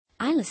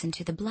I listen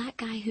to the Black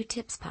Guy Who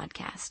Tips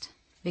podcast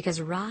because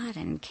Rod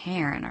and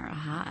Karen are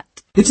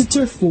hot. It's a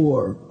turf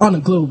war on a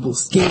global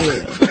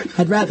scale.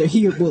 I'd rather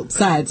hear both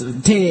sides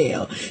of the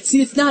tale.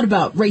 See, it's not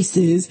about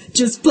races,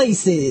 just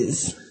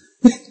places.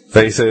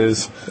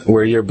 Faces,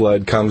 where your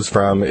blood comes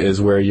from is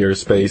where your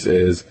space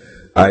is.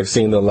 I've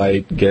seen the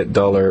light get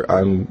duller.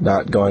 I'm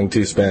not going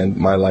to spend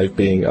my life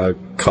being a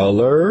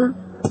color.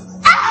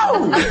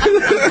 Welcome to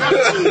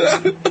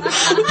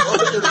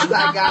the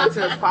Black Guy Who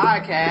Tips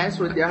podcast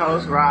with your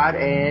host Rod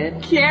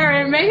and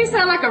Karen. Made me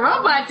sound like a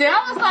robot there.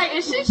 I was like,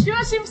 is she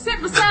sure she was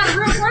sitting beside a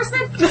real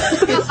person?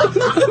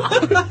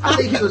 I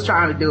think he was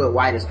trying to do it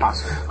white as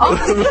possible.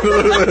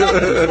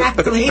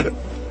 Exactly.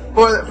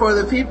 For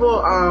the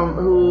people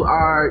who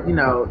are,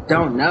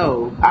 don't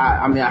know,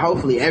 I mean,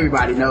 hopefully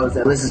everybody knows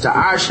that listens to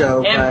our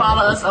show. And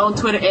follow us on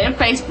Twitter and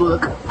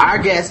Facebook. Our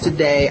guests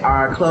today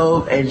are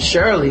Clove and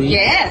Shirley.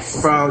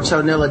 Yes. From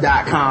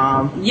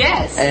Chonilla.com.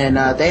 Yes. And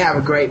they have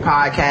a great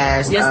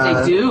podcast.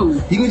 Yes, they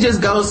do. You can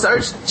just go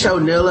search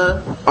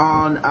Chonilla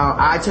on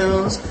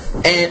iTunes.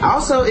 And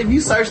also, if you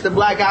search The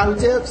Black Guy Who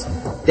Tips,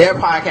 their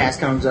podcast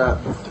comes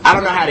up. I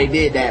don't know how they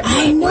did that. But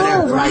I know,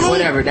 whatever, right?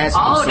 Whatever. That's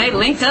They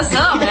linked us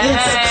up, man.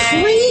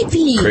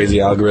 Creepy. Crazy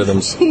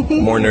algorithms.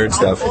 More nerd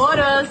stuff.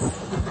 Orders.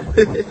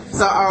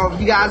 So,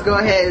 you guys go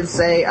ahead and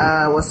say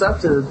what's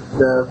up to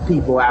the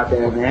people out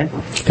there, man.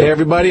 Hey,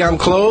 everybody, I'm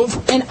Clove.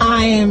 And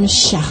I am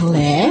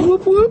Charlotte.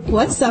 Whoop, whoop.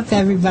 What's up,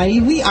 everybody?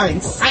 We are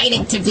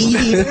excited to be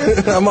here.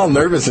 I'm all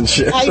nervous and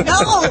shit. I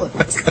know.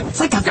 It's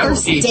like a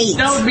first date.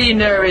 Don't be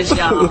nervous,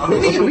 y'all.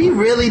 We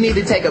really need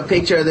to take a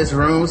picture of this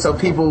room so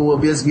people will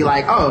just be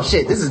like, oh,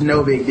 shit, this is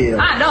no big deal.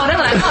 I know. They're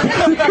like,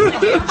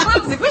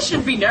 oh, we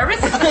shouldn't be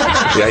nervous.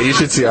 Yeah, you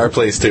should see our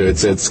place, too.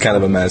 It's kind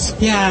of a mess.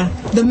 Yeah,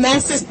 the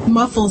mess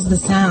muffles the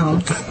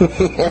sound.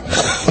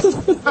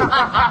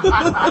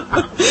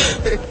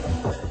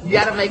 You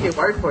gotta make it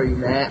work for you,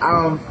 man.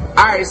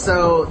 Alright,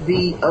 so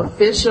the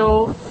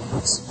official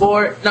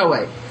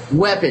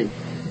weapon.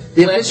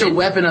 The official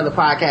weapon of the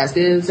podcast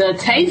is The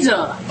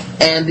taser.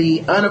 And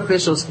the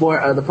unofficial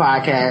sport of the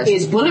podcast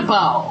is bullet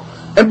ball.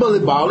 And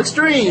Bullet Ball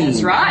Extreme.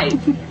 That's right.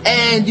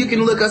 And you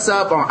can look us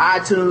up on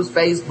iTunes,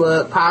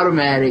 Facebook,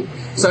 Podomatic.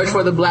 Search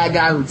for The Black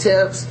Guy Who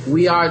Tips.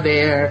 We are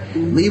there.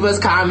 Leave us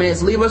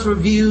comments. Leave us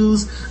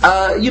reviews.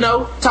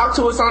 Talk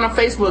to us on our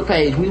Facebook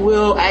page. We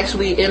will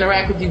actually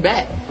interact with you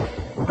back.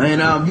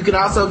 And you can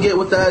also get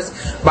with us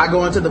by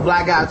going to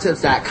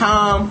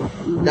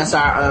theblackguywhotips.com. That's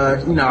our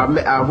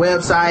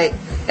website.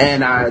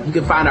 And you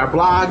can find our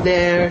blog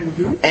there.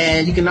 Mm-hmm.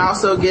 And you can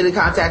also get in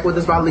contact with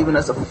us by leaving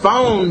us a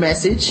phone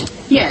message.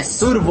 Yes.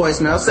 Through the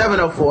voicemail,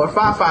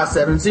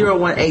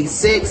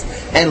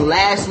 704-557-0186. And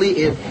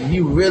lastly, if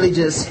you really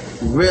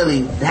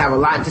have a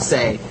lot to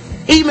say,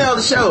 email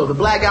the show,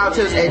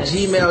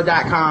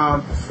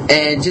 theblackguywhotips@gmail.com,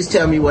 and just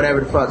tell me whatever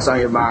the fuck's on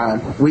your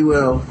mind. We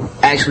will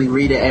actually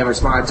read it and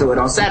respond to it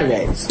on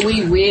Saturdays.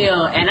 We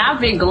will. And I've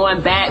been going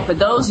back, for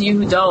those of you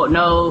who don't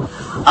know,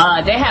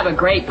 they have a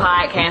great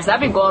podcast. I've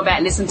been going back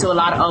and listening to a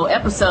lot of old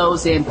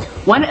episodes, and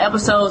one of the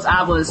episodes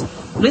I was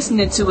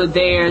listening to of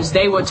theirs,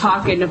 they were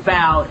talking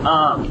about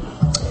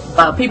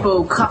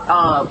people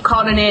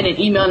calling in and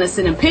emailing and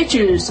sending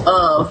pictures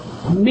of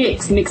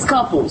mixed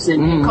couples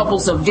and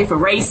couples of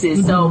different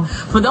races. So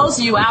for those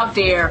of you out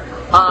there,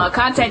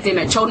 contact them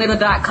at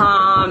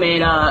chonilla.com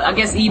and I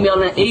guess email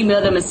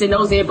them and send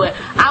those in. But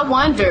I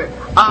wonder,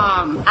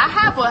 I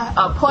have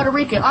a Puerto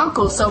Rican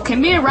uncle, so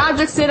can me and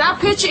Roger send our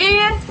picture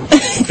in?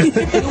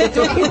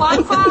 Do we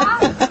qualify?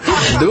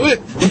 Do it.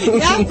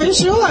 Yeah, for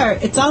sure.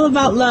 It's all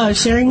about love,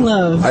 sharing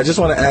love. I just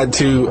want to add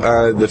to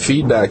the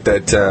feedback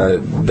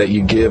that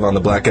you give on the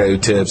Black Guy Who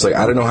Tips. Like,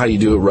 I don't know how you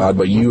do it, Rod,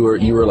 but you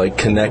were like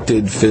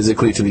connected physically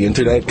to the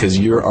internet because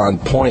you're on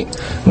point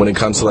when it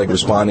comes to like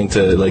responding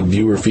to like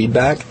viewer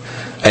feedback.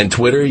 And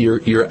Twitter,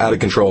 you're out of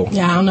control.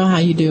 Yeah, I don't know how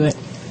you do it.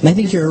 I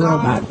think you're a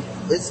robot.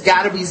 It's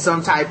got to be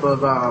some type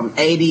of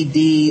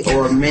ADD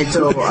or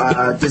mental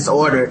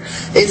disorder.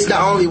 It's the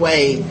only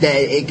way that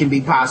it can be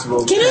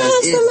possible. Can I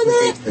have some of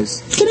that?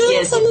 Can I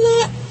have some of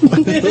that?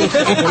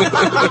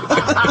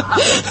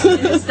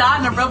 It's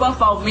starting to rub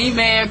off on me,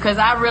 man, because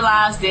I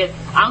realized that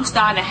I'm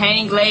starting to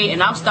hang late,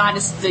 and I'm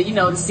starting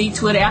to see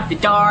Twitter after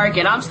dark,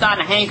 and I'm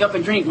starting to hang up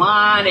and drink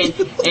wine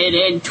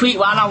and tweet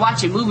while I'm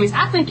watching movies.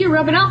 I think you're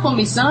rubbing off on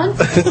me, son.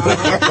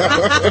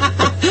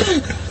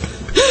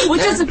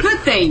 Which is a good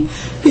thing.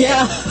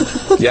 Yeah.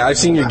 Yeah, I've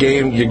seen your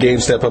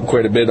game step up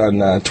quite a bit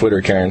on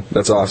Twitter, Karen.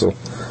 That's awesome.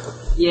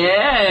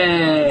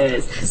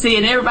 Yes. See,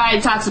 and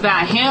everybody talks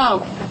about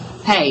him.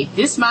 Hey,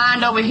 this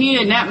mind over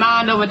here and that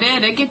mind over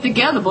there, they get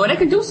together, boy. They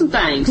can do some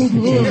things.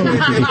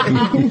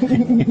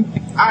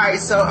 All right,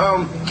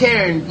 so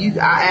Karen,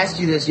 I asked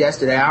you this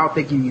yesterday. I don't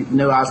think you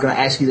knew I was going to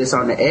ask you this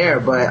on the air,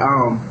 but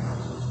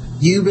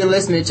you've been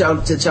listening to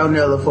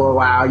Chonilla for a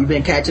while. You've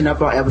been catching up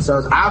on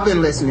episodes. I've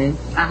been listening.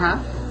 Uh-huh.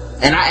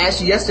 And I asked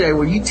you yesterday,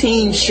 were you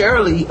Team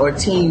Shirley or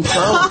Team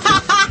Clove?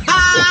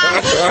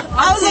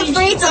 I was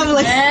afraid to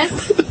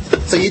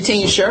So you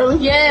Team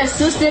Shirley? Yeah,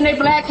 sister in their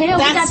black hair.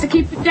 We got to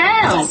keep it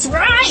down. That's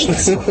right.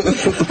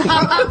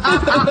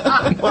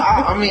 Well,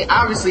 I mean,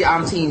 obviously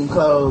I'm Team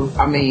Clove.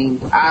 I mean,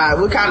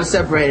 we're kind of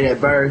separated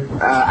at birth.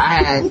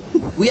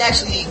 We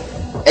actually,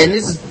 and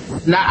this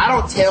is not, I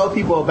don't tell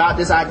people about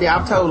this idea.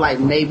 I've told like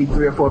maybe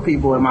 3 or 4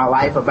 people in my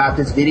life about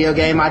this video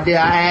game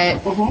idea I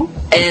had.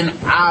 And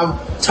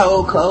I've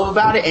told Clove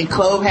about it, and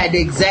Clove had the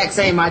exact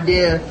same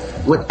idea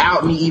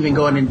without me even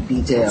going into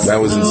detail.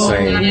 That was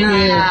insane.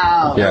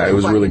 Yeah, it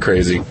was really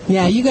crazy.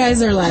 Yeah, you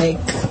guys are like,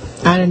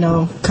 I don't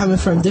know, coming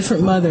from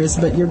different mothers,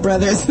 but you're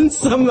brothers in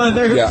some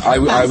other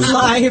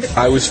life.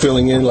 I was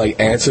filling in like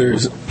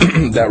answers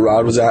that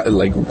Rod was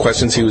like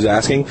questions he was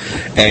asking,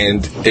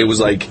 and it was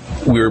like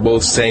we were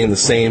both saying the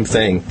same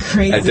thing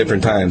at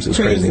different times. It was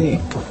crazy.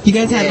 You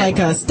guys had like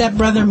a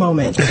stepbrother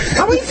moment.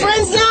 Are we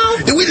friends now?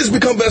 Did we just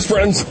become best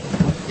friends?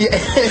 Yeah.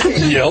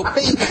 Yep. I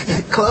mean,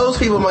 Close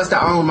people must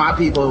have owned my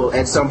people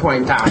at some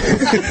point in time.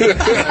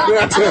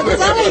 I'm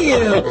telling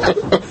you.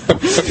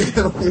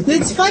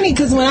 It's funny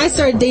because when I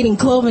started dating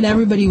Cloven,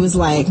 everybody was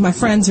like, my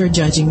friends were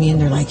judging me,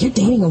 and they're like, "You're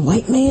dating a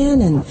white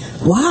man, and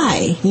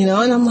why?" You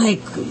know, and I'm like,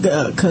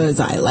 "Cause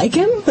I like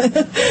him,"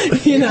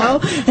 you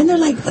know. And they're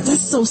like, "But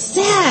that's so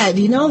sad,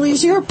 you know.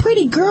 You're a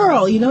pretty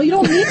girl, you know. You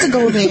don't need to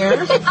go there."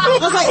 I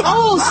was like,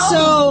 "Oh,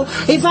 so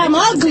if I'm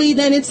ugly,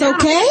 then it's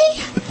okay?"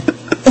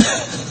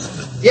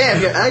 Yeah,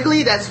 if you're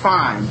ugly, that's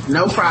fine.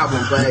 No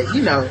problem. But,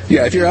 you know.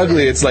 Yeah, if you're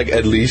ugly, it's like,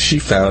 at least she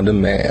found a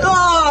man. The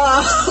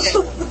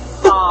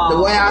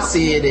way I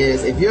see it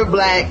is, if you're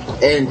black,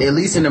 and at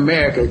least in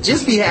America,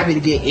 just be happy to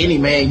get any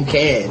man you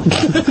can.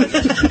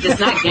 It's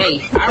not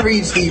gay. I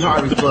read Steve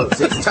Harvey's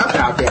books. It's tough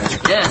out there.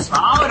 Yes, for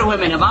all the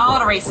women of all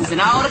the races and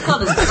all the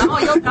colors, because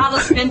all your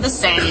dollars spend the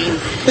same.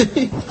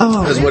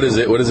 What is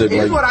it? Here's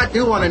like? What I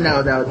do want to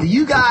know, though. Do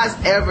you guys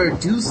ever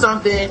do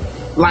something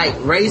like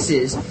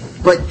racist,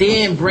 but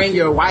then bring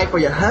your wife or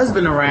your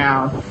husband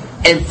around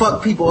and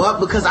fuck people up?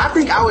 Because I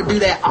think I would do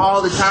that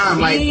all the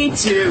time. Me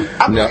too.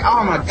 I'm like,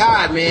 oh my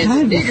God,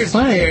 man, the niggers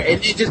here,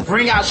 and then just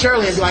bring out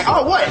Shirley and be like,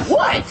 oh, what?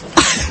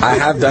 I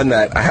have done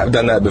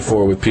that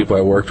before with people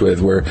I worked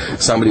with, where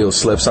somebody will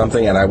slip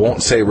something, and I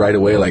won't say right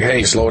away, like,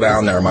 hey, slow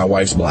down there, my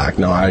wife's black.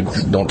 No, I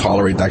don't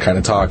tolerate that kind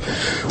of talk.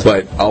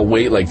 But I'll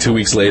wait like 2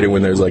 weeks later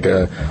when there's like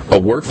a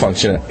work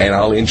function, and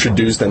I'll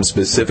introduce them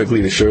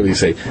specifically to Shirley,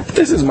 say,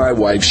 this is my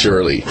wife,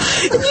 Shirley.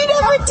 You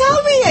never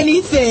tell me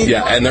anything.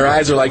 Yeah, and their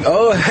eyes are like,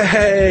 oh,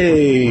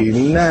 hey,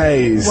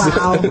 nice.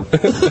 Wow.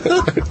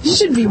 You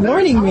should be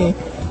warning me.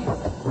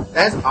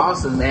 That's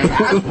awesome, man.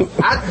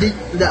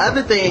 The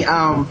other thing,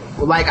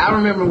 like, I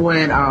remember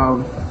when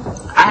I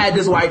had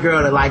this white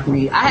girl that liked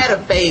me. I had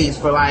a phase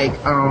for like,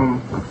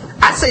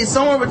 I'd say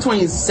somewhere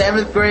between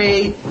 7th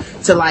grade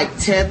to like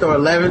 10th or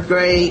 11th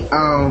grade,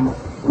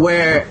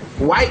 where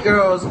white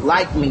girls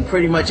liked me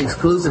pretty much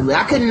exclusively.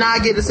 I could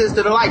not get a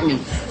sister to like me.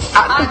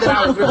 I think that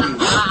I was really...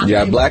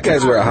 Yeah, black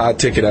guys were a hot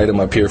ticket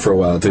item up here for a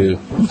while, too.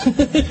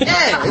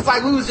 Yeah, it's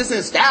like we was just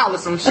in style or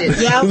some shit.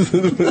 Yeah. You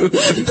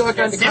thought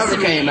the cover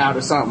came out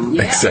or something.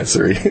 Yeah.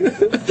 Accessory.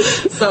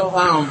 So,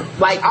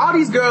 like, all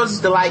these girls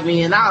used to like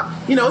me, and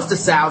it's the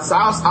South, so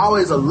I was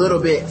always a little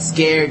bit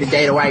scared to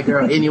date a white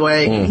girl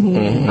anyway.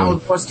 I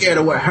was more scared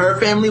of what her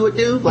family would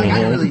do. Like,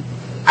 I didn't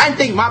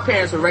think my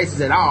parents were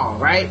racist at all,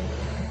 right?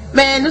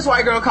 Man, this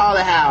white girl called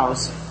the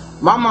house.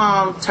 My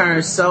mom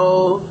turned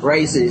so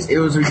racist. It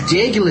was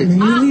ridiculous.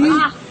 Really?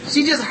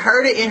 She just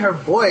heard it in her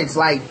voice.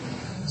 Like,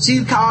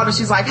 she called and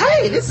she's like,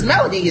 hey, this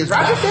Melody is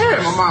right there.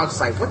 And my mom's just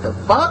like, what the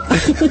fuck?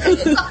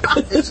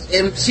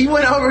 And she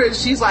went over and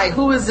she's like,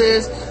 who is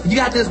this? You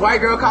got this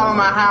white girl calling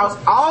my house.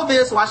 All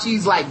this while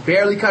she's like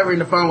barely covering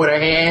the phone with her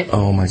hand.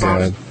 Oh my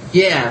God.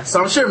 Yeah,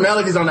 so I'm sure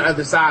Melody's on the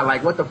other side,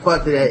 like, what the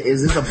fuck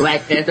is this a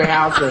Black Panther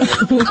house? Or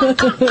what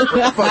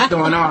the fuck's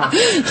going on?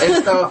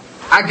 And so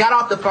I got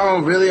off the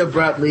phone really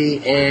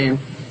abruptly and,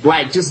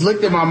 like, just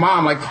looked at my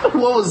mom, like, what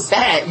was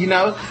that, you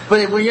know?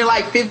 But when you're,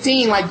 like,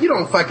 15, like, you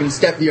don't fucking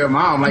step to your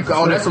mom, like,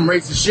 oh, that's some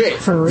racist shit.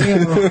 For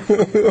real.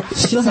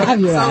 She'll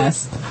have your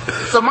ass.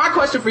 So my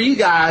question for you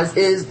guys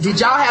is, did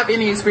y'all have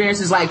any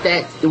experiences like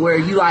that where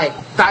you, like,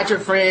 thought your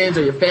friends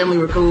or your family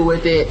were cool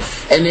with it,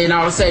 and then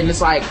all of a sudden it's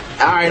like,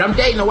 all right, I'm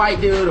dating a white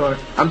dude or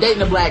I'm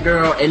dating a black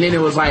girl, and then it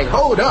was like,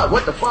 hold up,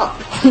 what the fuck?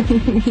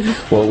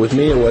 Well, with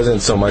me, it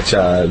wasn't so much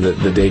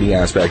the dating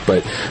aspect,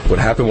 but what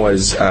happened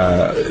was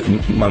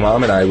my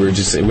mom and I we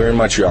were in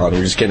Montreal, and we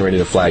were just getting ready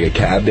to flag a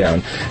cab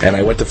down, and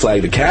I went to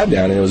flag the cab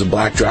down, and it was a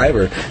black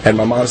driver, and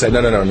my mom said,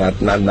 no, not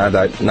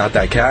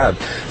that cab.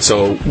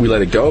 So we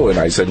let it go, and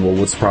I said, well,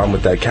 what's the problem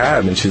with that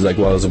cab? And she's like,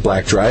 well, it's a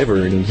black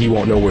driver, and he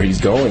won't know where he's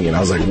going. And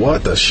I was like,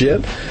 what the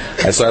shit?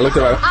 And so I looked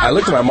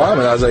at my mom,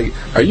 and I was like,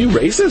 are you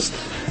racist?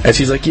 And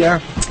she's like,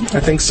 yeah, I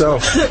think so.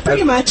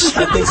 Pretty much.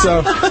 I think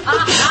so.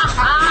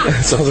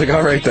 So I was like,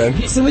 all right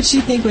then. So what'd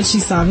she think when she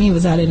saw me?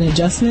 Was that an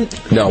adjustment?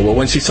 No, well,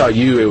 when she saw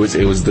you, it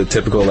was the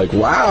typical, like,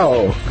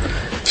 wow,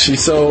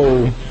 she's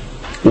so...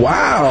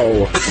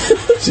 Wow.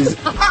 She's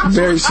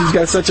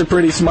got such a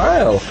pretty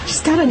smile.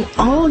 She's got an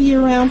all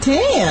year round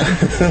tan.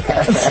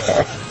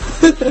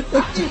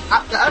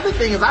 The other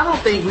thing is, I don't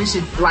think we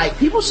should, like,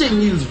 people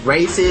shouldn't use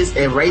racist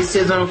and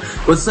racism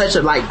with such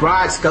a, like,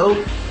 broad scope.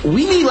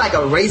 We need, like, a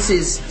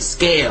racist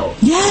scale.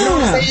 Yeah. You know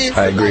what I'm saying?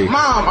 I agree. Like,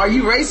 Mom, are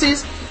you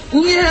racist?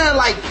 Yeah,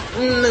 like,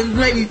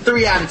 maybe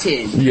 3 out of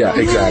 10. Yeah,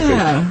 exactly.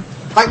 Yeah.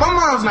 Like, my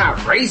mom's not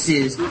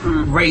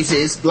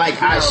racist.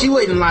 Like, she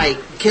wouldn't, like,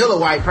 kill a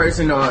white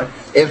person, or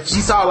if she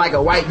saw, like,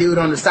 a white dude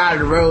on the side of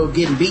the road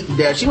getting beat to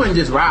death, she wouldn't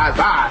just ride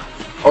by.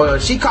 Or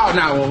she called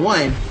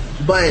 911,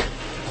 but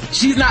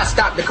she's not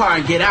stop the car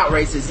and get out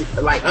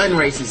racist, like,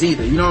 unracist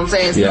either. You know what I'm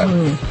saying? So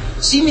Yeah.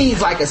 she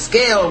needs, like, a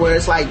scale where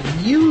it's like,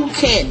 you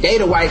can't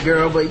date a white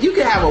girl, but you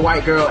can have a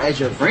white girl as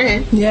your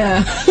friend.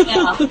 Yeah.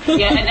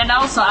 Yeah, and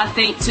also I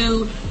think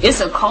too, it's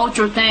a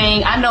culture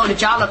thing. I know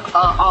that y'all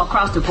are all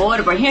across the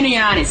border, but here in the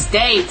United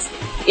States,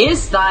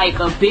 it's like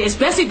a big,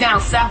 especially down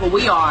south where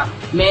we are,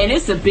 man,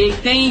 it's a big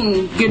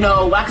thing, you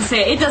know. Like I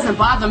said, it doesn't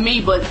bother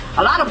me, but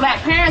a lot of black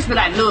parents be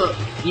like, look,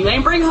 you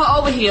ain't bring her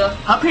over here.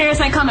 Her parents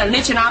ain't coming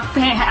lynching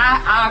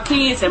our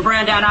kids and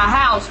burning down our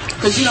house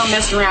because you don't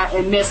mess around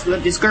and mess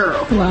with this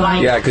girl. Wow.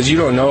 Like, Yeah, because you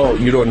don't know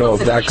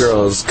if that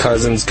girl's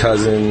cousin's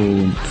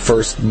cousin,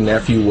 first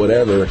nephew,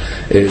 whatever,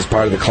 is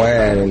part of the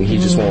clan, and he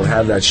just won't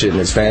have that shit in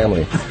his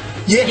family.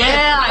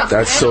 yeah,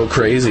 That's so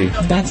crazy.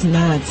 That's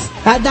nuts.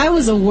 That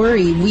was a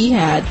worry we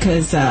had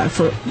because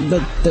for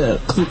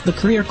the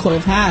career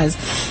Clove has,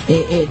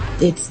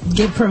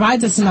 it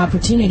provides us an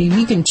opportunity.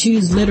 We can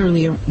choose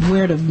literally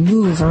where to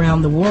move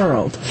around the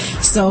world.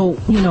 So,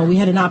 you know, we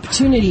had an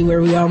opportunity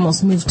where we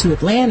almost moved to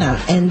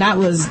Atlanta, and that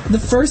was the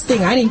first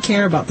thing. I didn't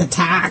care about the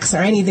tax or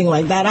anything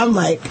like that. I'm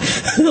like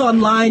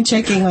online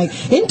checking like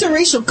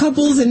interracial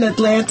couples in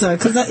Atlanta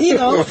because, you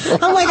know,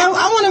 I'm like, I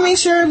want to make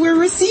sure we're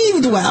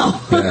received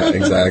well. Yeah,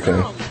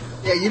 exactly.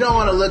 Yeah, you don't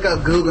want to look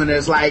up Google and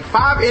there's like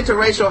 5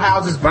 interracial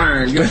houses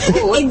burned. You're like,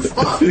 oh, what the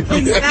fuck?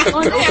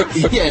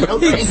 Exactly. Yeah, no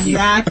thank you.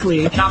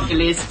 Exactly.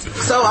 calculist.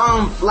 So,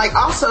 like,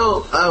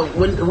 also,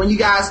 when you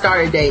guys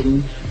started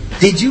dating,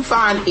 did you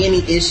find any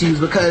issues?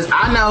 Because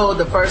I know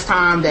the first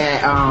time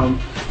that,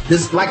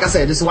 this, like I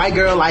said, this white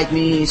girl liked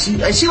me, she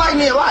liked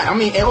me a lot. I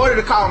mean, in order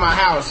to call my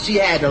house, she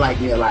had to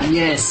like me a lot.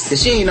 Yes.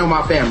 Cause she ain't know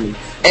my family.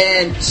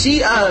 And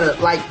she,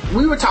 like,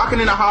 we were talking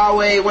in the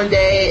hallway one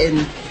day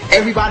and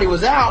everybody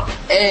was out,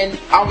 and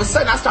all of a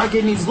sudden I started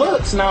getting these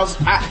looks, and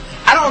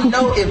I don't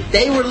know if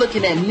they were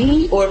looking at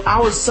me or if I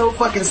was so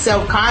fucking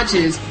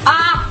self-conscious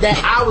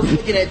that I was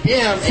looking at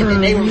them and then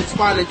they were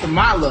responding to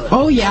my look.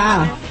 Oh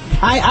yeah,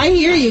 I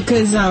hear you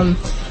because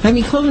I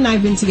mean, Clove and I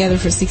have been together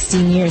for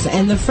 16 years,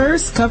 and the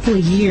first couple of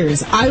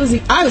years, I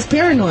was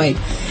paranoid.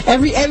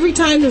 Every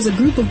time there's a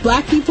group of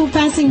black people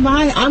passing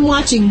by, I'm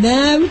watching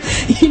them.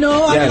 You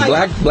know, Yeah, I'm and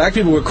like, black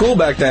people were cool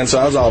back then, so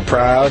I was all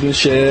proud and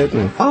shit.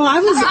 And oh,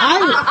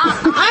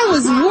 I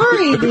was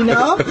worried. You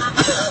know,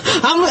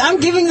 I'm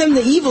giving them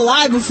the evil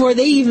eye before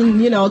they even,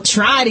 you know,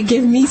 try to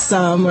give me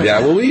some.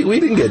 yeah, well, we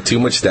didn't get too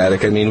much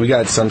static. I mean, we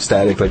got some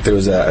static. Like, there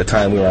was a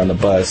time we were on the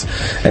bus,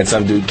 and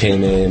some dude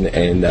came in,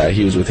 and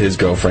he was with his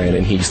girlfriend,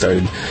 and he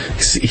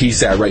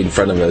sat right in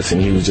front of us,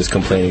 and he was just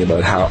complaining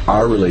about how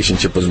our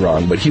relationship was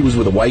wrong, but he was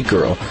with a white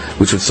girl,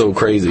 which was so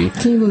crazy.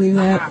 Can you believe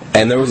that?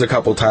 And there was a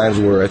couple times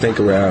where I think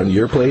around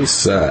your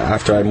place,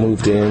 after I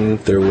moved in,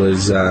 there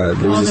was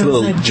this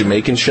little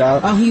Jamaican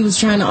shop. Oh, he was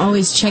trying to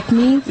always check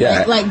me.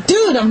 Yeah. Like,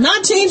 dude, I'm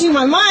not changing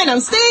my mind. I'm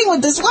staying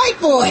with this white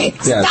boy.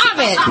 Yeah. Stop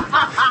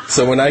it.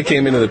 So when I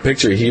came into the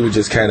picture, he would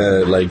just kind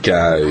of like,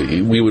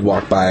 we would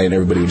walk by and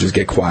everybody would just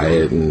get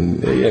quiet,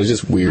 and it was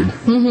just weird.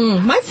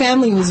 Mm-hmm. My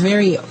family was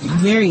very,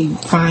 very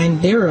fine.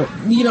 They were,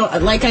 you know,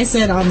 like I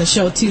said on the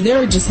show too, they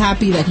were just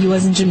happy that he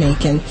wasn't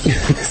Jamaican.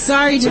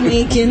 Sorry,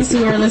 Jamaicans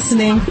who are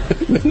listening.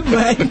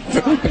 But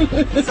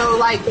So,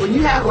 like, when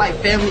you have like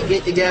family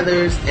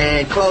get-togethers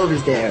and Clove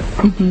is there,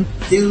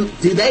 do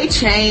they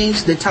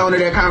change the tone of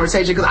their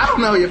conversation? Because I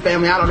don't know your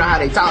family, I don't know how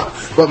they talk,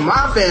 but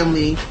my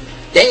family,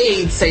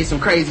 they say some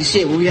crazy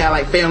shit when we have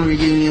like family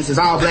reunions. There's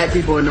all black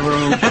people in the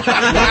room.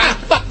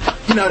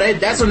 You know,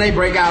 that's when they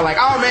break out like,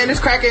 oh man,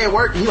 this crackhead at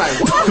work. And you like,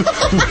 what?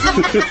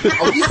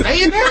 Oh, you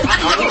saying that?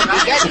 Oh, is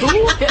that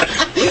cool?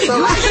 So,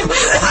 like,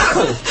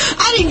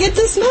 I didn't get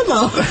this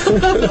memo.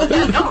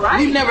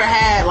 we've never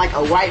had like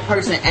a white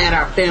person at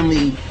our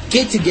family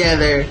get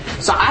together,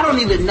 so I don't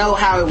even know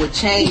how it would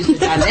change the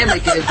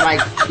dynamic if,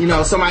 like, you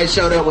know, somebody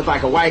showed up with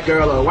like a white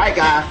girl or a white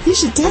guy. You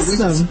should test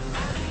them.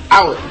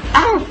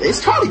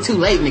 It's probably too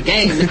late in the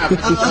game to have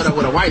showed up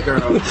with a white girl.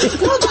 No,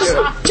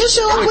 just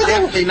show up with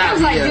him. Definitely not I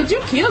was like, me. did you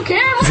kill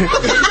Karen?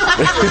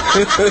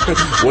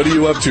 What are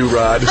you up to,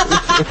 Rod?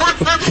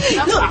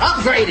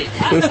 Upgraded.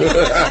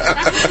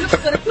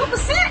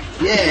 2%.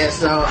 Yeah,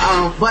 so,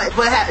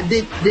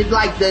 did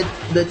like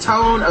the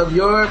tone of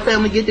your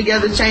family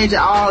get-together change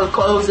at all? The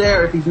clothes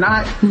there, or if he's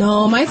not?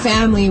 No, my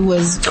family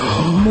was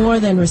more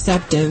than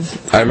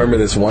receptive. I remember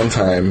this one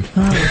time,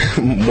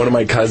 one of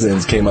my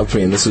cousins came up to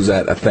me, and this was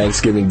at a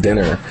Thanksgiving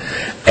dinner,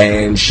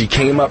 and she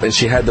came up and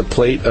she had the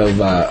plate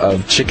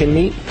of chicken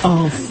meat.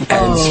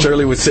 And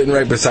Shirley was sitting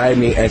right beside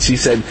me, and she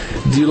said,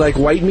 "Do you like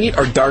white meat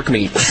or dark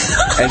meat?"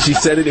 And she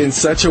said it in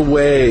such a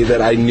way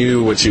that I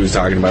knew what she was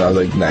talking about. I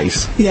was like,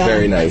 nice. Yeah.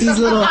 Very nice. These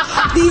little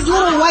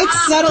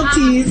white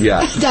subtleties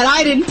that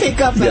I didn't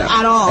pick up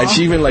at all. And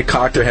she even like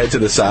cocked her head to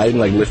the side and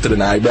like lifted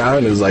an eyebrow,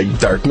 and it was like,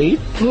 dark meat?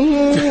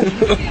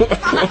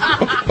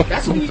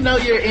 That's when you know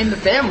you're in the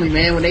family,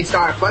 man, when they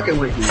start fucking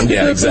with you.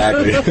 Yeah,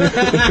 exactly.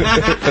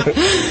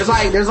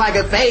 There's like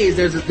a phase.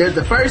 There's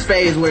the first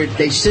phase where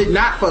they should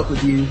not fuck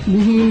with you.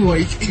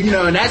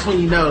 And that's when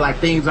you know like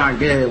things aren't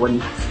good,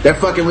 when they're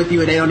fucking with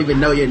you and they don't even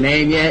know your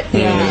name yet.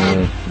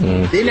 Yeah.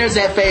 Then there's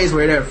that phase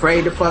where they're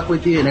afraid to fuck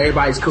with you and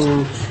everybody's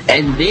cool,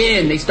 and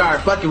then they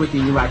start fucking with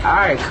you. You're like, all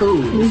right,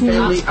 cool,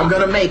 family, I'm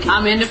gonna make it.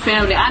 I'm in the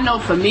family. I know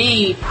for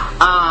me,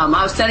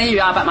 I was telling you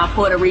about my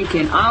Puerto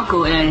Rican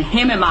uncle, and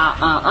him and my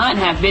aunt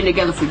have been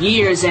together for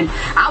years, and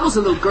I was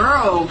a little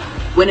girl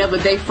whenever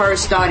they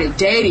first started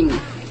dating.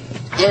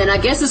 And I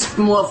guess it's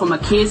more from a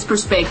kid's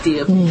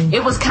perspective.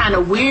 It was kind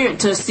of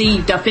weird to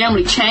see the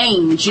family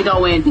change,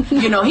 and,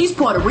 he's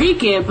Puerto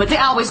Rican, but they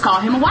always call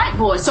him a white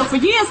boy. So for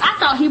years, I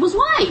thought he was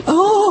white.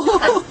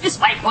 This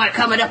white boy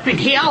coming up in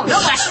here. I was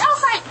like,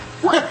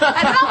 what?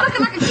 And I'm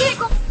looking like a kid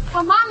going,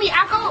 well, mommy,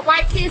 I go with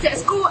white kids at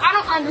school. I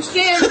don't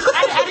understand.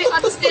 I didn't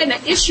understand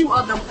the issue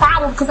of the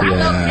problem, because I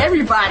love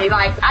everybody.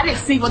 Like, I didn't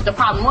see what the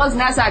problem was.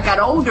 And as I got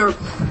older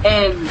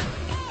and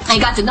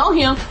got to know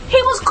him,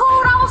 he was cool.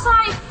 I was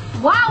like,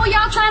 why were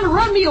y'all trying to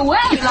run me away?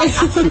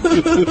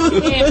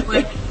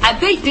 But I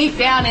think deep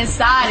down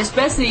inside,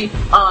 especially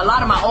a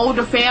lot of my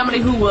older family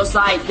who was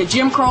like the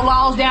Jim Crow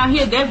laws down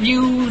here, their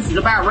views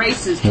about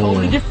race is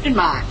totally different than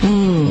mine.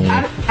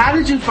 How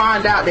did you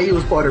find out that he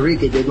was Puerto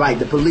Rican? Did like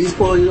the police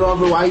pull you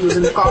over while you was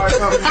in the car or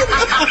something?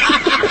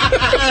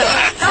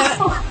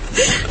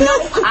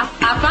 No, I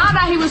found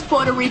out he was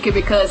Puerto Rican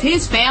because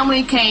his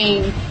family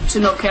came to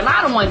North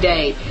Carolina one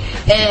day,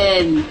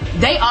 and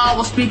they all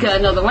were speaking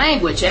another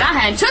language, and I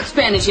hadn't took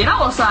Spanish yet. I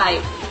was like,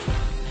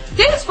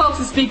 these folks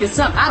are speaking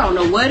something, I don't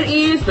know what it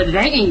is, but it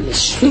ain't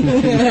English. And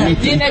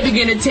then they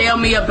began to tell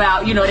me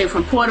about, they're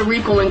from Puerto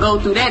Rico and go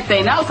through that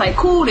thing. And I was like,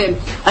 cool. Then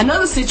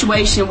another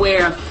situation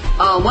where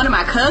one of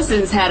my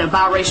cousins had a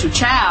biracial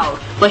child,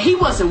 but he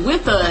wasn't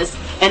with us,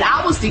 and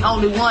I was the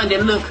only one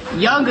that looked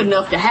young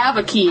enough to have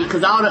a kid,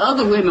 because all the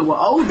other women were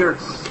older.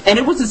 And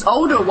it was this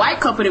older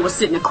white couple that was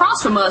sitting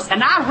across from us,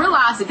 and I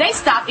realized that they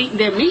stopped eating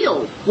their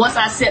meal once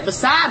I sat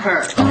beside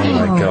her. Oh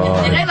my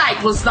God. And they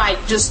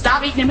just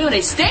stopped eating their meal.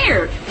 They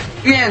stared.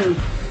 And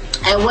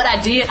what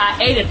I did, I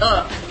ate it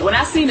up. When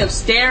I seen them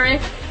staring,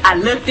 I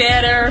looked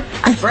at her,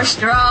 I brushed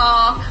her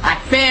off, I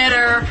fed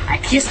her, I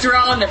kissed her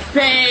on the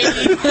face.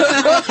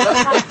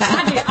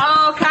 I did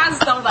all kinds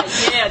of stuff. Like,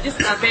 yeah, this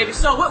is my baby.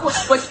 So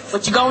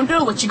what you gonna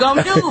do? What you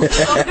gonna do? What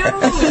you gonna do?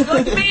 You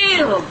gonna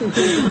feel?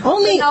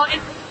 Only.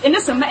 And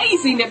it's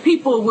amazing that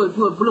people would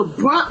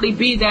bluntly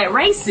be that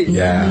racist.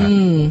 Yeah.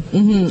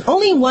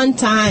 Only one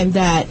time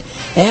that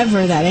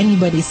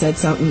anybody said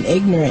something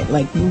ignorant,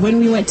 like when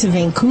we went to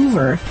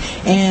Vancouver,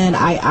 and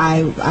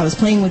I was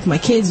playing with my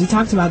kids. We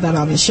talked about that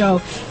on the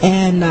show,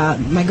 and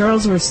my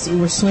girls were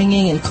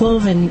swinging, and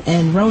Clove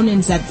and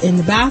Ronan's in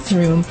the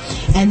bathroom,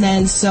 and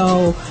then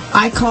so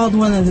I called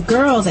one of the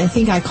girls. I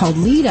think I called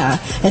Lita,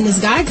 and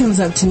this guy comes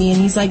up to me and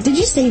he's like, "Did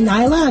you say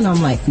Nyla?" And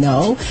I'm like,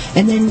 "No."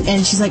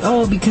 And she's like,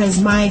 "Oh, because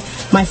my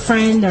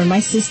friend or my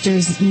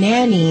sister's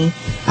nanny,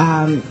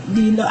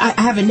 I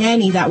have a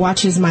nanny that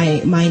watches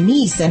my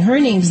niece, and her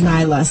name's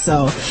Nyla."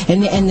 So,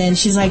 and then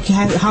she's like,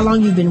 "How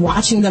long you've been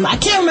watching them?" I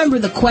can't remember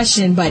the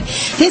question, but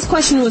his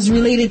question was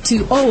related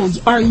to, "Oh,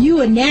 are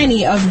you a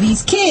nanny of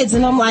these kids?"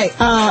 And I'm like,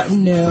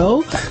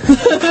 no.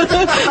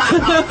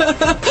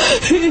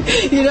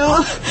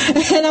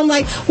 And I'm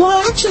like,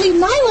 well, actually,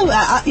 Nyla,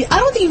 I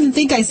don't even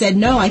think I said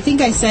no. I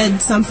think I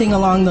said something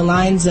along the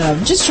lines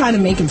of just trying to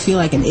make him feel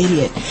like an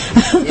idiot.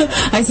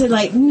 I said,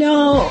 like,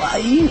 no,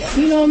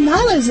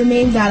 Nyla's a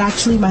name that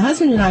actually my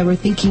husband and I were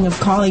thinking of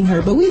calling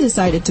her, but we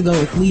decided to go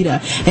with Lita.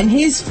 And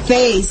his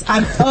face,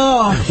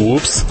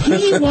 whoops.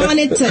 He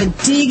wanted to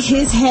dig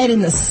his head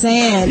in the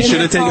sand. You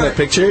should have taken a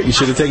picture. You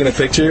should have taken a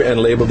picture and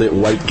labeled it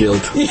white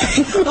guilt.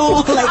 This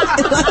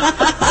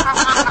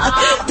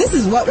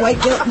is what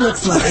white guilt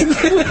looks like.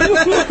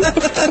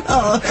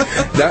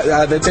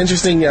 That's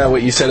interesting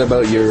what you said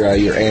about your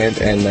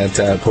aunt and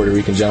that Puerto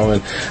Rican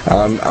gentleman.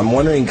 I'm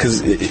wondering,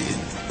 because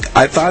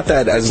I thought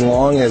that as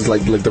long as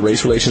like the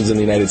race relations in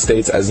the United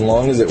States, as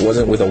long as it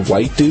wasn't with a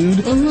white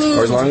dude,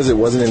 or as long as it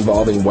wasn't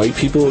involving white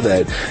people,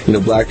 that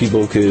black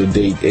people could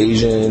date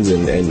Asians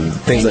and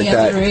things Any like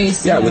that.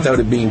 Race, yeah, without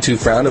it being too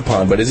frowned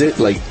upon. But is it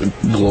like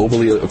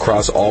globally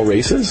across all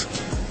races?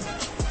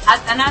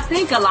 And I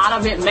think a lot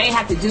of it may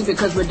have to do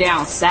because we're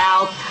down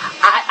south.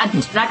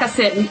 like I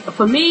said,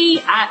 for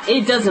me,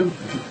 it doesn't.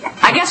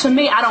 I guess for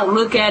me, I don't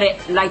look at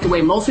it like the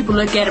way most people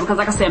look at it, because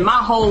like I said,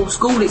 my whole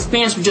school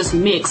experience was just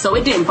mixed, so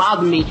it didn't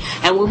bother me.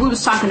 And when we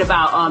was talking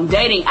about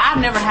dating, I've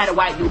never had a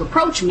white dude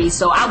approach me,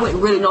 so I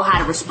wouldn't really know how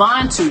to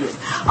respond to it.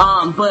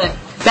 But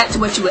back to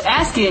what you were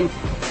asking,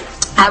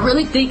 I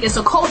really think it's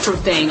a cultural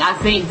thing. I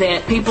think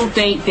that people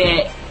think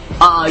that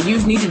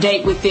you need to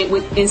date with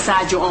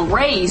inside your own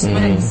race,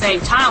 but at the same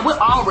time, we're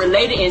all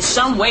related in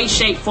some way,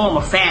 shape, form,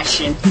 or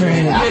fashion.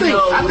 Right.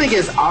 I think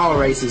it's all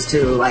races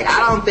too. Like, I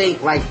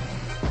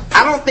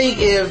don't think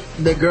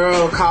if the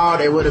girl called,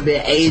 it would have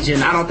been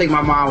Asian. I don't think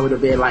my mom would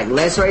have been like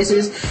less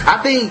racist.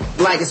 I think,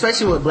 like,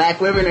 especially with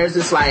black women, there's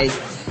this like,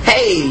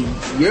 hey,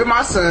 you're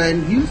my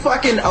son, you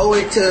fucking owe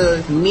it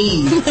to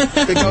me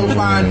to go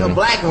find a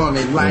black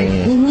woman. Like,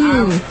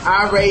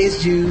 I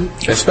raised you.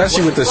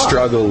 Especially with the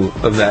struggle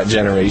of that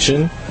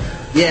generation.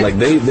 Yeah. Like,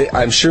 they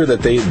I'm sure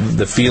that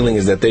the feeling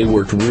is that they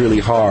worked really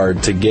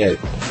hard to get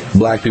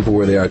black people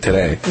where they are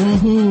today.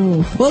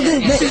 Well,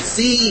 you should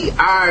see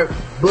our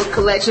book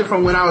collection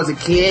from when I was a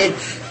kid.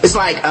 It's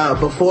like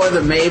Before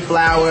the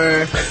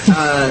Mayflower,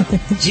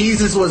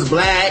 Jesus Was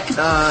Black.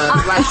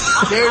 Like,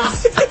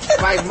 there's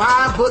like,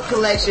 my book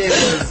collection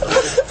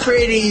was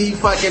pretty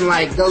fucking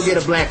like, go get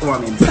a black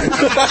woman.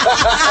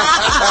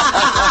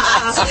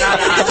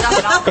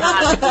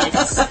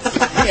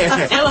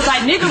 It was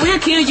like, nigga, we'll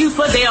kill you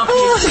for them.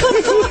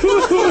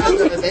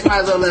 They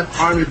might as well left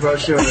army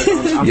brochure.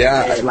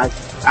 Yeah. Like,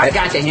 I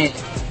got the hint.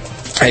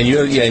 And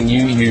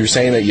you're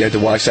saying that you had to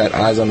watch that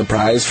Eyes on the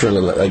Prize for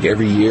like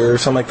every year or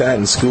something like that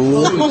in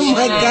school. oh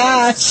my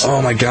gosh!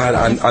 Oh my god!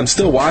 I'm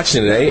still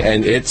watching it,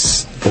 and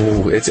it's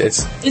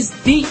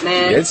deep,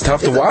 man. It's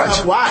tough to watch.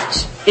 Tough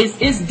watch.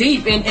 It's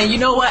deep, and you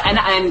know what?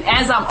 And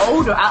as I'm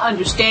older, I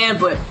understand.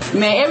 But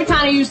man, every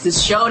time they used to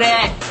show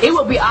that, it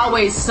would be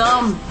always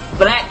some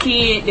black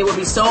kid that would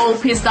be so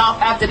pissed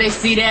off after they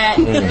see that.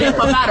 And then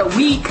for about a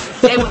week,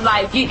 they would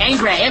like get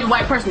angry at every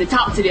white person that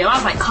talked to them. I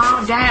was like,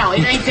 calm down,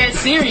 it ain't that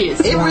serious.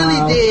 It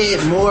really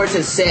did more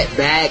to set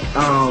back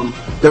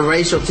the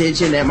racial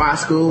tension at my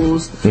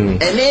schools. And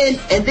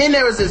then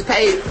there was this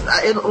page.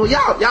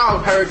 Y'all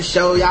heard the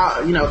show.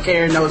 Y'all,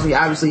 Karen knows me,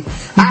 obviously.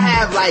 I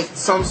have like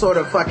some sort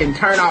of fucking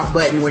turn off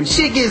button. When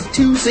shit gets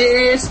too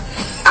serious,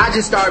 I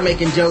just start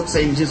making jokes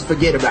and just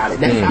forget about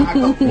it. That's how I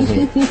go.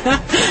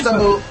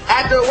 So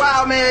after a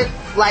while, man,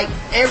 like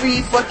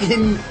every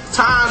fucking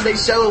time they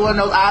show one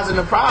of those Eyes on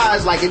the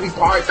Prize, like it'd be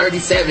part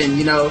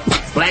 37,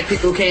 black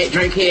people can't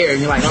drink here, and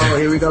you're like, oh,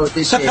 here we go with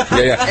this shit.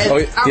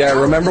 Yeah.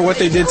 Remember what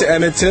they did to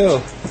Emmett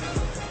Till?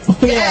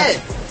 Yeah.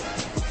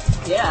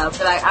 Yeah,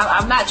 but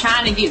I'm not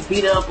trying to get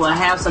beat up or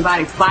have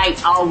somebody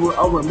fight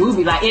over a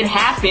movie. Like, it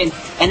happened,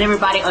 and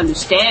everybody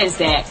understands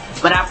that.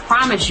 But I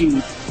promise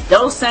you,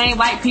 those same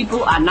white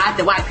people are not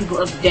the white people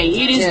of today.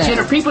 It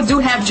is people do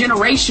have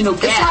generational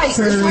gaps.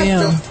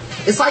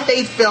 It's like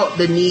they felt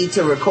the need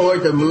to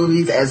record the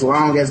movies as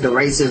long as the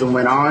racism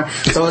went on.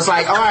 So it's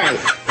like, all right,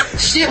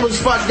 shit was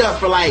fucked up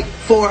for like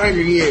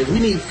 400 years. We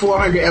need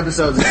 400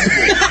 episodes of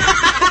shit.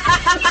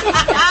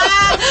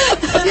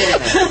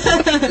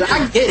 Yeah,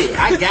 I get it.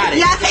 I got it.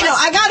 Yeah, I know.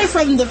 I got it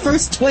from the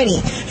first 20.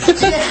 Like,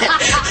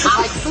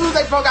 as soon as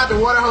they broke out the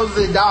water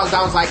hoses and dogs,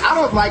 I was like, I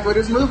don't like where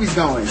this movie's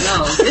going.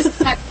 No, this is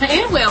not going to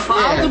end well for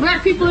all the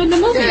black people in the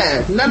movie.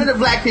 Yeah, none of the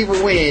black people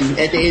win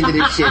at the end of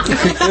this shit.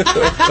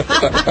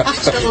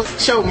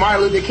 show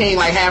Martin Luther King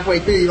like halfway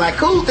through. You're like,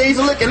 cool, things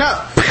are looking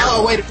up.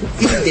 Oh, wait,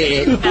 he's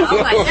dead. And I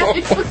was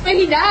like,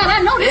 he died.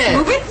 I know this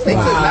movie.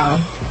 Wow.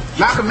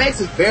 Malcolm X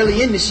is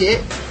barely in the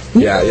shit.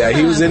 Yeah,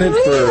 he was in it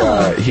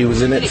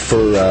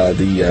for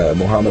the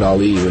Muhammad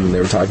Ali, when they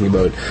were talking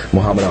about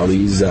Muhammad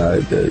Ali's.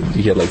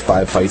 He had like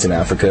 5 fights in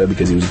Africa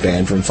because he was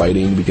banned from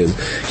fighting because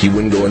he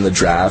wouldn't go in the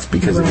draft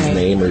because of his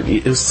name.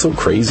 It was so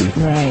crazy.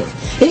 Right.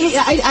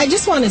 I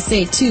just want to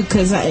say too,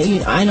 because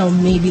I know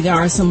maybe there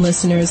are some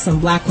listeners, some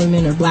black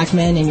women or black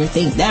men, and you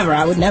think never,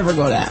 I would never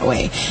go that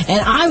way. And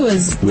I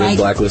was we have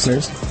black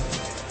listeners.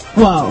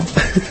 Well,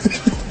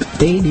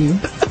 they do.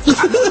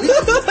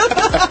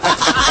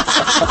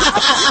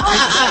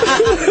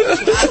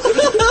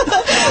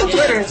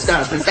 Twitter and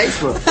stuff and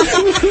Facebook.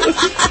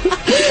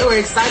 They were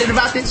excited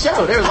about this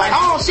show. They were like,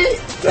 oh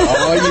shit.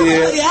 Oh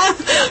yeah.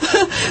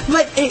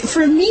 But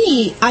for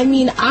me, I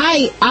mean,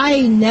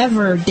 I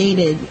never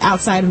dated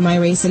outside of my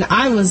race, and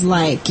I was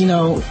like,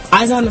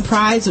 Eyes on the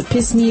Prize would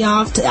piss me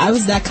off. I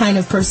was that kind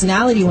of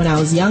personality when I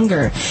was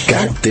younger.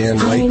 Goddamn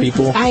white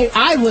people. I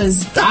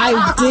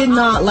did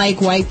not like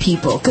white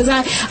people because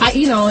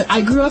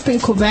I grew up in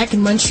Quebec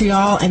and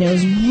Montreal, and it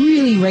was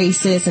really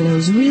racist and it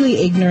was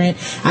really ignorant.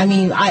 I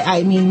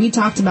mean, we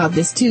talked about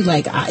this too.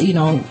 Like,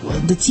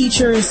 the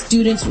teachers,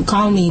 students would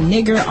call me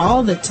nigger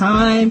all the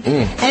time,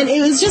 and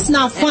it was just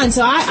not fun.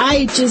 So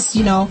I just,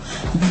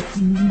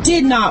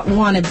 did not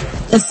want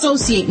to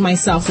associate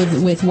myself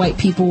with white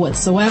people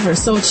whatsoever.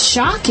 So it's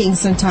shocking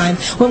sometimes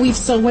when we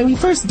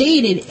first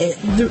dated.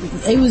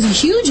 It was a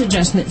huge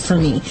adjustment for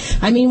me.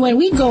 I mean, when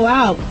we go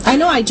out, I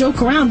know I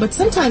joke around, but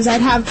sometimes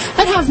I'd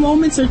have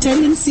moments or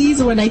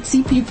tendencies when I'd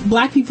see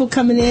black people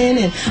coming in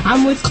and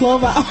I'm with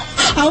Clove.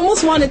 I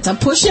almost wanted to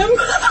push him.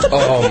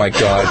 Oh my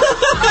God.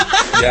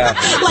 Yeah.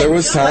 There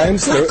was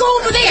times. Let's go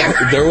over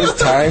there. There was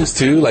times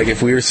too, like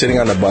if we were sitting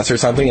on the bus or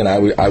something and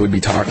I would be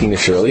talking to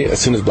Shirley, as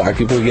soon as black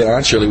people would get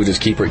on, Shirley would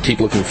just keep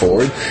looking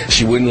forward.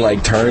 She wouldn't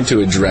like turn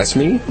to address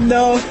me.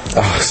 No.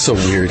 Oh, so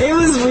weird. It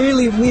was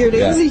really weird.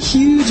 It was a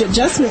huge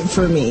adjustment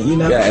for me, you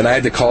know. Yeah, and I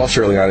had to call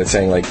Shirley on it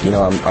saying like, you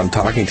know, I'm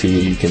talking to you.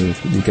 You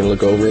can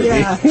look over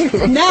at me.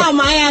 Now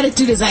my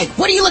attitude is like,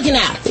 what are you looking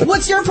at?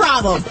 What's your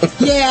problem?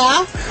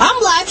 Yeah, I'm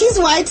black, he's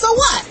white, so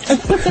what?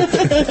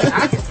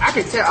 I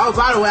can tell. Oh,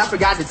 by the way, I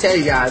forgot to tell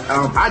you guys.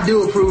 I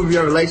do approve of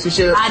your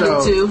relationship. I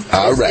do too.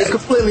 All right. It's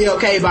completely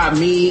okay by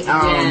me.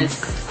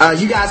 Yes.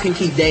 You guys can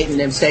keep dating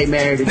and stay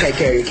married and take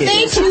care of your kids.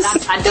 Thank you.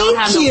 I don't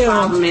have no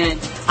problem, and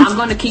I'm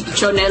going to keep the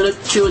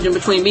children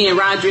between me and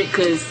Roderick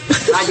because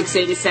Roderick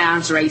said it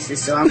sounds racist,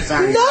 so I'm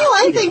sorry. No,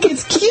 I think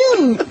it's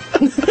cute.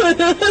 This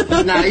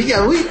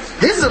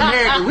is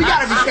America. We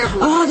got to be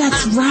careful. Oh,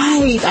 that's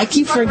right. I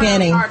keep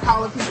forgetting. Start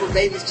calling people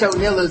babies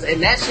chonillas,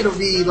 and that shit'll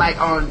be like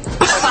on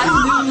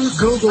news,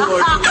 Google,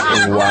 or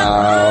something.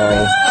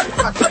 Wow.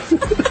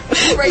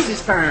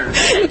 Racist term.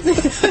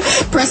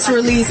 Press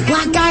release.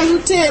 Black guy who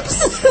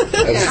tips.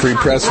 That's free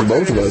press for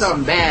both of us.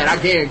 Something bad.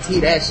 I guarantee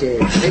that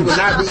shit. They will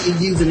not be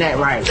using that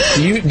right.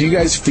 Do you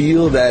guys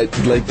feel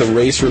that like the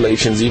race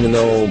relations, even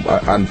though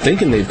I'm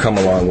thinking they've come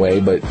a long way,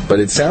 but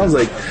it sounds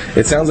like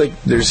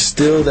there's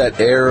still that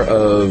air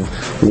of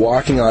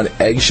walking on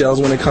eggshells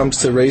when it comes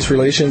to race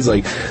relations.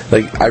 Like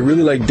I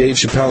really like Dave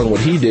Chappelle and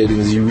what he did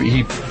is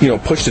he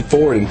pushed it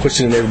forward and pushed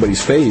it in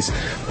everybody's face.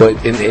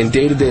 But in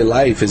day-to-day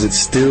life, is it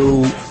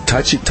still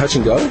touch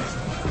and go?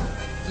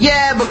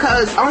 Yeah,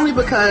 because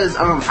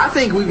I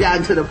think we've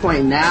gotten to the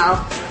point now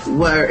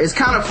where it's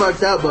kind of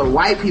fucked up, but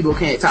white people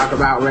can't talk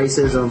about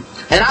racism.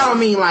 And I don't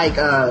mean like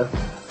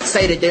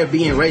say that they're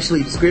being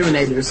racially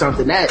discriminated or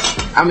something. That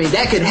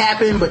could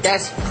happen, but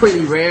that's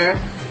pretty rare.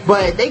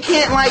 But they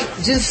can't like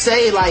just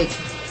say like,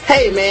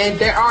 hey man,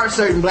 there are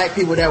certain black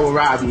people that will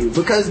rob you.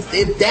 Because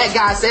if that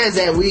guy says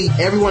that,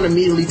 everyone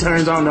immediately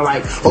turns on to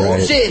like, oh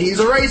shit, he's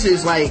a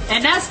racist. Like,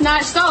 and that's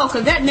not so,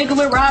 because that nigga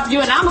will rob you,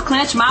 and I'ma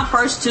clench my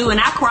purse too, and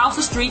I cross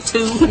the street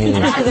too,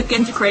 and I look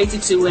at you crazy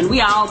too, and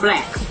we all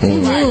black.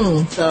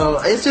 Right.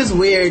 So it's just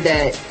weird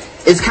that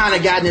it's kind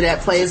of gotten to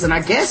that place, and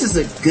I guess it's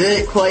a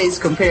good place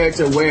compared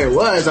to where it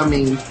was. I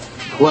mean,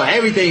 well,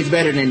 everything's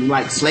better than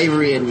like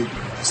slavery and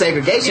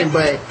segregation,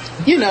 but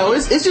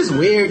it's just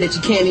weird that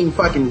you can't even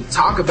fucking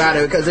talk about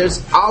it because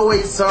there's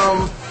always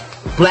some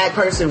black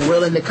person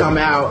willing to come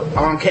out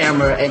on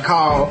camera and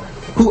call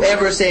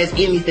whoever says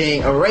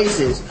anything a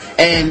racist.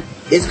 And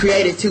it's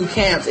created two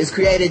camps. It's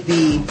created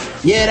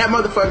that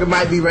motherfucker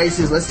might be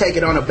racist. Let's take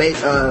it on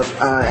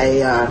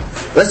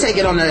let's take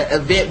it on a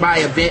event by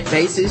event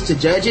basis to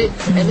judge it.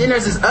 And then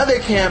there's this other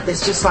camp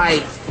that's just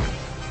like,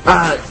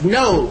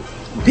 no.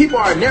 People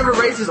are never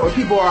racist or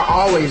people are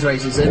always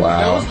racist. And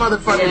those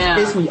motherfuckers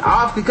piss me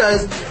off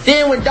because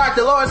then when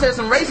Dr. Laura says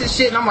some racist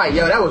shit and I'm like,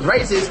 yo, that was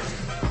racist,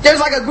 there's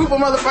like a group of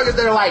motherfuckers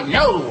that are like,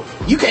 no,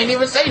 you can't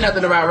even say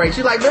nothing about race.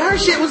 You're like, but her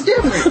shit was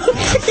different.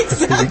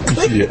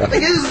 Exactly. Yeah.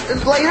 Like,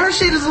 it's like her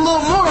shit is a little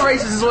more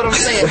racist is what I'm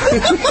saying.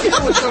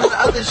 With some of the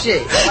other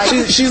shit.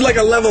 Like, she's like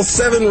a level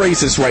 7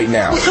 racist right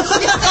now. What's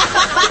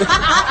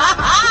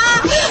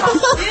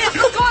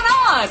going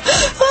on?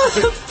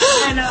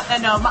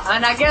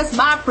 And I guess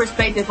my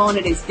perspective on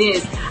it is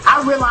this.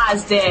 I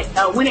realize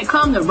that when it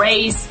comes to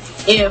race,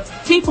 if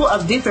people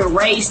of different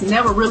race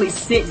never really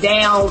sit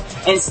down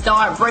and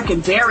start breaking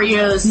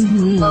barriers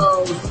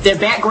of their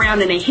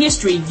background and their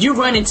history, you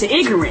run into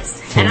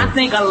ignorance. And I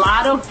think a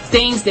lot of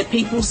things that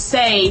people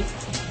say,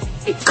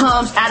 it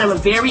comes out of a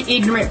very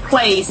ignorant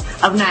place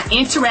of not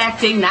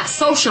interacting, not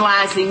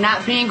socializing,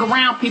 not being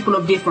around people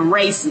of different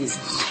races.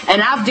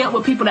 And I've dealt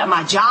with people at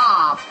my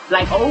job,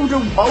 like older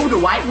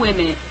white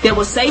women, that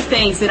will say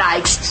things that are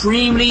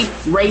extremely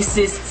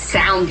racist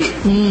sounding.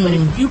 But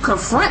if you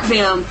confront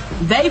them,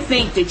 they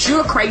think that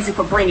you're crazy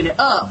for bringing it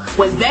up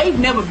when they've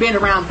never been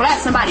around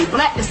somebody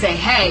black to say,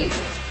 hey,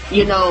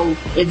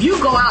 if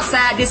you go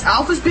outside this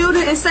office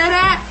building and say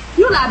that,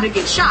 you're liable to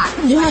get shot.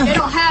 Yeah. They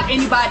don't have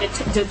anybody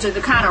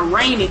to kind of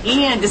rein it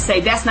in to say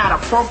that's not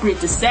appropriate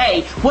to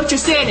say. What you're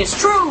saying is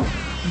true,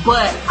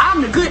 but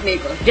I'm the good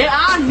nigga. There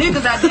are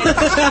niggas out there.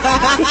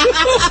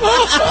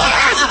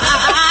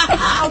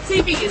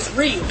 TV is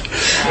real.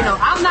 You know,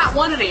 I'm not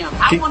one of them.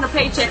 I want a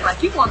paycheck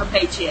like you want a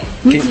paycheck.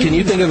 Can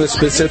you think of a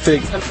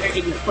specific?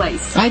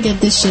 Place. I get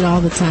this shit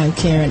all the time,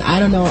 Karen. I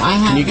don't know. I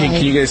have.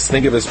 Can you guys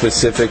think of a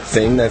specific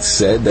thing that's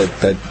said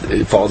that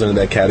it falls into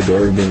that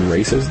category of being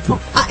racist?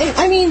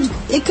 I mean,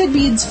 it could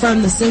be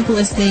from the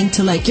simplest thing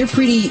to like, you're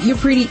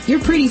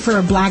pretty for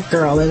a black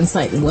girl, and it's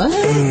like, what?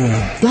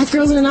 Black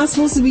girls are not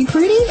supposed to be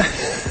pretty?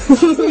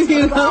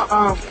 You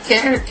know?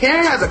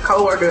 Karen has a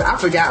coworker. I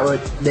forgot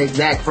what the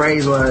exact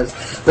phrase was,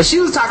 but she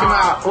was talking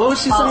about, what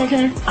was she saying,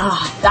 Karen?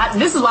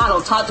 This is why I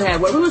don't talk to her.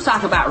 When we was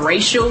talking about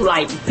racial,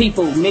 like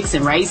people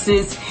mixing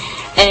races,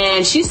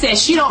 and she said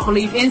she don't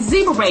believe in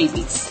zebra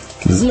babies.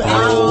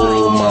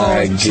 Oh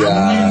my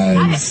God!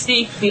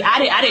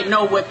 I didn't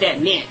know what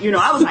that meant. You know,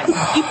 I was like,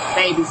 zebra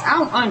babies. I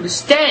don't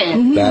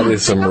understand. That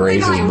is some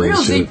racist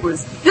bullshit.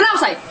 Then I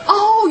was like,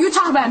 oh, you're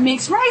talking about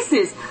mixed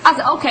races. I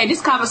said, okay,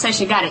 this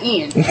conversation got to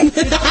end.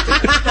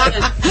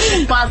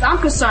 As far as I'm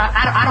concerned,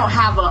 I don't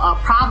have a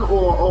problem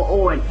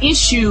or an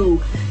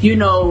issue, you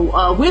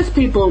know, with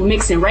people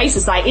mixing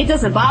races. Like, it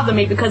doesn't bother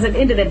me because at the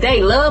end of the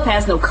day, love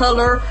has no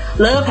color,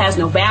 love has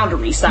no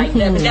boundaries. Like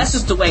that's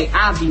just the way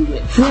I view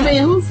it. I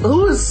mean,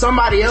 who is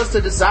somebody else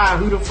to decide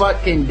who the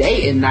fuck can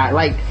date and not?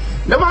 Like,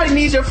 nobody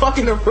needs your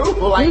fucking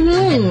approval. Like,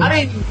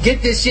 I didn't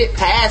get this shit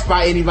passed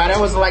by anybody. I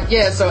was like,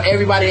 yeah, so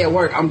everybody at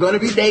work, I'm going to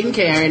be dating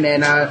Karen,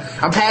 and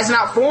I'm passing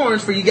out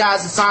forms for you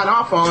guys to sign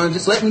off on.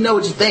 Just let me know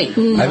what you think.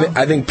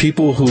 I think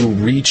people who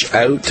reach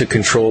out to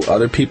control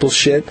other people's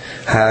shit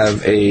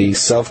have a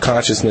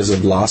self-consciousness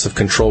of loss of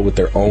control with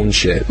their own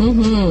shit.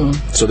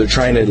 So they're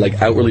trying to,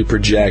 like, outwardly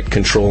project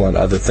control on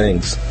other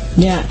things.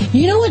 Yeah.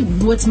 You know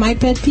what's my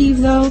pet peeve,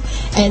 though?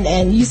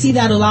 And you see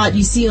that a lot.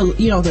 You see,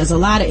 you know, there's a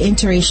lot of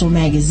interracial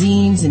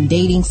magazines and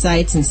dating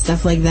sites and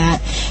stuff like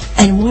that.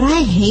 And what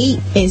I hate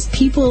is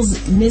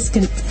people's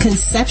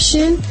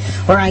misconception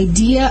or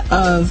idea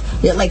of,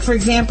 like, for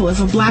example,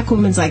 if a black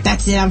woman's like,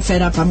 that's it, I'm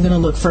fed up, I'm going to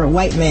look for a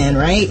white man,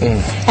 right?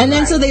 And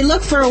then so they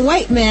look for a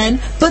white man,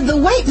 but the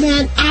white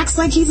man acts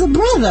like he's a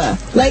brother.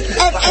 Like,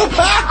 and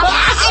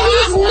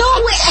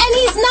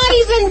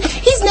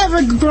he's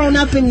never grown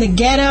up in the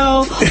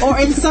ghetto or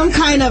in some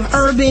kind of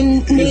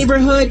urban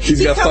neighborhood.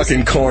 He's got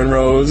fucking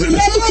cornrows. Yeah.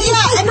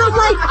 And I'm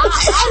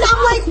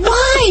like,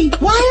 why?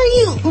 Why are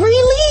you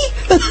really?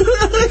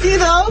 You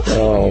know?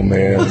 Oh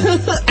man.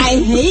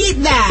 I hate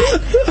that.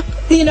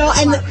 You know,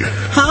 and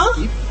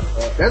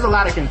there's a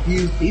lot of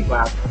confused people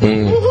out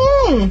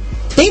there.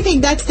 They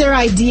think that's their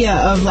idea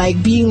of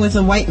like being with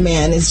a white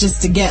man is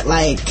just to get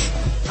like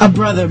a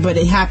brother, but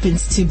it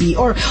happens to be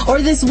or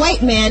this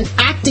white man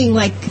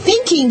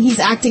thinking he's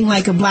acting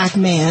like a black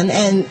man,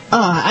 and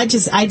I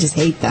just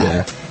hate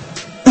that. Yeah.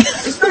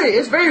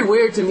 It's very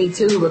weird to me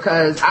too,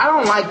 because I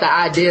don't like the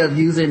idea of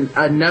using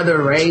another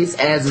race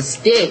as a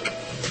stick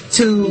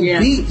to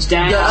beat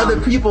the other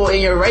people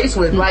in your race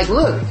with. Like,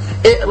 look,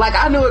 like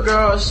I knew a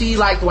girl, she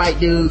liked white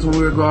dudes when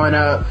we were growing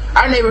up.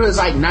 Our neighborhood's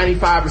like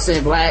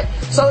 95% black,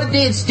 so it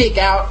did stick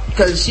out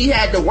because she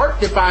had to work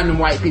to find them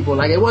white people.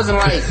 Like, it wasn't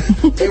like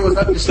it was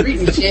up the street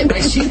and shit.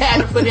 Like, she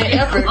had to put in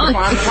effort to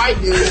find the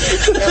white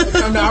dudes that would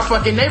come to our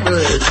fucking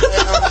neighborhood.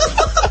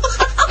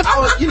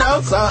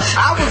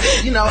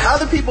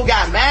 Other people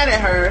got mad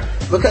at her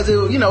because it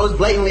was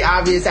blatantly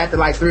obvious after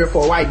like 3 or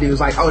 4 white dudes,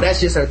 like, oh,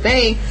 that's just her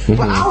thing.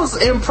 But I was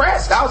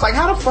impressed. I was like,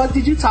 how the fuck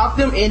did you talk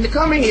them into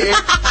coming here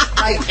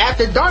like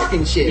after dark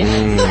and shit?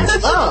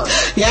 That's love.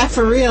 Yeah,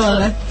 for real.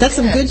 That's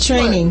some good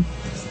training.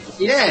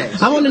 Yeah.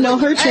 I want to know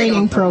her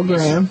training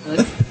program. Say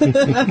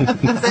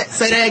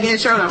that again,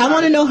 Shirley. I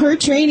want to know her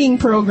training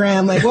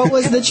program. Like, what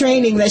was the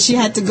training that she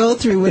had to go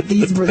through with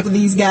these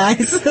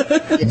guys?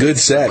 Good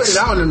sex.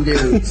 Put it on them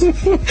dudes.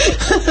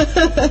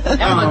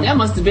 That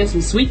must have been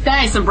some sweet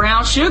things, some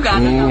brown sugar.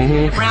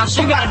 Brown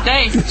sugar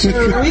today.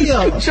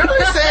 Real.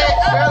 Shirley said,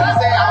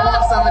 I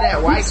want some of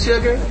that white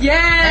sugar.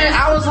 Yes. And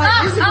I was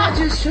like, isn't that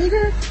just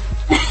sugar?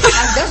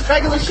 That's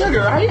regular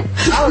sugar, right?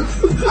 I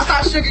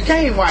thought sugar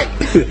came white.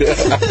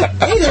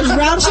 Hey, there's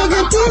brown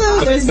sugar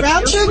too. There's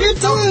brown sugar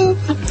too.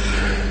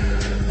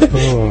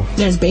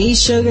 There's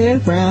beige sugar,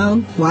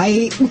 brown,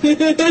 white,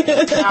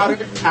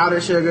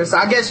 powder sugar. So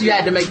I guess you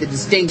had to make the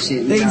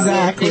distinction.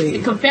 Exactly.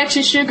 The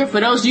confection sugar,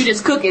 for those of you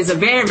that's cooking, is a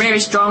very, very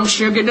strong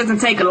sugar. It doesn't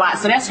take a lot,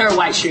 so that's her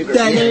white sugar.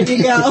 There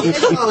you go.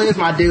 Angelo is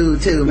my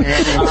dude too,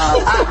 man.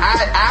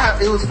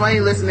 It was funny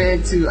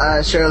listening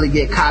to Shirley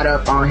get caught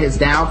up on his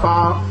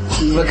downfall,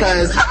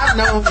 because I've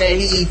known that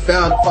he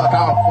fell the fuck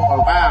off for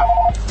a while.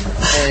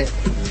 And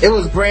it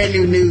was brand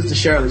new news to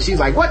Shirley. She's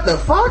like, what the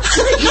fuck?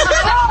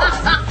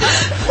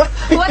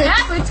 What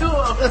happened to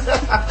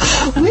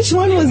him? Which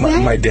one was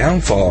that? My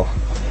downfall.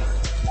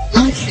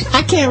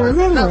 I can't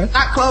remember.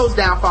 Not Chloe's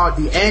downfall,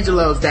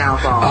 D'Angelo's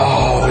downfall.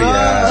 Oh,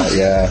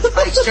 yeah.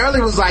 Like, Shirley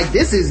was like,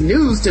 this is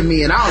news to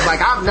me. And I was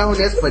like, I've known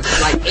this for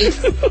like 8.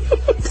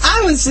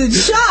 I was in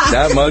shock.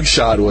 That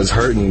mugshot was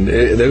hurting.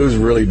 It was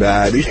really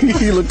bad.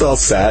 He looked all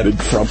sad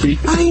and frumpy.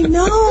 I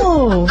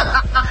know.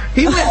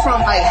 He went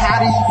from like, how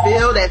do you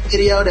feel, that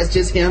video that's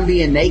just him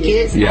being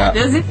naked. Yeah.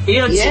 Does it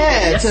feel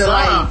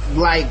to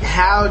like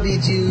how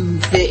did you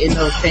fit in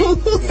those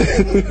things?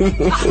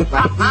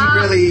 Like, he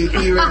really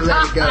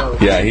let it go.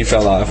 Yeah, he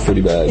fell off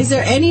pretty bad. Is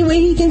there any way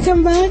he can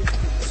come back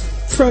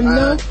from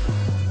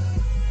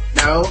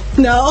No,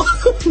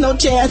 no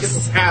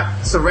chance.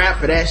 it's a wrap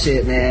for that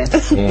shit, man. I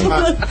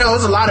know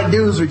there's a lot of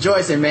dudes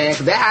rejoicing, man,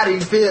 because that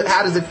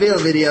how does it feel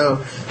video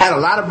had a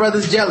lot of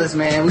brothers jealous,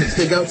 man. We used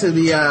to go to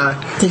the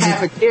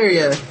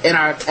cafeteria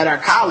at our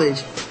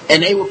college,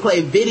 and they would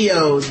play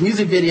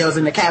music videos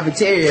in the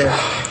cafeteria,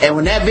 and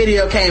when that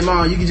video came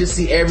on, you could just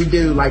see every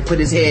dude like put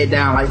his head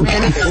down, like,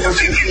 man,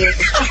 this is shit.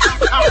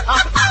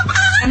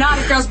 And all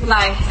the girls be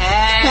like,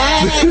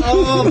 hey.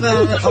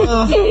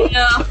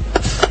 Yeah.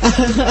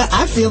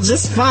 I feel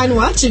just fine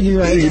watching you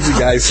right now. The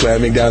guys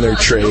slamming down their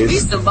trays.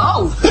 He's the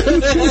both. Say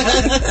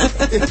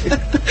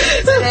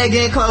that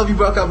again, Chloe, you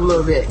broke up a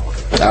little bit.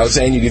 I was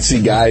saying you could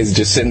see guys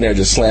just sitting there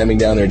just slamming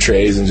down their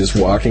trays and just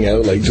walking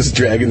out, like just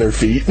dragging their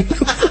feet.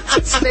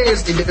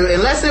 Seriously, dude.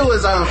 Unless it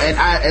was,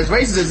 as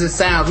racist as it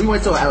sounds, we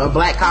went to a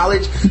black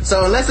college,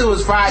 so unless it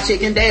was fried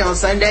chicken day on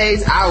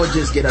Sundays, I would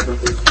just get up and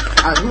leave.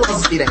 Who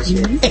wants to see that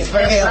shit?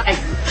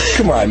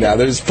 Come on now,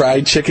 there's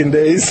fried chicken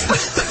days.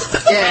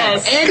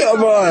 Yeah, and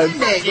come on.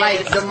 Sunday,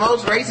 like the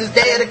most racist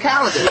day of the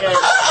calendar.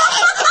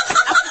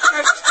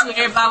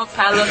 Everybody was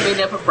kind of looking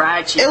there for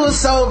fried chicken. It was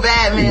so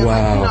bad, man.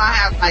 Wow. Like, I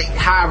have like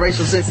high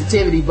racial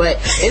sensitivity, but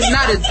it's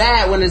not as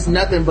bad when there's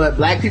nothing but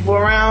black people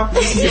around.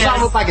 It's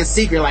almost like a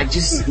secret. Like,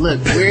 just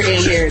look, we're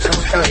in here. Don't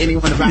tell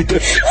anyone about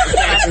this.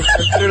 We're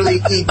literally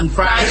eating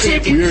fried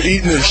chicken. We're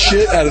eating the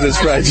shit out of this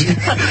fried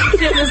chicken.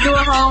 Let's do a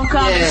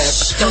homecoming.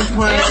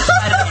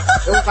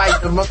 It was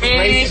like the most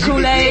racist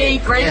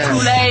Kool-Aid, grape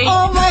Kool-Aid.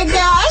 Oh my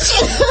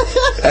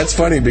gosh. That's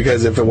funny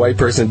because if a white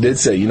person did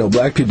say,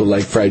 black people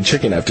like fried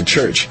chicken after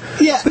church.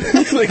 Yeah.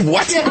 Like,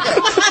 what? No,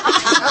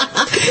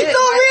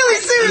 really,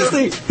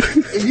 seriously.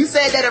 If you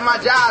said that at my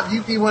job,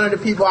 you'd be one of the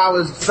people I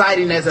was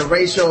citing as a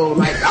racial,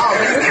 like,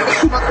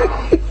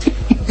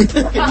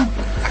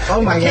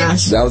 Oh my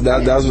gosh. That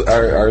was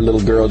our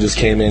little girl just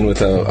came in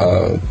with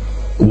a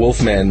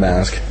Wolfman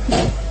mask.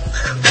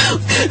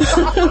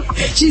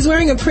 She's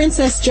wearing a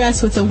princess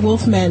dress with a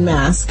Wolfman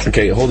mask.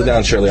 Okay, hold it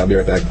down, Shirley. I'll be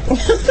right back.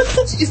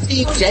 She's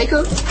Team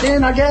Jacob,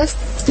 then, I guess.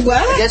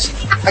 What? I guess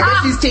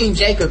she's Team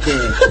Jacob,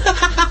 then.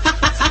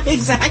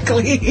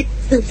 Exactly.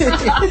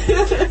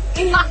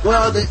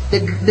 Well,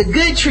 the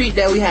good treat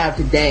that we have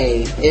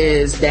today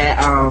is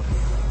that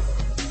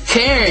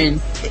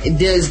Karen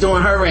is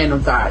doing her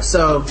random thoughts.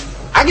 So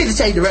I get to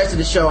take the rest of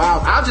the show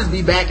out. I'll just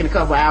be back in a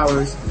couple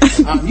hours.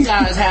 You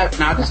guys have...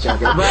 No, I'm just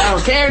joking.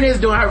 But Karen is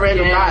doing her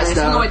random thoughts stuff.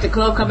 You gonna wait the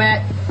club come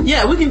back?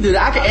 Yeah, we can do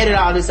that. I can edit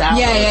all this out.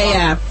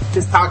 Yeah.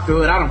 Just talk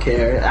through it. I don't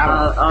care.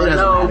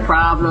 No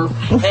problem.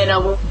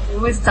 And we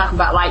was talking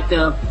about like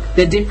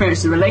the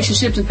different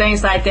relationships and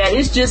things like that.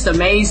 It's just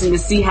amazing to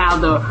see how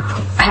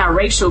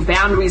racial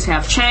boundaries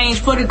have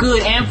changed for the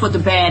good and for the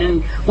bad.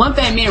 And one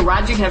thing me and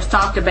Roger have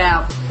talked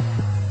about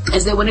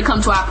is that when it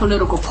comes to our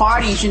political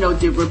parties,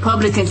 the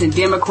Republicans and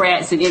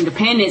Democrats and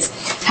Independents,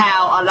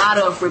 how a lot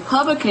of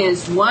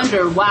Republicans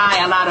wonder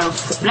why a lot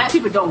of black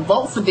people don't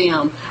vote for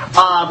them,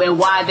 and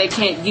why they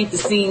can't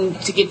seem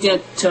to get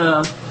them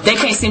to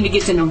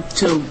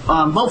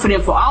vote for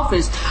them for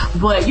office.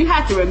 But you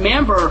have to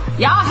remember,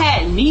 y'all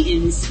had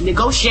meetings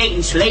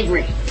negotiating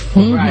slavery.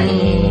 Mm-hmm. Right.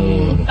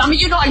 I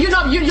mean,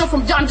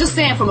 I'm just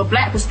saying from a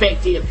black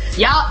perspective,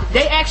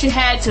 they actually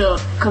had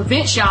to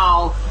convince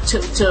y'all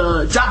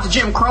to drop the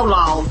Jim Crow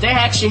laws. They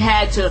actually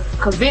had to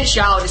convince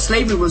y'all that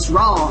slavery was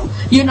wrong.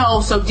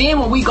 So then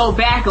when we go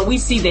back and we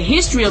see the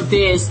history of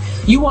this,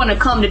 you want to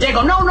come today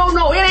go,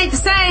 no, it ain't the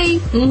same.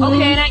 Mm-hmm.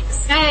 Okay, it ain't the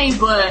same,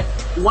 but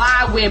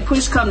why when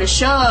push come to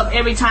shove,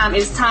 every time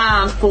it's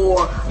time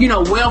for,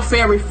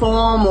 welfare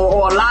reform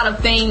or a lot of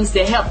things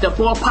that help the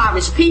more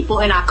impoverished people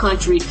in our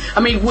country.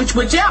 I mean, which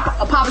are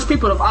impoverished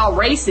people of all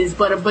races,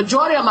 but a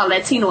majority of them are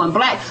Latino and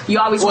black. You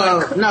always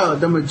no,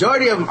 the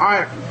majority of them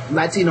aren't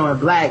Latino and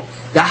black.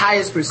 The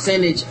highest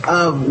percentage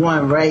of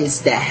one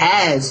race that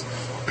has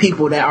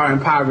people that are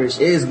impoverished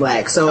is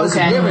black. So it's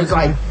a difference,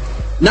 like,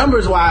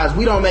 numbers wise,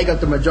 we don't make up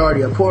the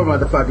majority of poor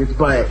motherfuckers,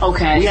 but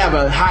we have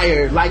a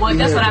higher likelihood. Well,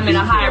 that's what I mean, a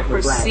higher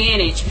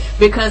percentage.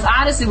 Because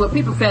honestly, what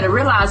people fail to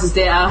realize is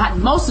that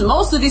most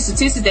of these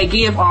statistics they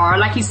give are,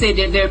 like you said,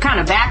 they're kind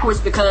of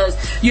backwards because,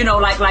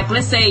 like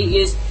let's say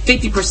it's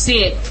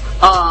 50%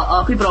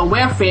 of people on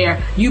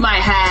welfare, you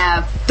might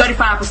have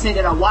 35%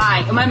 that are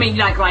white. I mean,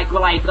 like how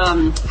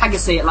can I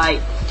say it,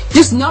 like,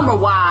 just number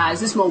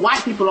wise, there's more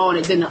white people on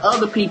it than the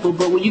other people,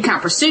 but when you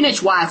count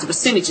percentage wise, the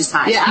percentage is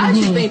higher. Yeah, I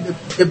actually think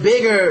the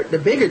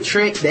bigger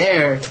trick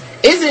there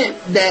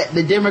isn't that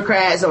the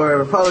Democrats or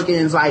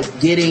Republicans like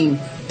getting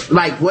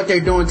like what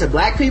they're doing to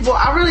black people.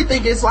 I really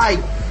think it's like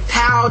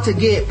how to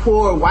get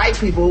poor white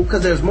people,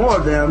 because there's more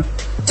of them,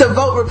 to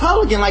vote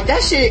Republican. Like,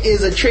 that shit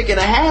is a trick and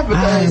a half,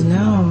 because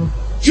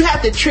you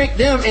have to trick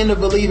them into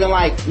believing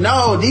like,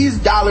 no, these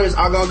dollars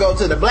are gonna go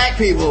to the black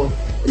people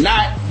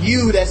not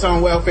you that's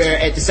on welfare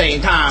at the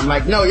same time.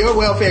 Like, no, your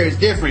welfare is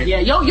different. Yeah,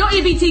 your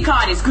EBT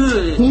card is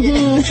good.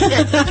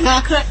 We're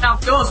not cutting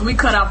off yours, we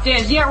cut off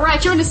theirs. Yeah,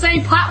 right, you're in the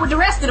same pot with the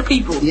rest of the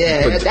people.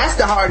 Yeah, that's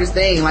the hardest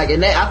thing. Like,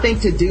 and I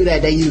think to do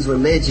that, they use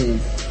religion.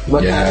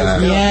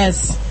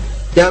 Yes.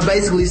 They'll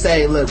basically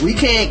say, look, we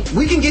can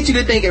get you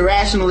to think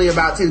irrationally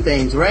about two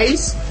things: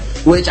 race,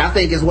 which I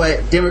think is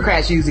what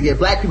Democrats use to get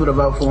black people to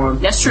vote for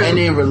them. That's true. And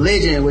then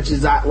religion, which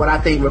is what I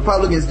think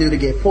Republicans do to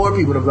get poor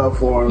people to vote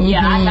for them.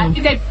 Yeah, I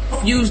think they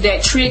use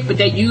that trick, but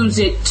they use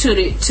it to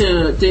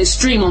the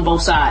extreme on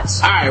both sides.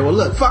 All right, well,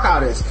 look, fuck all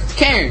this.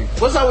 Karen,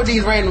 what's up with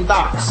these random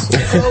thoughts?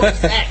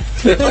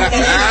 Wait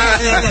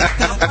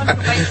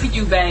for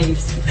you,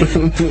 babes.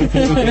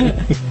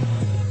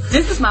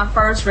 This is my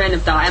first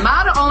random thought. Am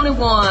I the only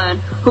one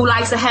who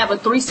likes to have a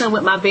threesome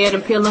with my bed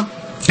and pillow?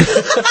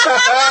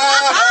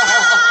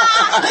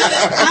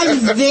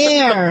 I'm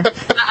there.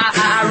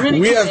 I really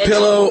We have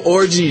pillow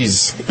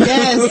orgies.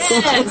 Yes.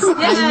 Yes.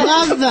 I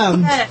love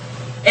them.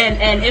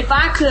 And if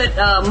I could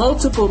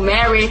multiple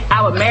marry,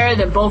 I would marry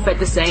them both at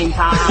the same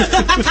time.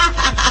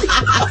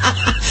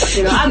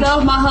 You know, I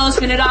love my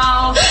husband at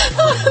all.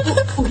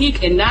 He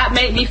cannot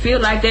make me feel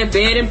like that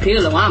bed and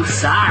pillow. I'm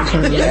sorry.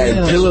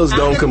 And pillows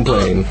don't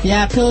complain.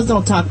 Yeah, pillows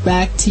don't talk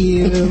back to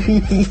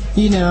you.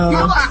 You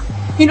know.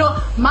 You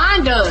know,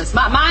 mine does.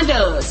 Mine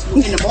does.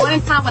 In the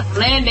morning time when I'm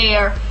laying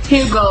there,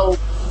 he'll go,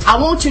 I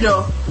want you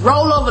to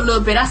roll over a little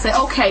bit. I say,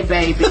 okay,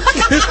 baby. Put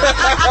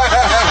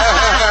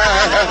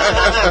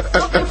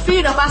your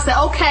feet up. I say,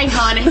 okay,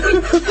 honey.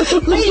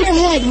 Lay your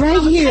head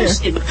right here. It's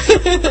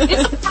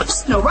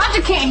personal.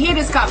 Roger can't hear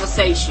this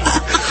conversation.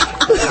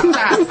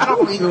 I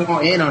don't even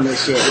want in on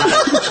this shit.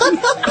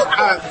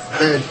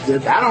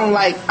 I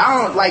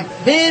don't like.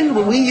 Then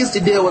when we used to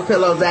deal with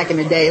pillows back in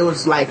the day, it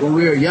was like when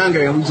we were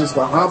younger and we just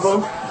go hump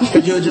them.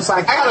 Because you were just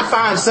like, I gotta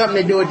find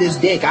something to do with this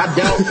dick. I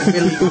don't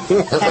really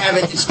have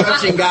an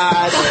instruction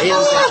guide or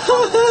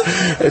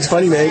anything. It's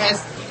funny, Nate.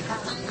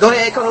 Go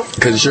ahead, Cole.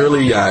 Because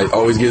Shirley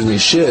always gives me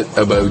shit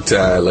about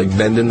like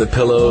bending the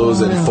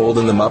pillows and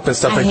folding them up and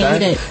stuff like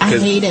that. I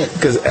hate it.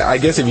 Because I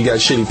guess if you got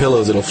shitty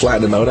pillows, it'll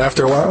flatten them out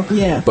after a while.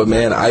 Yeah. But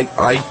man,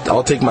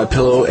 I'll take my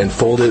pillow and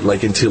fold it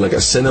like into like a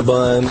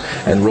Cinnabon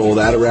and roll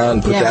that around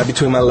and put that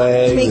between my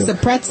legs. Makes a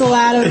pretzel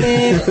out of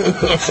it.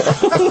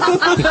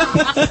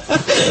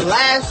 The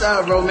last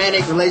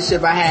romantic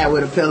relationship I had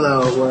with a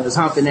pillow was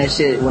humping that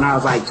shit when I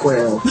was like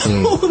 12.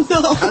 Oh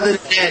no. Other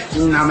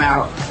than that, I'm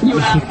out. You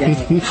out of the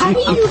game. How do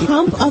you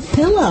hump a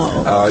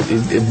pillow?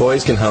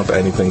 Boys can hump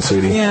anything,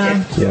 sweetie.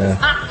 Yeah.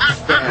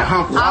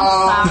 Hump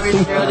I'm sorry,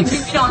 Shirley.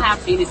 We don't have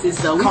penises,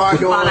 so we can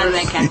fall out of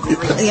that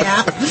category.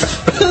 Yeah.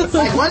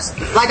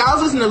 Like I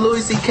was listening to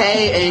Louis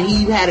C.K. and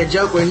he had a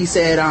joke where he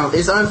said,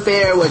 it's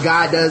unfair what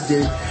God does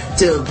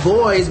to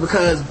boys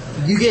because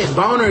you get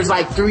boners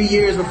like 3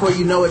 years before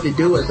you know what to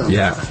do with them.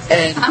 Yeah.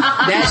 And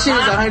that shit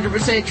is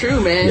 100%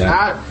 true, man.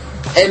 Yeah.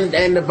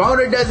 And the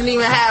boner doesn't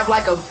even have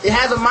it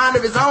has a mind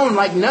of its own.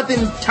 Like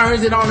nothing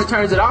turns it on or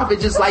turns it off.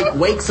 It just like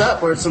wakes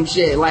up or some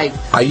shit. Like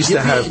I used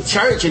to have in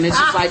church and it's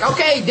just like,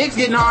 okay, dick's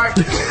getting hard.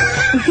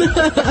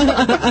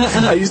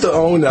 I used to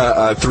own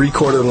a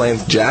 3/4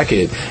 length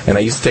jacket, and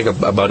I used to take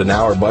about an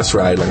hour bus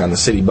ride, like on the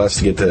city bus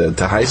to get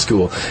to high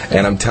school.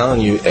 And I'm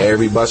telling you,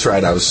 every bus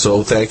ride, I was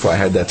so thankful I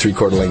had that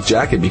 3/4 length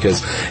jacket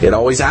because it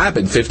always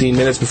happened. 15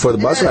 minutes before the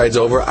bus ride's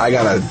over, I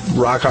got a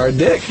rock hard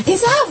dick.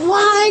 Is that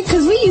why?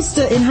 Because we used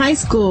to in high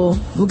school,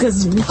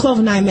 because Clove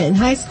and I met in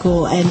high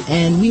school,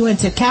 and we went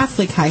to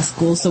Catholic high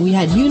school, so we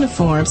had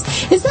uniforms.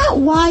 Is that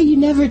why you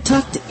never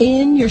tucked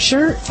in your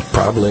shirt?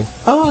 Probably.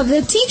 Oh,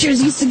 the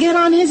teachers used to get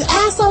on his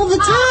ass all the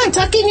time.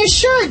 Tuck in your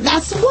shirt.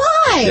 That's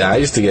why. Yeah, I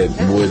used to get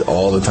boys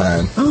all the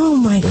time. Oh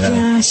my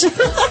gosh.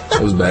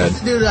 It was bad.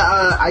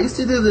 I used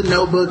to do the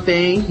notebook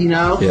thing, you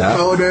know,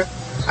 folder.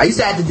 I used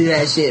to have to do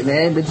that shit,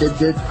 man. The dick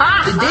is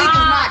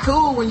not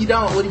cool when you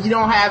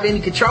don't have any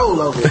control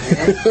over it,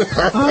 man.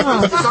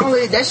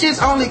 That shit's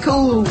only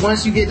cool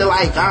once you get to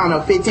like, I don't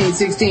know, 15,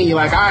 16. You're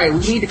like, all right, we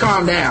need to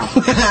calm down.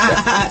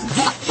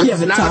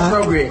 It's not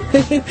appropriate.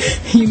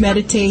 You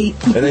meditate.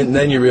 And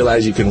then you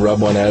realize you can rub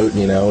one out,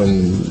 you know,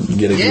 and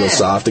get it real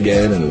soft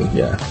again, and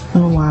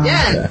Oh wow.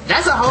 Yeah,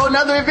 that's a whole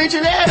nother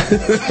adventure there.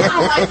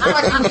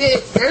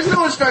 There's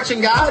no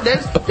instruction guide.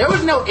 There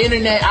was no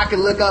internet I could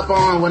look up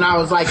on when I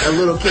was like a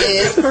little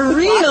kid. For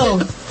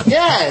real.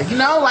 Yeah, you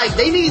know, like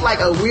they need like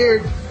a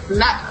weird,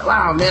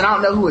 wow, man, I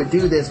don't know who would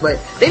do this, but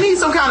they need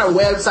some kind of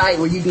website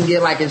where you can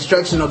get like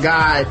instructional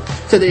guide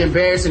to the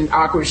embarrassing,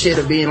 awkward shit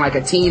of being like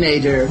a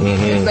teenager,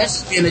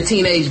 especially being a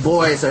teenage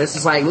boy. So it's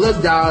just like,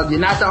 look, dog, you're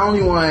not the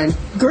only one.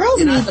 Girls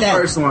you're need not the that.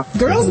 First one.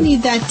 Girls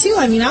need that too.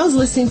 I mean, I was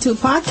listening to a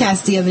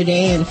podcast the other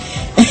day,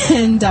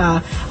 and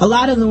a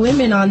lot of the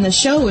women on the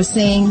show were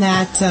saying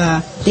that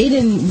they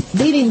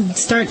didn't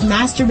start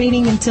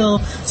masturbating until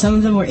some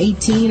of them were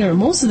 18, or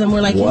most of them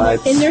were like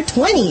in their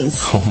 20s.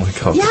 Oh my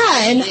god.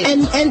 Yeah,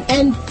 and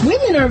and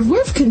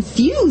we're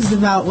confused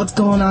about what's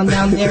going on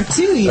down there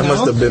too. You That know,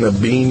 must have been a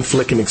bean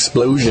flicking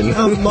explosion.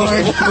 oh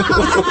Lord.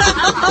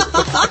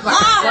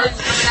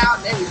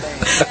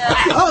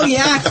 Oh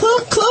yeah,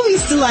 Chloe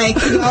used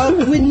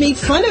to would make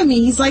fun of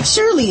me. He's like,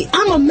 Shirley,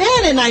 I'm a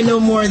man and I know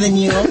more than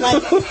you. I'm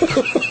like,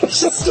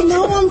 just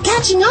I'm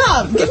catching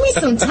up. Give me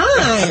some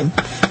time.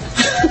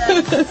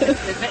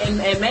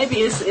 And maybe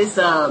it's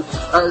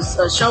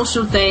a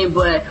social thing,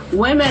 but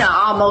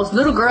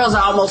little girls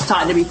are almost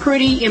taught to be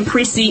pretty and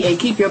prissy and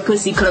keep your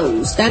pussy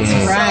closed. That's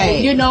right.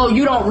 So,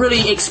 you don't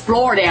really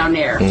explore down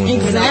there.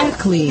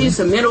 Exactly. It's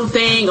a middle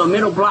thing or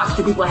middle blocks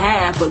that people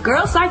have, but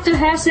girls like to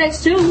have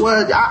sex too.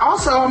 Well,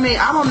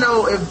 I don't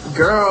know if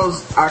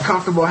girls are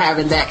comfortable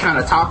having that kind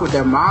of talk with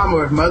their mom,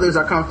 or if mothers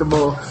are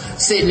comfortable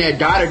sitting their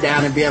daughter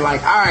down and being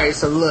like, all right,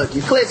 so look,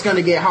 your clit's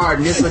gonna get hard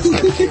and this is what you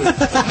have to do.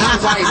 I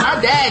was like,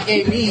 my dad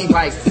gave me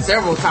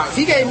several talks.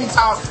 He gave me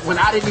talks when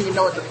I didn't even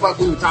know what the fuck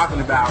we were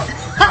talking about.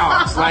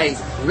 Talks like,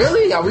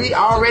 really? Are we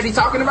already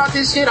talking about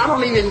this shit? I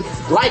don't even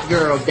like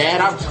girls,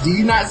 Dad. Do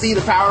you not see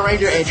the Power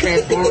Ranger and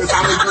Transformers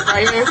comic book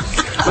right here?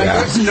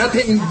 There's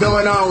nothing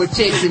going on with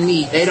chicks and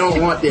meat. They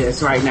don't want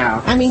this right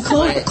now. I mean,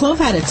 Clove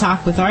had a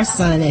talk with our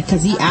son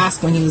because he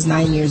asked when he was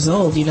 9 years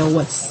old,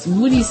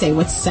 what do you say,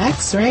 what's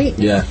sex, right?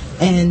 Yeah.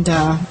 And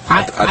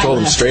I told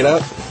him straight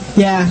up.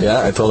 Yeah.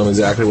 Yeah, I told him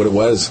exactly what it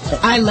was.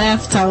 I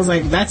left. I was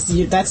like, that's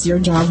your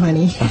job,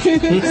 honey.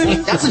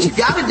 That's what you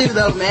gotta do,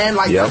 though, man.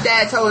 My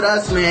dad told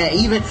us, man,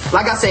 even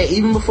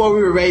before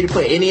we were ready to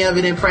put any of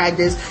it in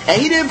practice,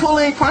 and he didn't pull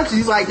any punches.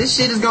 He's like, this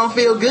shit is gonna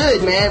feel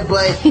good, man,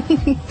 but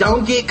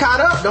don't get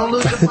caught up. Don't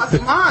lose your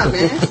fucking mind,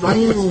 man.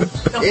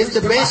 It's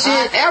the best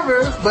shit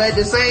ever, but at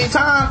the same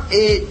time,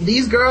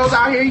 these girls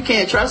out here, you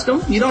can't trust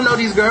them. You don't know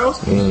these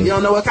girls. You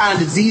don't know what kind of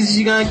diseases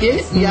you're gonna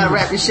get. You gotta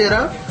wrap your shit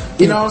up.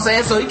 You know what I'm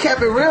saying? So he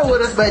kept it real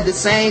with us, but at the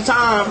same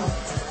time,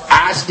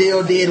 I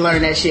still did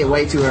learn that shit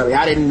way too early.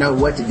 I didn't know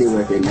what to do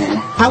with it, man.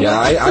 Yeah,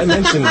 I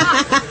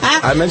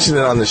mentioned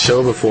it on the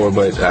show before,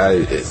 but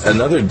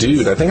another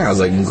dude, I think I was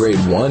in grade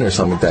 1 or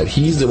something like that,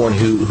 he's the one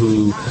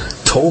who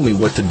told me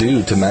what to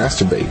do to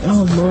masturbate.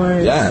 Oh,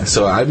 Lord. Yeah,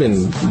 so I've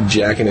been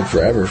jacking it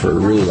forever for a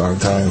really long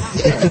time.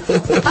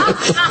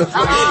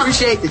 I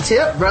appreciate the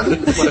tip, brother.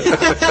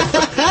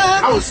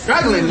 I was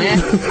struggling, man.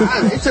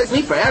 It took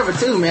me forever,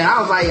 too, man.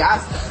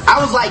 I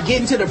was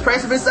getting to the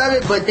precipice of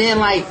it, but then,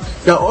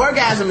 the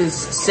orgasm is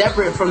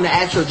separate from the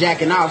actual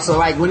jacking off. So,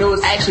 when it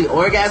was actually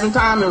orgasm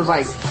time, it was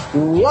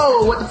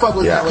whoa, what the fuck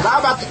was that? Was I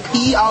about to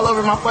pee all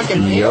over my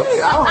fucking head? Yep.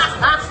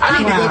 I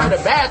need to go to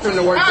the bathroom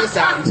to work this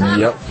out.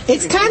 Yep.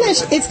 It's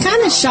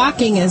kind of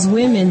shocking as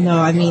women, though.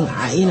 I mean,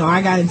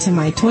 I got into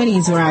my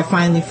 20s where I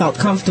finally felt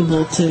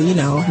comfortable to,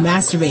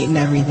 masturbate and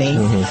everything.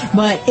 Mm-hmm.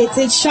 But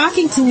it's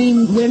shocking to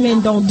me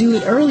women don't do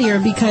it earlier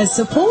because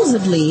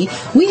supposedly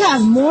we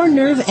have more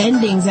nerve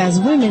endings as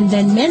women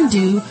than men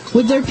do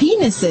with their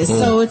penises.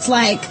 So it's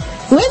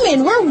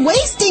women, we're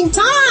wasting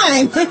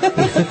time. Put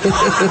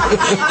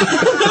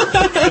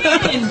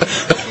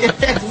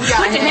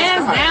your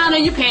hands down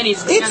on your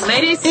panties, young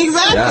ladies.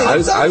 Exactly.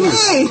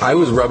 Yeah, I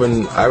was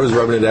rubbing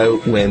it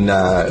out when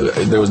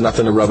there was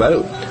nothing to rub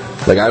out.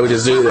 I would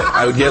just do it.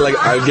 I would get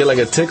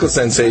a tickle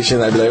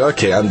sensation. I'd be like,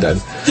 okay, I'm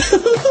done.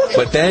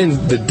 But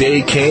then the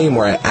day came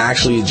where I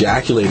actually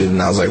ejaculated,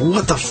 and I was like,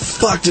 what the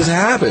fuck just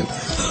happened?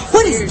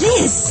 What is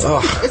this?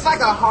 Oh. It's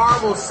like a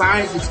horrible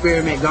science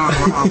experiment gone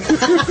wrong.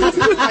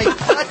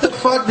 What the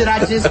fuck did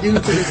I just do to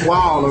this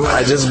wall? Or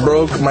I just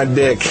broke my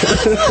dick.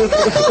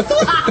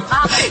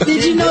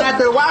 Did you know?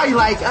 After a while, you're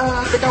like,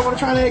 I think I want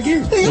to try that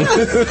again.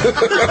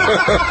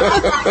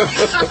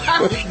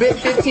 It's been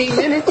 15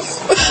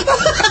 minutes.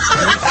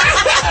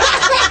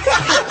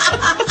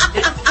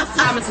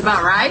 It's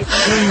about right.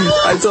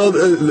 I told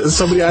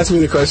somebody asked me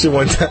the question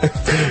one time.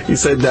 He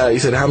said,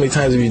 how many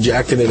times have you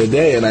jacked it in a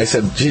day? And I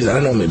said, geez, I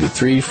don't know, maybe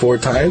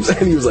 3-4 times.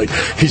 And he was like,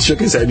 he shook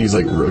his head. And he's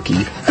like,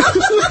 rookie.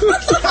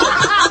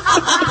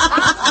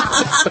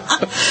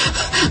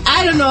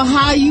 I don't know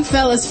how you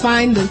fellas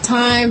find the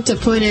time to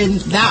put in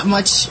that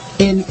much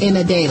in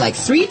a day,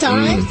 3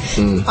 times.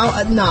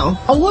 No,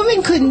 a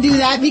woman couldn't do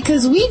that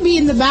because we'd be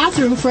in the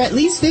bathroom for at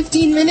least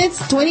 15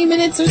 minutes, 20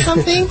 minutes or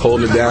something.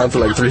 Holding it down for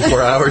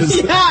 3-4 hours.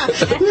 Yeah,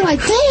 we're like,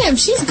 damn,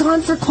 she's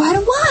gone for quite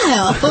a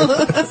while.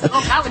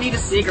 I would need a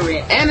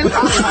cigarette. And it's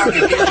probably hard to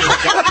get in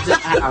the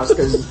house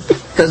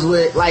because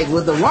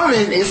with the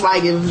woman, it's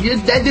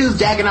if that dude's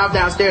jacking off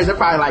downstairs, they're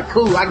probably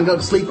cool, I can go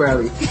to sleep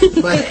early.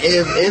 But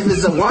if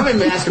it's a woman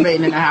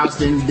masturbating in the house,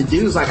 then the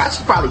dude's I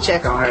should probably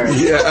check on her.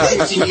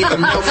 Yeah. She needs to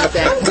know about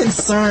that. I'm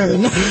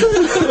concerned.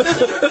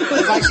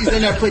 It's she's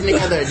in there putting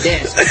together a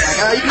desk.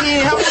 You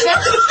need help with that?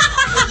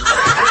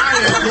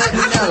 Let me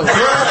know.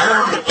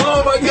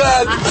 Oh my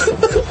God.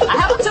 I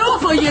have a tool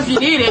for you if you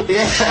need it.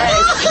 Yeah.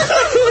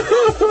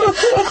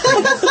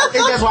 I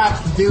think that's why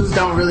dudes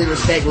don't really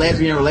respect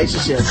lesbian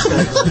relationships.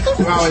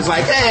 We're always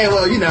hey,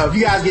 well, if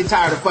you guys get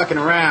tired of fucking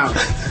around,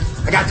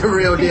 I got the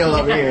real deal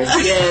over here.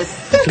 Yes.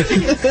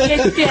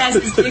 She has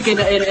to stick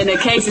in a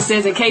case that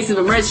says, in case of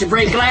emergency,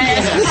 break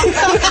glass.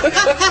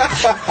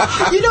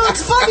 You know,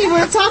 it's funny,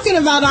 we're talking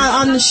about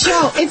on the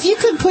show, if you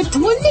could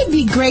wouldn't it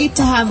be great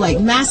to have like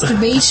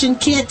masturbation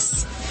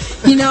kits,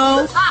 you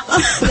know,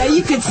 that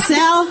you could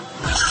sell?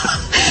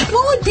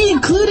 What would be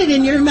included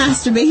in your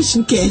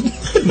masturbation kit?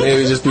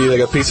 Maybe just be like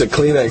a piece of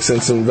Kleenex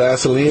and some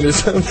Vaseline or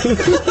something.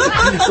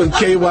 Some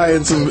KY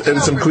and some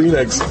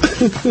Kleenex.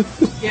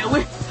 Yeah,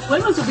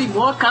 women's would be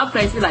more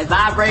complex, like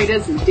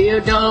vibrators and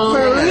dildos.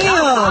 For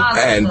real.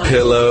 And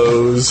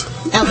pillows.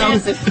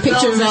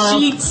 Picture of LL.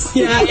 Sheets.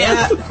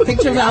 Yeah.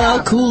 Picture of LL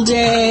Cool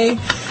J.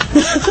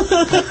 That's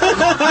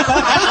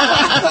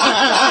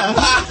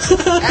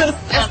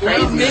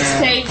crazy,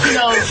 mixtape, you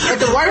know. But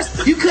the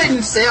worst, you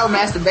couldn't sell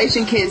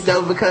masturbation kits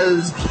though,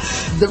 because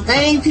the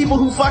main people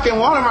who fucking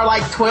want them are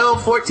like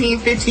 12, 14,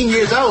 15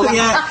 years old.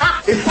 Yeah.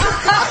 I think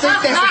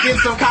that's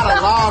against some kind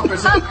of law for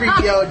some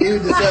creepy old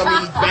dude to sell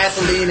me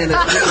Vaseline and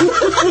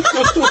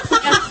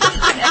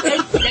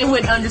They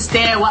wouldn't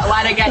understand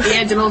why they got the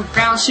Angelo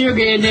brown sugar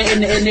in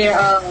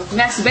their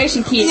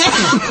masturbation kit.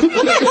 They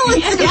wouldn't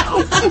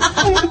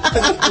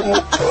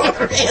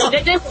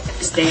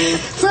understand.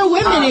 For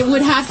women, it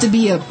would have to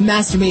be a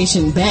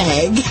masturbation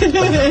bag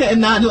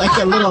and not like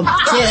a little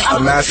kit. A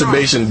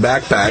masturbation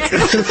backpack.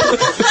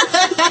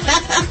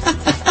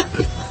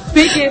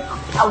 Speaking,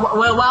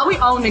 well, while we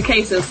own the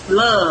case of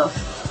love,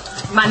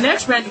 my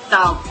next random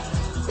thought.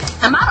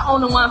 Am I the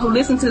only one who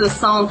listened to the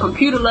song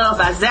Computer Love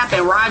by Zapp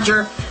and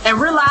Roger and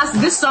realized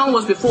this song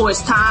was before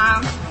its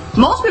time?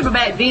 Most people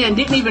back then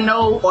didn't even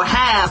know or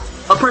have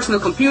a personal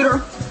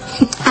computer.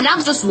 And I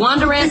was just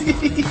wondering,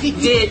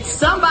 did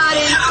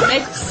somebody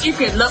make a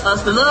secret the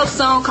love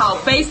song called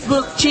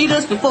Facebook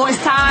Cheaters before its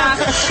time?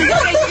 If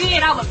they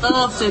did, I would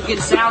love to get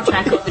a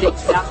soundtrack of it.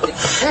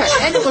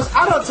 yeah, and it was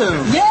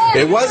auto-tune. Yeah.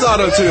 It was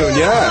auto-tune,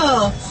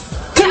 yeah.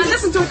 I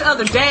listened to it the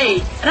other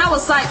day, and I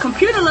was like,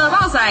 Computer Love,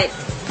 I was like,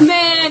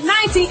 man,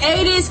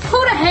 1980s, who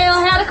the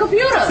hell had a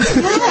computer?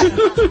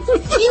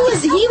 He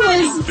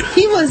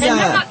was. And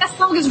that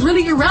song is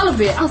really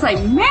irrelevant. I was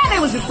like, man,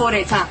 that was before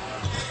their time.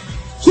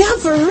 Yeah,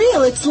 for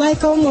real. It's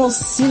like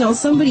almost, you know,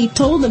 somebody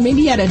told him,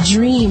 maybe he had a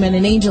dream and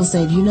an angel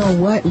said, you know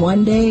what,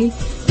 one day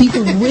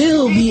people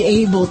will be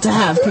able to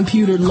have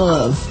computer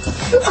love.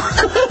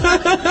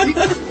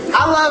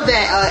 I love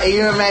that in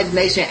your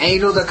imagination,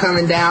 angels are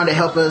coming down to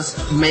help us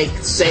make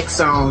sex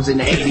songs in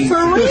the 80s.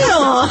 For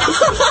real.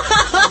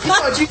 You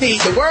know what you need?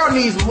 The world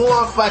needs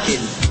more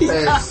fucking.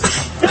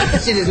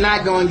 That shit is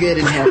not going good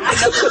in hell.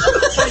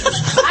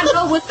 I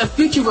know what the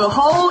future will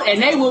hold,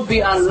 and there will be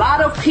a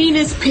lot of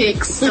penis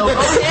pics. So go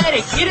ahead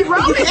and get it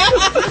rolling.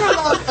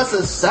 That's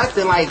a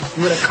something like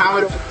with a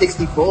Commodore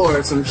 64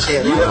 or some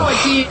shit. You know what,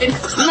 kid?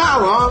 You're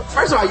not wrong.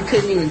 First of all, you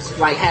couldn't even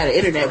like have the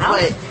internet,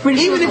 but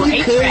even if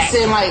you could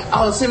send like,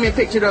 oh, send me a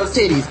picture of those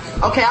titties.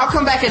 Okay, I'll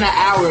come back in an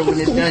hour when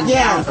it's done.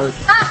 Yeah.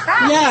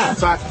 Yeah.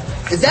 So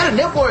is that a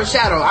nipple or a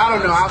shadow? I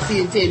don't know. I'll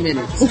see in 10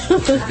 minutes.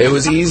 It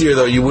was easier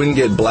though. You wouldn't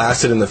get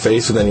blasted in the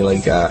face with any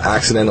like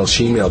accidental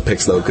shemale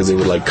pics though, because they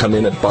would like come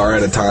in a bar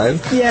at a time.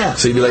 Yeah.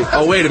 So you'd be like,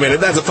 oh wait a minute,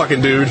 that's a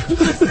fucking dude.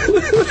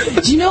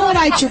 Do you know what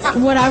I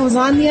was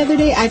on the other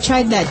day? I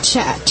tried that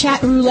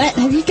chat roulette.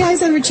 Have you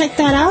guys ever checked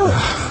that out?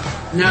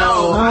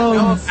 No, I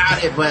know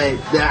about it, but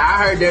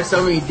I heard there's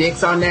so many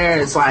dicks on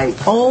there. It's like,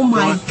 oh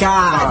my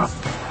god.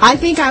 I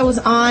think I was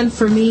on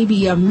for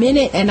maybe a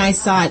minute and I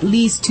saw at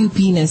least 2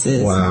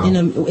 penises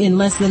in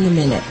less than a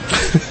minute.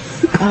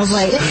 I was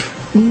like,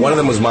 one of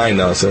them was mine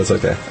though, so it's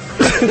okay.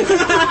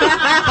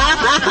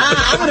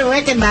 I would have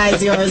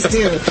recognized yours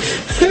too.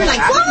 They were like,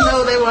 I didn't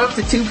know they were up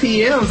to 2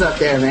 PMs up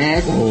there,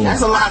 man. Ooh.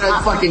 That's a lot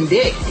of fucking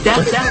dick.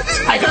 That's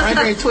like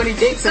 120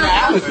 dicks in an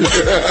hour. For real.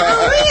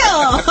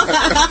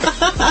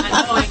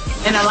 I know it.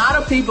 And a lot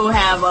of people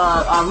have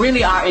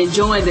really are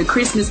enjoying the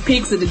Christmas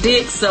pics of the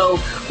dicks. So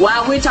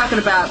while we're talking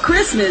about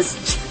Christmas,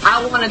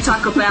 I want to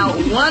talk about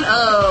one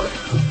of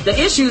the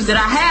issues that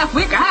I have.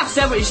 I have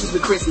several issues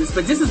with Christmas,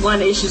 but this is one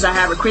of the issues I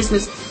have with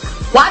Christmas.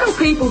 Why do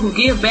people who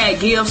give bad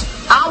gifts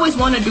always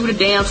want to do the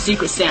damn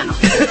Secret Santa?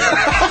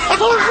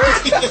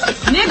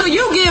 Nigga,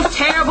 you give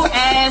terrible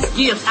ass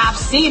gifts. I've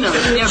seen them.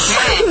 They're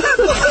bad.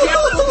 They're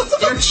terrible.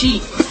 They're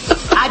cheap.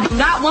 I do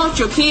not want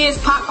your kid's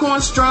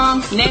popcorn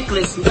strung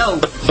necklace. No.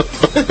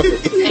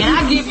 And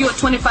I give you a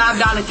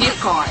 $25 gift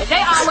card.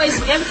 They always,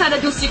 every time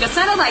they do Secret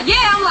Santa, like, yeah,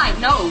 I'm like,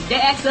 no. They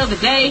asked the other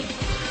day,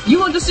 you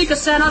want to do Secret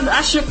Santa?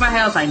 I shook my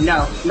head. I was like,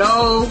 no,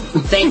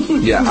 thank you.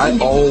 Yeah, I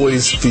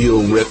always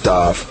feel ripped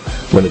off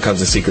when it comes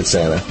to Secret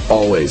Santa.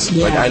 Always.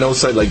 Yeah. Like, I know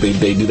like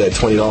they do that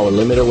 $20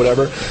 limit or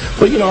whatever,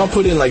 but you know, I'll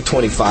put in like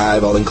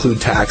 25. I'll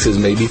include taxes,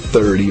 maybe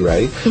 30,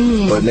 right?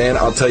 Mm. But man,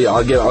 I'll tell you,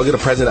 I'll get a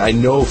present. I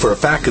know for a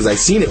fact because I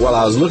seen it while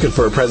I was looking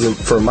for a present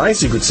for my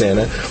Secret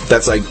Santa.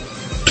 That's like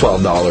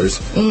 $12.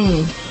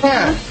 Mm.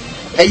 Yeah.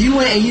 And you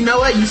went, and you know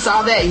what? You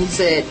saw that and you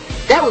said,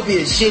 that would be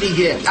a shitty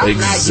gift.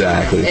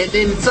 Exactly. And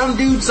then some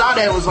dude saw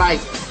that and was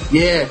like,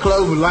 yeah,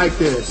 Clover like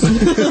this. and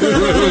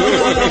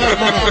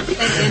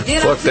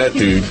then fuck that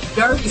dude.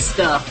 Dirty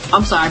stuff.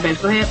 I'm sorry, babe.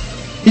 Go ahead.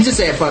 He just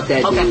said, fuck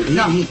that dude.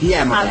 No. He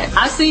had my back.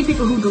 I see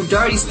people who do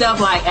dirty stuff.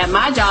 Like at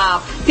my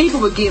job, people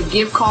would give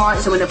gift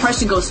cards, and when the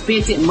person goes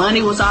spent it,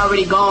 money was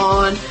already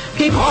gone.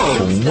 People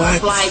do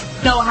stuff like,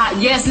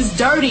 yes, it's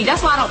dirty.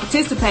 That's why I don't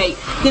participate.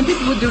 Then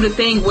people would do the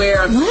thing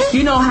where,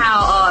 you know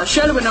how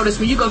Shirley would notice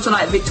when you go to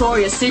like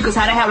Victoria's Secrets,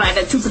 how they have like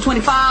that 2 for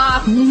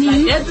 $25.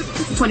 Like they'll do 2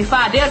 for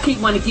 $25. They'll keep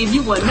one to give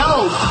you one.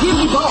 No, give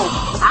me both.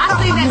 I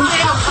don't think that's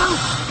fair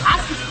too.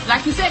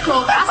 Like you said,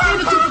 Chloe, I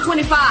see the 2 for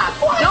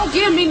 $25. Don't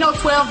give me no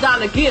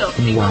 $12 gift.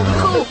 Wow.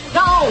 Cool.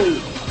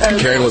 No.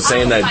 Karen was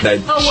saying that. You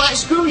know what?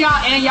 Screw y'all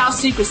and y'all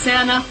Secret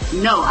Santa.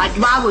 No,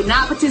 I would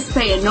not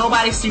participate in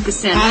nobody's Secret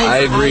Santa. I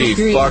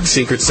agree. Fuck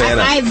Secret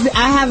Santa. I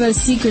have a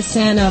Secret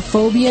Santa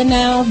phobia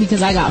now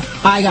because I got.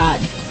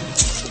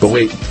 But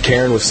wait,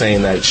 Karen was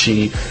saying that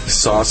she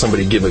saw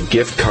somebody give a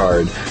gift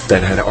card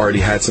that had already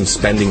had some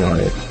spending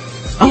on it.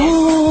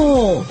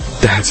 Oh,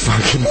 that's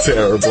fucking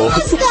terrible.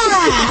 What's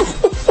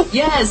that?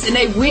 Yes, and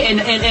they went,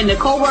 and the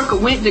coworker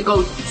went to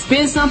go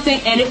spend something,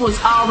 and it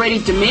was already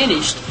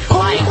diminished. Oh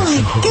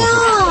my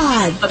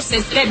God!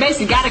 Since they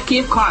basically got a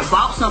gift card,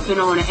 bought something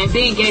on it, and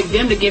then gave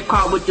them the gift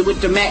card with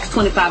the max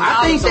 $25.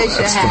 I think they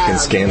should have. Fucking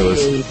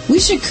scandalous. We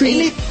should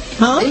create.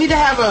 They need to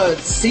have a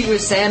Secret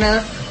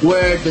Santa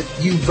where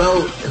you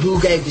vote who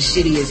gave the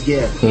shittiest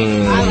gift.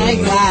 I like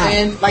that.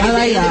 And like at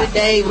the end of the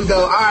day, we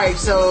go, all right,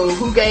 so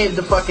who gave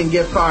the fucking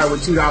gift card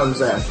with $2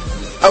 left?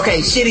 Okay,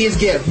 shittiest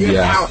gift. You're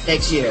out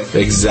next year.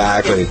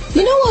 Exactly.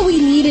 You know what we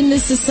need in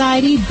this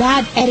society?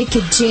 Bad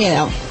etiquette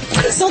jail.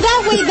 So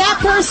that way that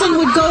person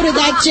would go to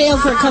that jail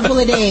for a couple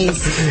of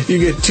days. You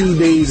get 2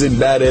 days in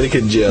bad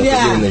etiquette jail for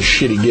getting a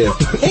shitty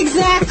gift.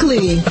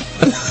 Exactly.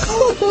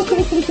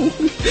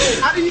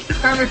 How do you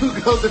determine who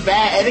goes to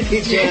bad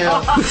etiquette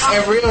jail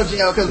and real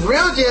jail? Because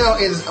real jail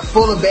is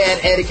full of bad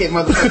etiquette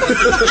motherfuckers.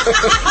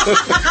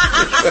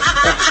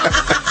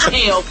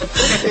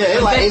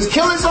 It's like, is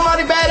killing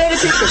somebody bad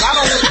etiquette? Because I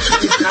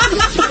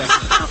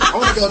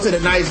don't want to go to the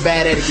nice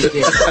bad etiquette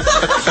jail.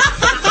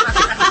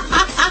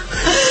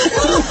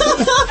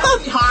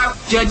 Hard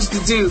for judges to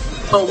do.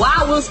 But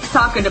while we're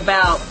talking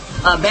about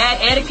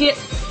bad etiquette,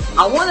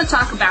 I want to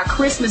talk about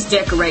Christmas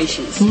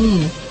decorations.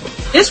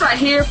 This right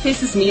here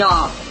pisses me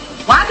off.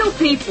 Why do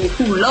people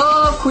who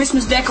love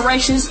Christmas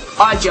decorations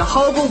are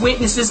Jehovah's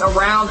Witnesses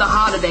around the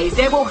holidays?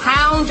 They will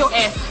hound your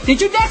ass. Did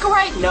you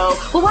decorate? No.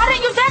 Well, why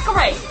didn't you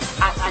decorate?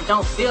 I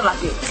don't feel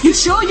like it. You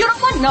sure you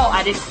don't want? No,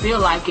 I didn't feel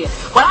like it.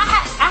 Well,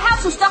 I have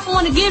some stuff I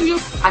want to give you.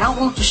 I don't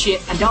want your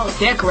shit. I don't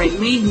decorate.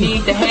 Leave me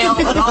the hell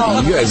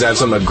alone. You guys have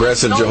some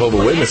aggressive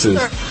Jehovah's Witnesses.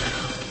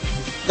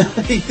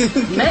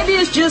 Maybe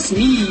it's just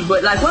me,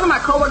 but like one of my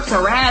coworkers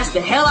harassed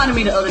the hell out of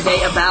me the other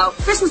day about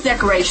Christmas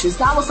decorations.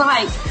 I was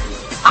like,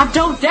 I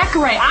don't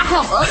decorate. I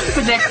help other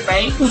people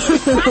decorate.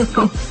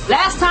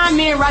 Last time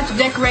me and Roger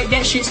decorate,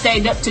 that shit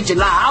stayed up to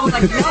July. I was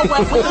like, you know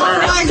what? Oh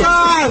my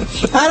God.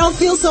 I don't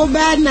feel so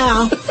bad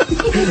now.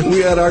 We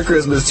had our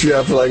Christmas tree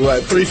up for like,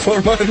 what,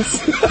 3-4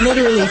 months?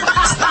 Literally.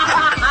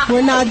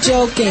 We're not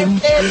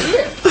joking.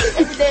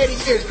 Every day of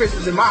the year is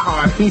Christmas in my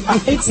heart.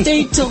 It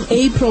stayed till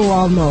April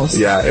almost.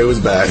 Yeah, it was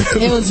bad.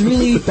 It was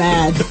really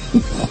bad.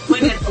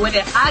 When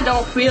I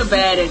don't feel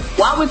bad, and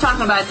while we're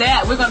talking about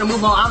that, we're going to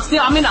move on.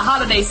 I'm in the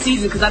holiday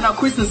season because I know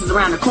Christmas is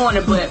around the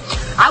corner, but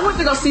I went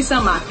to go see some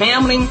of my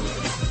family,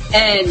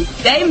 and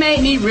they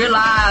made me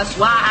realize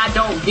why I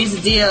don't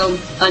visit them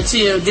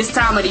until this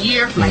time of the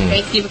year, like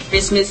Thanksgiving,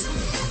 Christmas,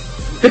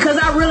 because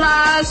I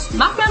realized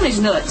my family's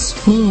nuts.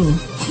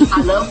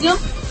 I love them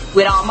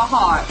with all my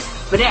heart,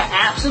 but they're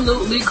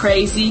absolutely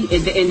crazy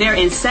and they're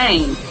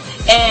insane.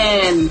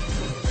 And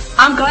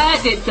I'm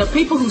glad that the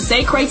people who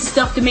say crazy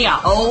stuff to me are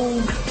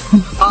old,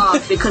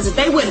 because if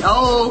they weren't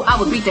old, I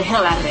would beat the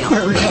hell out of them.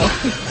 For real.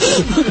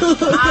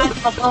 I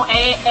don't want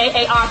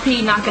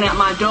AARP knocking at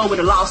my door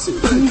with a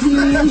lawsuit.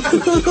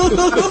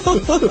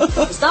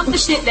 Some of the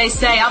shit they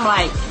say, I'm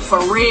like, for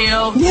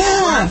real?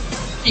 Yeah.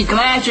 You're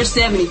glad you're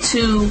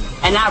 72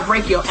 and I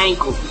break your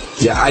ankle.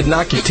 Yeah, I'd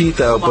knock your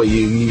teeth out, but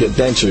you get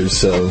dentures,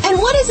 so. And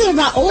what is it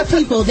about old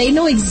people? They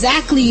know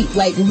exactly,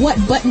 like, what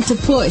button to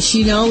push,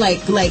 you know?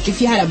 Like if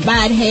you had a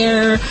bad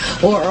hair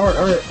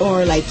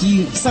or like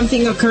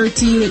something occurred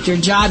to you at your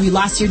job, you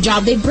lost your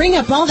job, they bring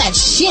up all that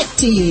shit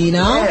to you, you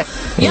know?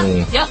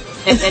 Yep.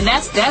 And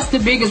that's the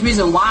biggest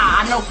reason why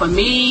I know for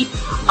me,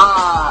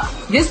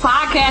 this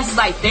podcast is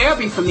like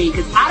therapy for me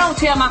because I don't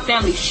tell my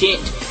family shit.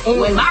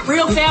 When my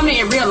real family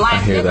in real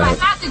life, they're like,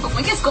 how's it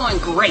going? It's going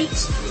great.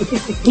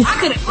 I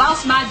could have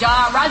lost my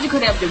job. Roger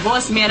could have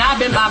divorced me, and I've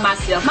been by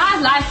myself. My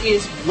life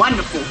is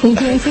wonderful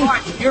as far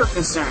as you're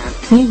concerned.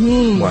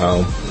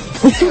 Wow.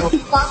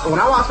 When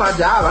I lost my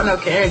job, I know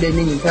Karen didn't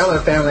even tell her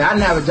family. I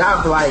didn't have a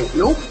job for like,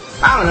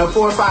 I don't know,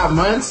 4 or 5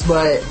 months.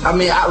 But I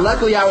mean,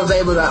 luckily I was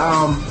able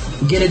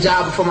to get a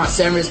job before my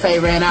severance pay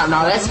ran out and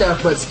all that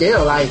stuff. But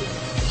still, like,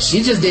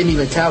 she just didn't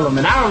even tell them,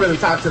 and I don't really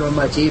talk to them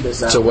much either.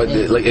 So what?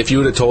 Like, if you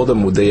would have told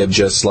them, would they have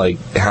just like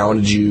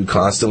hounded you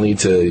constantly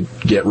to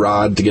get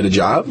Rod to get a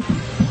job?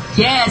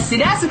 Yeah, see,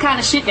 that's the kind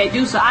of shit they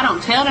do, so I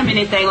don't tell them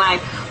anything.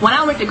 Like, when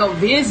I went to go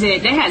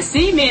visit, they hadn't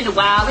seen me in a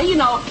while, and,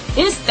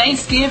 it's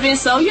Thanksgiving,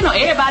 so,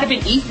 everybody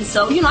been eating,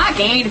 so, I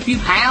gained a few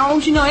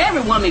pounds.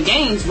 Every woman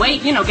gains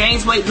weight,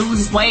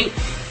 loses weight.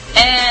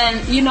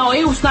 And,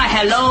 it was like,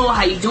 hello,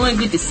 how you doing?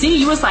 Good to see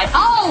you. It's like,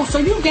 oh, so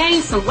you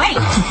gained some weight.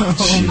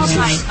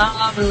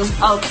 I was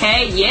like,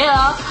 okay,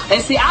 yeah.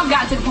 And see, I've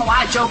gotten to the point where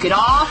I joke it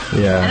off.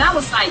 Yeah. And I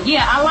was like,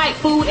 yeah, I like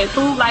food, and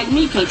food like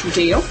me, can't you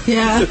tell?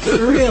 Yeah,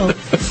 for real.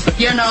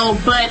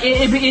 But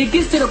it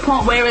gets to the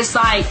point where it's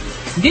like,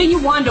 then you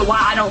wonder why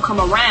I don't come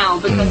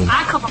around, because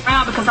I come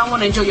around because I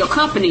want to enjoy your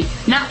company,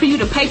 not for you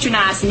to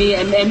patronize me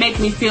and make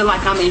me feel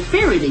like I'm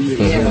inferior to you.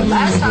 Yeah,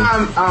 last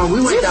time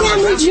we went Is your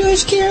family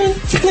Jewish, Karen?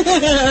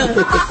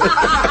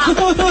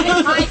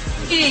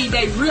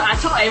 I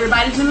told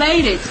everybody's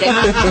related.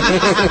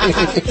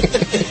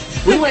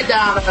 We went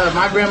down to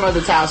my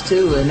grandmother's house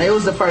too, and it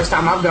was the first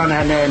time I've gone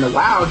down there in a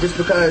while, just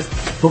because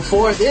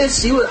before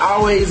this she would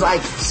always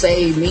like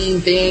say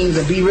mean things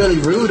and be really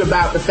rude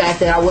about the fact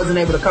that I wasn't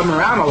able to come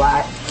around a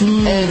lot.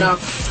 And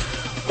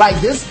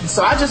like this,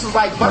 so I just was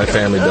like, my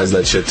family does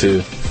that shit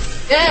too.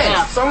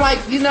 Yeah, so I'm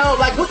like,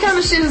 like, what kind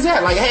of shit is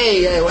that? Like,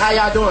 hey, how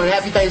y'all doing?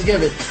 Happy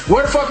Thanksgiving.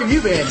 Where the fuck have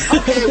you been?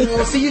 Okay,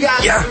 we'll see you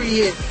guys in 3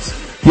 years.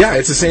 Yeah,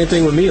 it's the same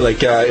thing with me.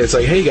 Like, it's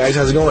like, hey guys,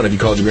 how's it going? Have you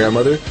called your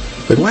grandmother?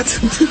 Like, what?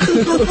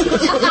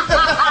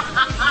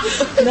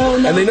 No.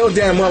 And they know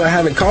damn well I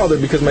haven't called her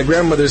because my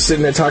grandmother's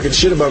sitting there talking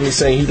shit about me,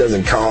 saying he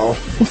doesn't call.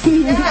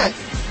 Yeah,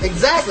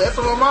 exactly. That's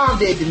what my mom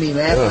did to me,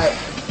 man. Like,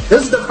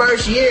 this is the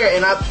first year,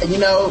 and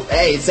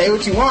hey, say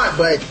what you want,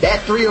 but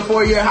that 3 or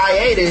 4 year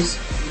hiatus,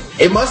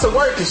 it must have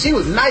worked, because she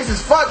was nice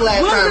as fuck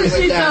last time we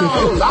went down.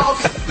 It was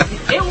awesome.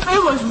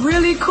 It was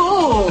really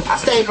cool. I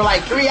stayed for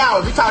like 3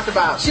 hours. We talked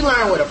about, she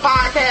learned what a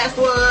podcast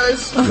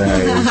was.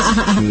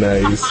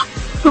 Nice.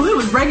 So it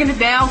was breaking it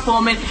down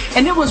for me,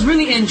 and it was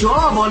really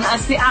enjoyable. And I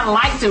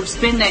like to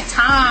spend that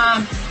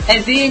time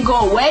and then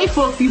go away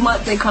for a few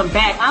months and come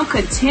back. I'm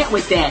content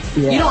with that.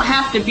 Yeah. You don't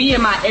have to be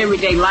in my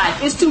everyday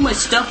life. It's too much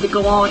stuff to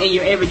go on in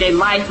your everyday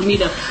life for me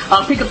to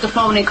pick up the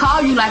phone and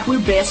call you like we're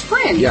best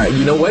friends. Yeah,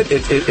 you know what?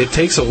 It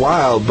takes a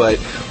while, but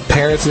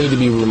parents need to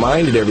be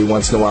reminded every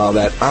once in a while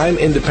that I'm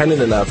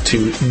independent enough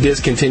to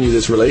discontinue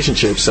this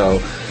relationship.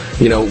 So,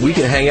 we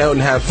can hang out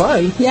and have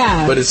fun.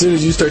 Yeah. But as soon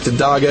as you start to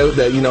dog out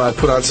that, I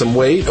put on some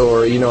weight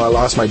or, I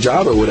lost my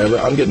job or whatever,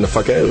 I'm getting the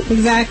fuck out.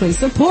 Exactly.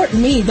 Support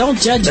me. Don't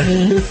judge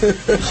me.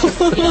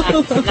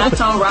 And I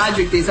told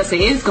Roderick this. I said,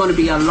 it's going to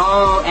be a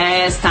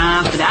long-ass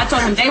time for that. I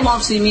told him they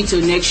won't see me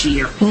till next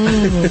year.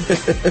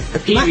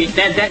 Period.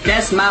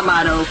 That's my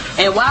motto.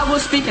 And while we're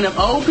speaking of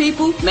old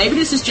people, maybe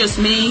this is just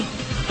me,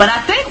 but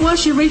I think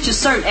once you reach a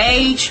certain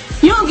age,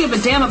 you don't give a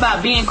damn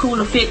about being cool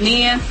or fitting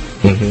in.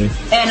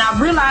 And I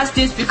realized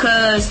this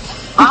because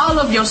all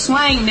of your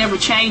slang never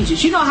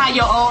changes. You know how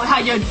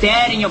your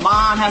dad and your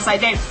mom has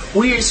like that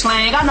weird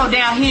slang. I know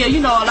down here, a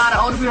lot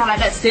of older people have like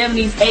that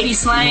 70s, 80s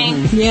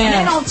slang. Yeah. And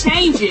they don't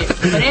change it.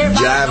 But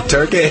everybody Jive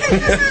turkey. And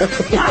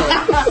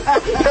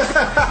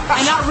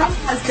I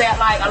realized that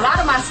like a lot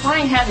of my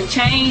slang hasn't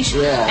changed.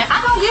 Yeah. And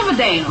I don't give a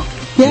damn.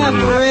 Yeah,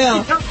 for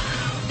real.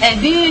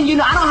 And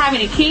then, I don't have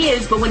any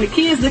kids, but when the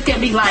kids look at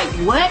me like,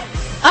 what?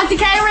 Auntie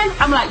Karen?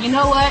 I'm like, you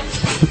know what?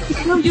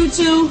 You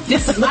two,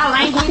 this is my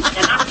language,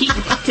 and I'll keep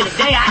it to the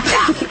day I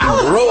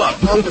die. Grow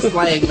up. I love the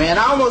slang, man.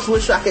 I almost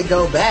wish I could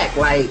go back,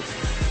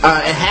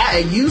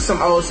 and use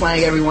some old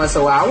slang every once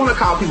in a while. I want to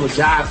call people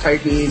jive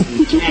turkeys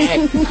and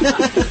jack,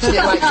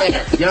 shit like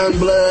that. Young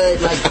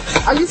blood.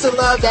 Like, I used to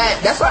love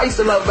that. That's what I used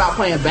to love about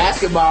playing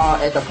basketball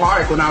at the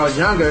park when I was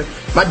younger.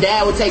 My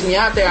dad would take me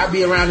out there. I'd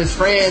be around his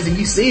friends, and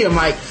you see him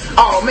like,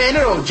 oh man,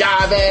 that old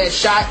jive ass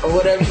shot or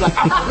whatever. He's like,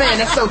 oh man,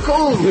 that's so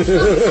cool. I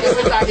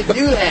wish I could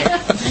do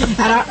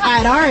that.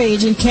 At our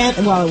age,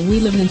 we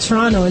lived in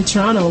Toronto. In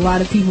Toronto, a lot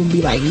of people would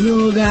be like,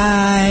 yo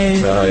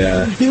guys. Oh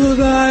yeah. Yo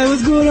guys,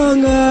 what's going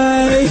on,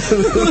 guys?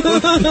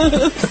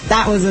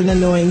 That was an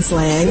annoying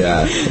slang.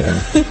 Yeah.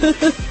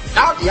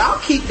 Y'all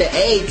keep the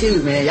A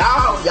too, man.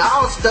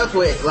 Y'all stuck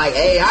with like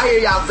A. I hear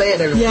y'all say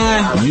it every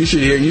Yeah. You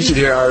should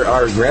hear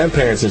our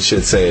grandparents and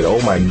shit say it. Oh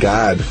my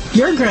God.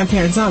 Your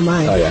grandparents, not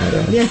mine. Oh yeah.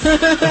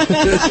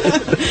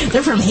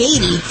 They're from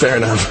Haiti. Fair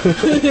enough.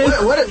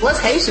 What's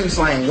Haitian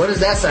slang? What does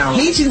that sound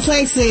like? Haitian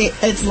slang say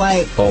it's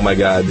like. Oh my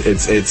God.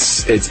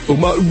 It's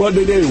uma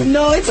de de.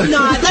 No, it's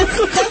not.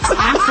 That's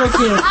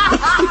African.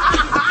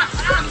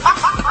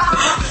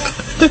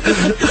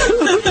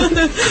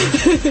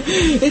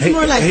 It's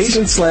more like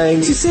Haitian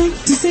slang. Tu sais,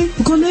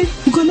 vous connaissez?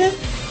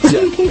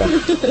 Yeah.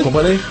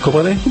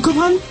 Comprenez?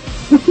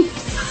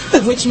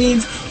 Which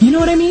means, you know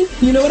what I mean?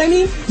 You know what I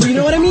mean? Do you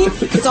know what I mean?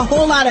 It's a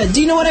whole lot of, do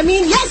you know what I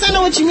mean? Yes, I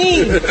know what you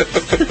mean.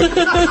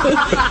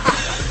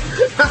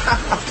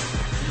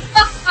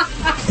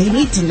 They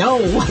need to know.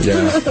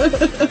 Yeah.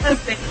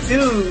 Yes, they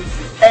do.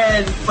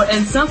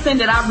 And something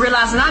that I've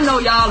realized, and I know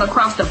y'all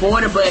across the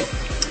border, but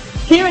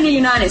here in the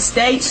United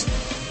States,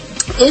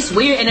 it's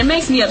weird, and it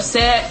makes me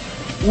upset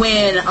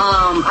when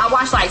I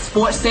watch like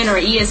Sports Center or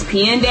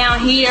ESPN down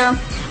here.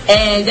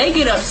 and they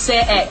get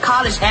upset at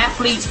college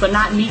athletes for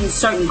not meeting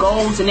certain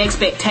goals and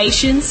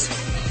expectations.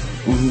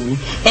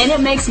 Mm-hmm. And it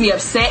makes me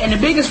upset. And the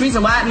biggest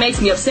reason why it makes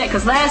me upset,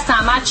 because last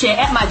time I checked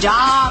at my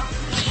job,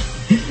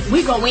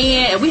 we go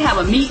in and we have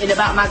a meeting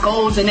about my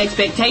goals and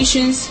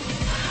expectations.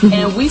 Mm-hmm.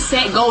 And we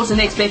set goals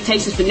and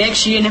expectations for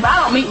next year. And if I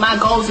don't meet my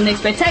goals and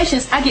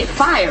expectations, I get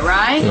fired,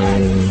 right?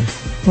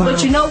 Wow.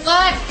 But you know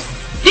what?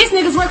 These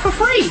niggas work for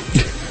free.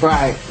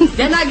 Right.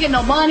 They're not getting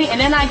no money and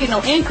they're not getting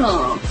no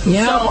income.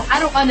 Yep. So I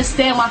don't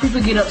understand why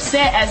people get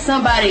upset at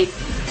somebody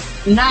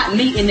not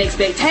meeting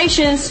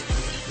expectations.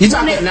 You're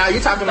talking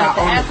about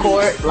on the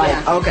court?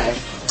 Like, okay.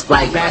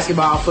 Like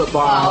basketball,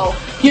 football.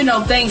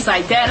 Things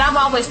like that. And I've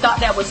always thought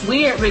that was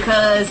weird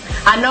because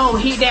I know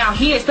down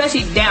here,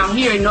 especially down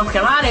here in North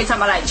Carolina, they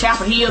talking about like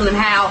Chapel Hill and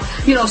how,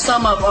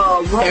 some of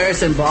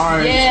Harrison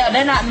Barnes. Yeah,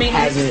 they're not meeting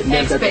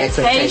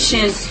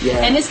expectations.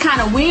 Yeah. And it's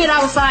kind of weird.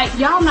 I was like,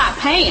 y'all not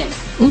paying.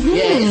 Mm-hmm.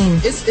 Yeah,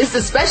 it's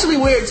especially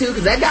weird too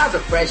because that guy's a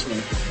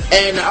freshman.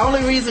 And the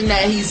only reason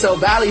that he's so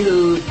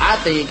ballyhooed, I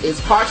think, is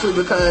partially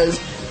because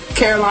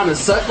Carolina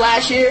sucked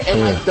last year.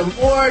 And like the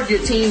more your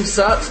team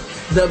sucks,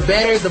 the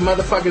better the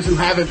motherfuckers who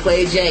haven't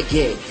played yet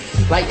get.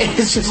 Like,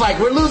 it's just like,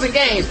 we're losing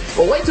games,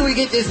 but wait till we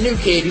get this new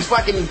kid. He's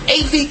fucking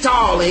 8 feet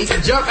tall and he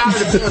can jump out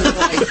of the building.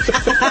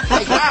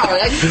 Like wow,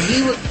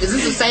 is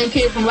this the same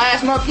kid from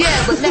last month?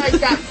 Yeah, but now he's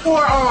got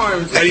 4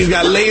 arms. And he's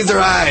got laser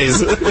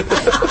eyes.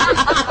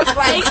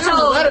 Like,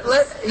 so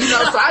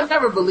I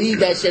never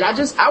believed that shit.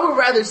 I would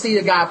rather see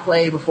the guy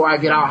play before I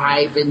get all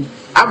hype. And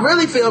I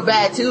really feel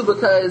bad too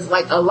because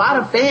like a lot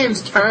of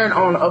fans turn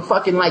on a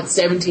fucking like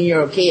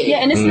 17-year-old kid. Yeah,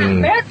 and it's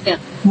not fair to them.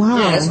 Wow.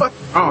 Yeah, that's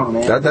fucking wrong,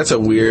 man. That's a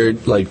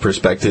weird like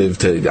perspective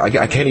to.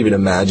 I can't even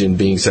imagine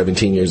being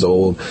 17 years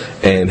old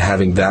and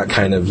having that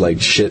kind of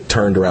like shit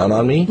turned around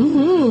on me.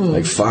 Mm-hmm.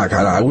 Like fuck,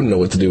 I wouldn't know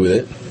what to do with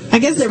it. I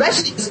guess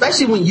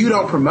especially when you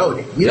don't promote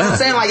it. You know what I'm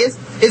saying? Like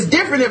it's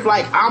different if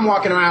like I'm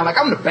walking around like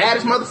I'm the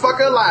baddest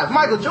motherfucker alive.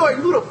 Michael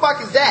Jordan, who the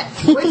fuck is that?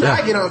 Wait till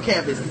I get on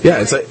campus.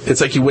 Yeah, it's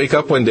like you wake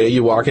up one day,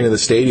 you walk into the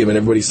stadium and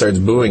everybody starts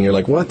booing. You're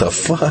like, what the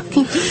fuck?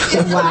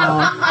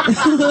 Wow.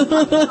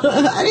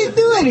 I didn't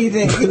do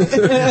anything.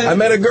 I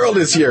met a girl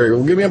this year.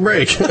 Give me a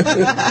break.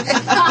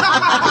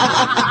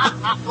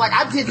 Like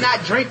I did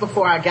not drink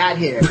before I got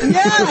here.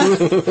 Yeah.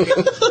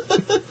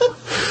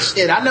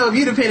 Shit, I know if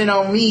you depended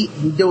on me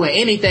doing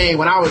anything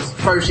when I was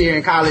first year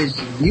in college,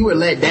 you were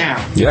let down.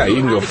 Yeah, you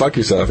can go fuck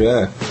yourself.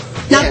 Yeah.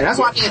 Yeah, that's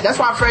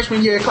why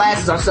freshman year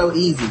classes are so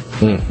easy.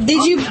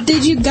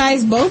 Did you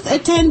guys both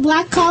attend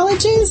black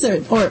colleges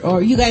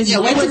or you guys? Yeah,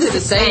 we went to the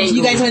same.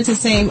 You guys went to the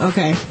same.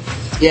 Okay.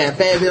 Yeah,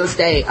 Fayetteville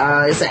State.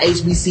 It's an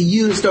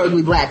HBCU,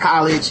 historically black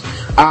college.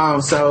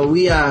 So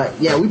we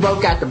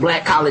both got the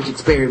black college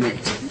experiment.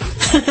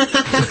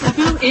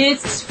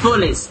 It's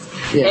fullest.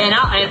 Yeah.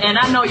 And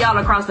I know y'all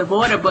across the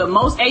border, but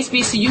most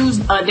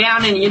HBCUs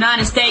down in the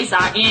United States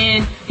are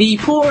in the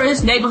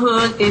poorest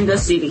neighborhood in the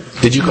city.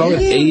 Did you call it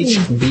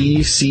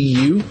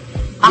HBCU?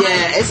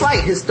 Yeah, it's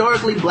like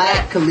historically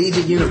black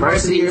collegiate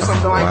university or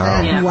something like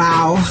that. Yeah.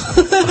 Wow.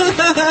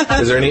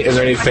 Is there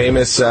any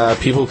famous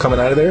people coming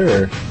out of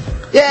there? Or?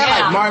 Yeah,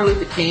 like Martin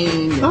Luther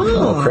King.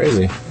 Oh,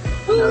 crazy.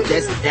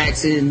 Jesse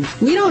Jackson.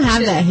 We don't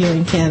have that here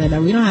in Canada.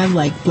 We don't have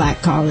like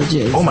black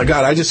colleges. Oh my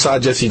god, I just saw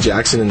Jesse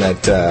Jackson in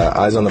that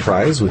Eyes on the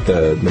Prize with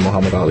the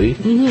Muhammad Ali.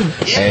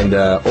 Mm-hmm. And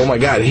oh my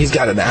god, he's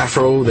got an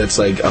afro that's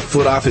like a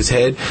foot off his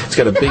head. He's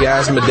got a big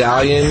ass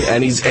medallion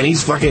and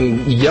he's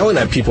fucking yelling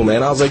at people,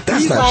 man. I was like,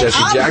 that's not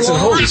Jesse Jackson.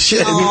 Holy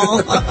shit.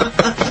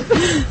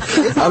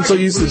 I'm so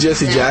used to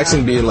Jesse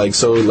Jackson being like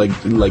so like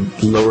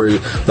lower,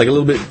 like a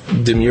little bit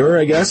demure,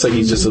 I guess. Like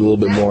he's just a little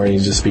bit more and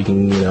he's just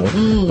speaking,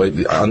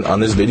 But on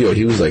this video,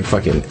 he was like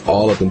fucking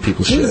all up in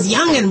people's shit. He's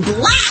young and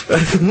black.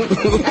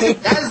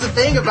 That is the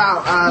thing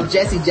about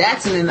Jesse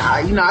Jackson, and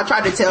I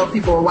tried to tell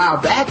people a while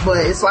back,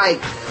 but it's like,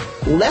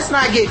 let's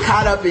not get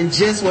caught up in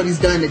just what he's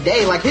done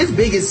today. Like his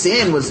biggest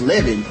sin was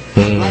living.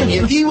 Mm-hmm. Like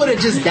if he would have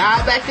just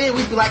died back then,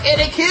 we'd be like, hey,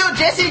 they killed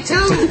Jesse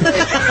too.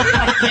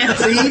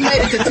 So he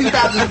made it to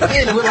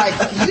 2010, and we're like,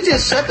 you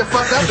just shut the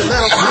fuck up and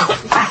let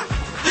him.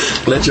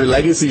 Let your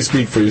legacy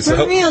speak for yourself.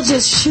 For real,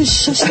 just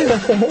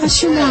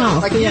shush your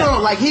mouth. Like,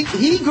 like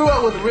he grew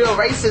up with real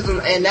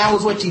racism, and that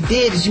was what you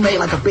did, is you made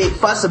like a big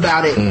fuss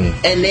about it,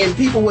 and then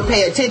people would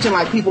pay attention,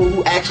 like people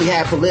who actually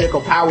had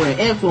political power and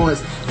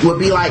influence would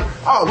be like,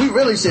 oh, we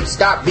really should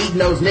stop beating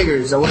those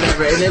niggers or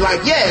whatever, and they're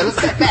like, yeah, let's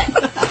step back.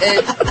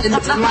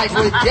 And like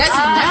with Jesse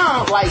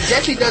now, like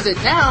Jesse does it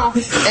now,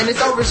 and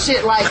it's over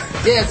shit like,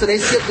 yeah, so they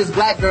skipped this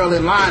black girl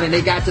in line and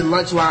they got to the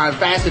lunch line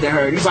faster than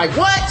her. And he's like,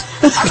 what?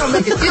 I don't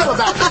make a deal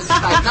about this.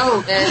 Like,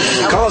 no,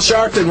 man. Call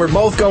Sharpton. We're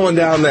both going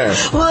down there.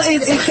 Well,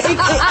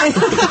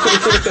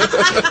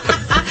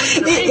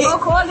 Rainbow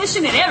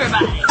Coalition and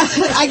everybody.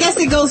 I guess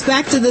it goes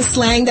back to the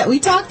slang that we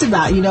talked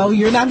about. You know,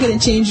 you're not going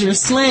to change your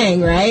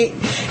slang, right?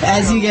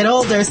 As you get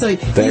older, so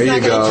he's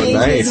not going to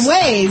change his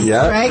ways,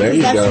 right? There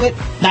you go.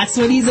 That's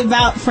what he's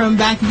about from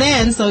back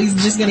then. So he's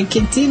just going to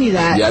continue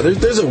that. Yeah,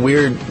 there's a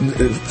weird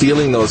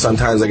feeling though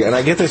sometimes, and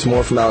I get this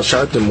more from Al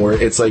Sharpton, where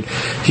it's like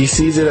he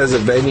sees it as a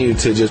venue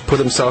to just put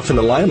himself in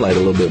the limelight a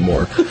little bit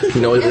more.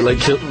 You know, like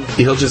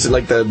he'll just,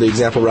 like the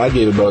example Rod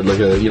gave about like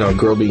a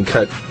girl being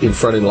cut in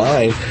front in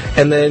line,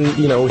 and then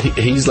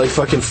he's like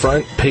fucking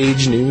front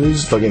page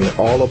news, fucking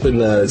all up in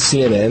the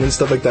CNN and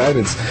stuff like that.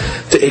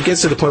 It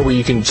gets to the point where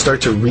you can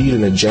start to read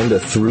an agenda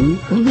through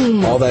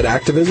all that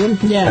activism,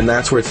 and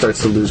that's where it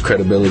starts to lose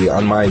credibility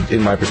in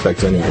my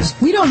perspective, anyways.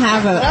 We don't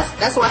have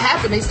That's what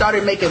happened. They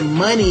started making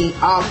money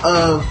off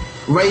of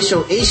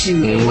racial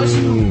issues. And once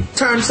you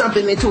turn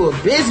something into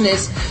a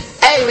business,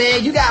 hey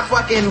man, you got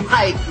fucking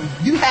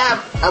you have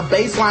a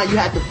baseline you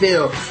have to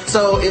fill.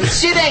 So if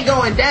shit ain't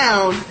going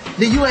down,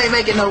 then you ain't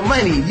making no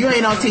money. You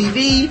ain't on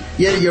TV.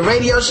 Your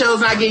radio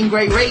show's not getting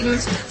great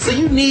ratings. So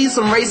you need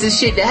some racist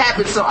shit to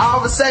happen. So all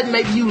of a sudden,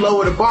 maybe you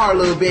lower the bar a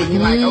little bit. And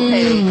you're like,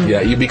 okay.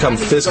 Yeah, you become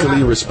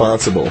fiscally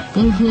responsible.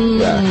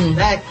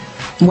 Yeah.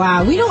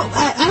 Wow, we don't.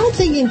 I don't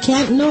think in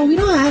Canada. No, we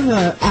don't have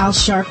a Al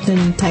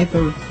Sharpton type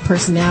of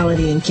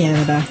personality in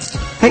Canada.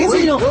 I guess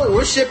we don't.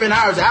 We're shipping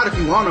ours out if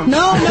you want them.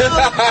 No.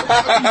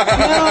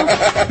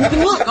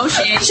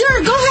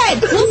 Sure, go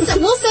ahead.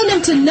 We'll send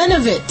him to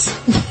Nunavut.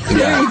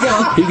 There you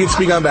go. He can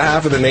speak on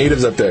behalf of the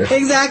natives up there.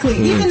 Exactly.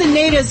 Even the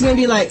natives are gonna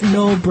be like,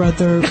 "No,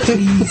 brother,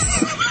 please,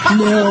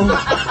 no."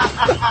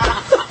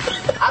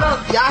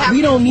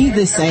 We don't need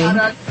this same.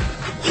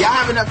 Y'all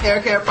have enough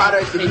hair care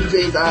products to use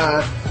his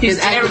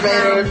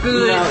activator.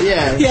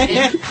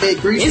 Good.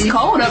 Greasy. It's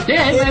cold up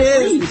there. It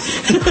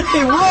is. It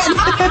would.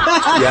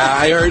 Yeah,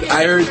 I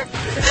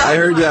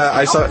heard.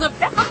 I saw.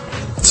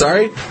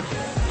 Sorry.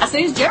 I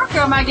said his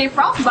Jericho might get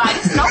frostbite.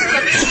 It's snow.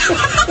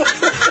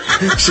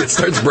 Shit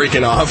starts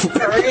breaking off.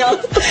 For real.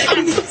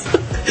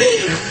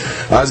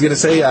 I was gonna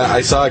say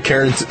I saw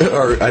Karen,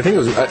 or I think it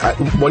was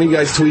one of you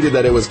guys tweeted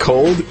that it was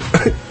cold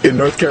in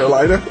North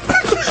Carolina.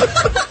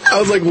 I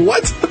was like,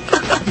 what?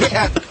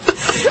 Yeah.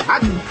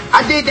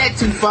 I did that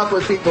to fuck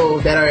with people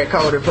that are at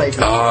colder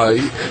places.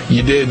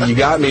 You did. You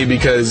got me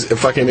because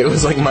it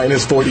was like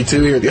minus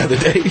 42 here the other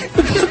day.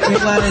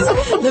 It was.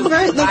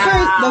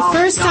 The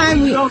first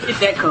time we don't get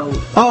that cold.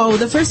 Oh,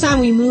 the first time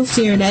we moved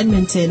here in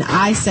Edmonton,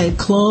 I said,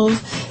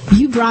 Clove,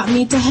 you brought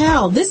me to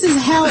hell. This is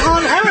hell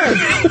on earth.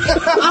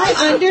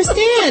 I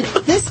understand.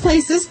 This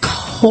place is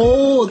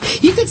cold.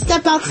 You could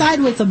step outside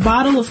with a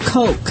bottle of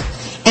Coke,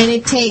 and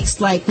it takes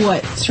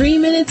 3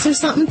 minutes or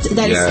something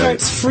that it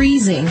starts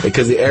freezing.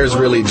 Because the air's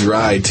really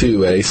dry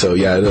too, eh? So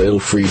yeah, it'll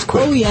freeze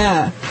quick. Oh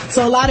yeah.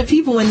 So a lot of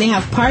people, when they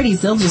have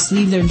parties, they'll just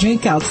leave their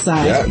drink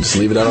outside. Yeah, just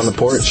leave it out on the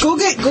porch. Go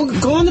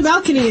on the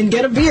balcony and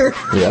get a beer.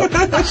 Yeah.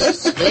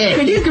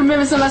 But you can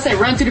remember somebody say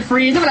run to the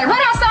freezer. They're like,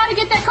 run outside and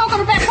get that Coke on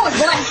the back porch,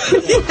 boy.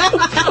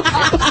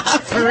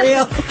 For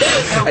real.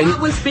 And we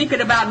were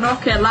speaking about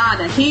North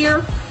Carolina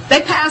here.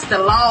 They passed a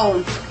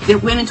law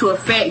that went into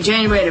effect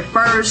January the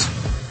 1st.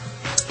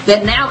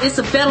 That now it's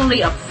a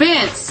felony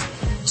offense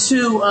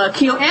to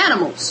kill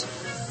animals.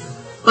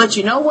 But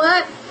you know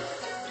what?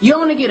 You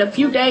only get a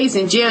few days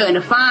in jail and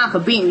a fine for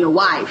beating your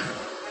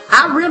wife.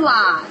 I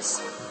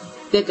realize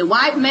that the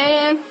white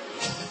man,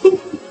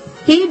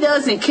 he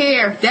doesn't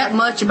care that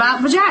much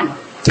about vagina.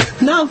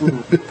 No.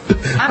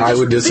 I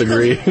would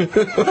disagree.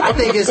 I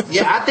think it's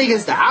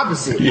the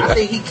opposite. Yeah. I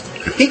think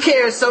he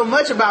cares so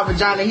much about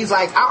vagina. He's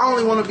like, I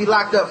only want to be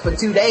locked up for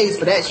 2 days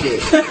for that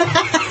shit.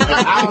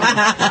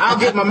 I'll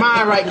get my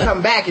mind right and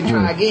come back and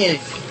try again.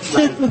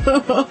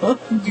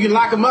 You can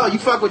lock him up. You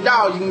fuck with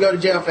dogs, you can go to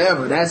jail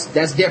forever. That's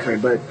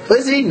different. But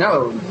pussy,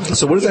 no.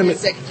 So what does that mean?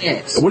 Second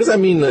chance. What does that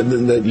mean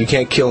that you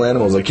can't kill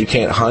animals? Like you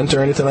can't hunt or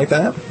anything like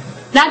that?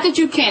 Not that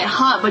you can't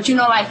hunt, but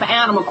for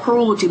animal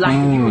cruelty,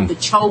 if you were to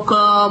choke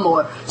them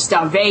or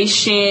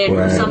starvation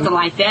or something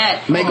like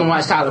that. Make them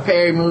watch Tyler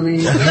Perry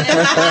movies.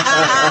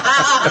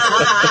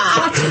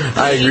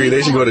 I agree.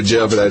 They should go to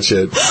jail for that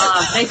shit.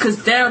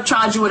 Because they'll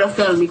charge you with a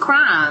felony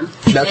crime.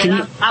 Now,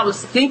 I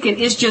was thinking,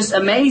 it's just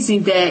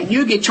amazing that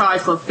you get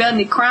charged for a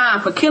felony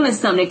crime for killing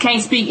something that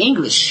can't speak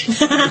English.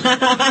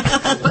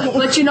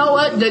 but you know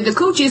what? The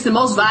coochie is the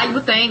most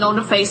valuable thing on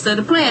the face of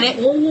the planet.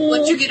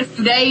 But you get a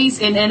few days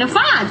and a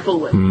fine for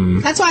it.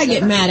 That's why I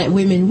get mad at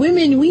women.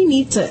 Women, we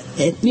need to,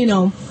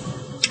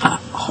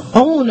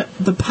 own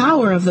the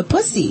power of the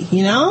pussy,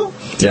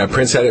 Yeah,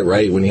 Prince had it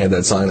right when he had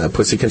that song, that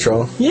Pussy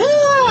Control.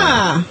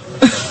 Yeah.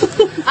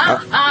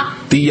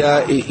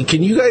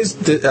 Can you guys,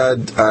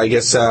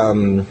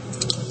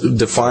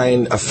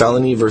 define a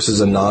felony versus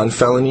a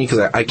non-felony? Because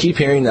I keep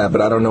hearing that, but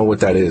I don't know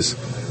what that is.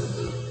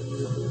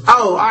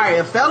 Oh, all right.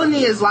 A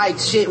felony is like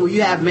shit where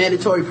you have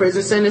mandatory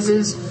prison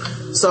sentences.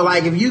 So,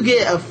 if you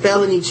get a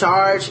felony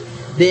charge,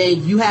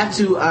 then you have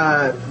to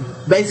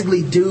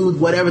basically do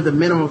whatever the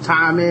minimum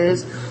time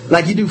is.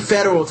 Like you do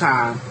federal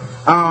time,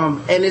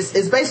 and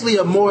it's basically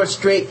a more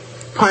strict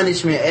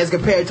punishment as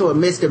compared to a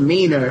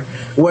misdemeanor,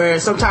 where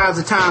sometimes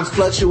the times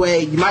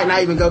fluctuate. You might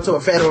not even go to a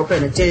federal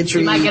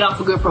penitentiary. You might get off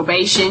a good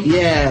probation.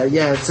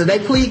 Yeah. So they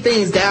plead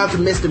things down to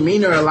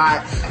misdemeanor a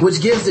lot,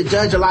 which gives the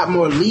judge a lot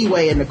more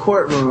leeway in the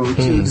courtroom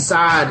to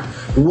decide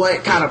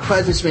what kind of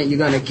punishment you're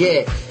going to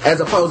get, as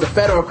opposed to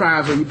federal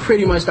crimes where you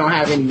pretty much don't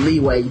have any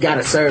leeway. You got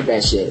to serve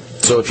that shit.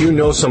 So if you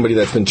know somebody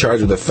that's been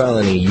charged with a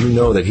felony, you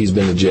know that he's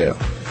been to jail.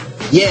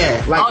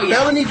 Yeah,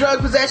 felony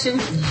drug possession,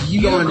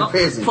 you going to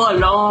prison. For a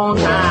long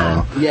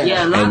time.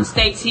 Yeah. A lot of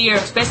states here,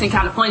 especially in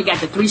California, got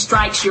the 3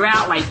 strikes, you're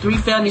out, like 3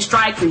 felony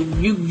strikes,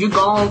 and you're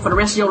gone for the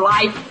rest of your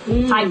life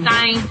type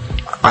thing.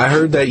 I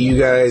heard that you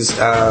guys,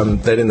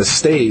 that in the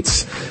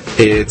States,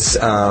 it's,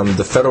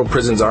 the federal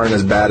prisons aren't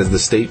as bad as the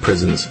state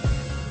prisons.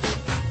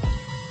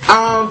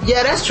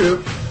 Yeah, that's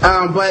true.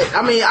 But,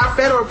 I mean, our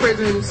federal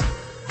prisons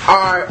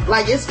are,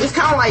 like, it's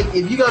kind of like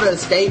if you go to a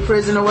state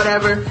prison or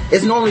whatever,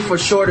 it's normally for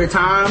shorter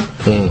time.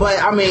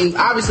 But, I mean,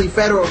 obviously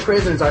federal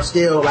prisons are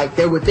still, like,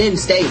 they're within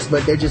states,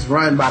 but they're just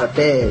run by the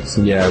feds.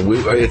 Yeah,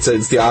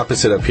 it's the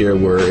opposite up here,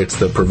 where it's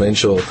the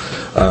provincial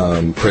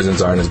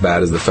prisons aren't as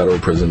bad as the federal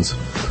prisons.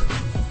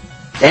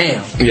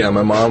 Damn. Yeah,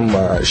 my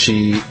mom,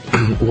 she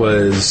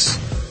was...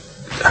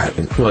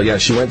 Well, yeah,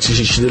 she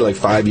did like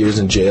 5 years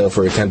in jail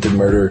for attempted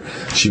murder.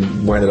 She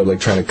ended up like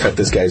trying to cut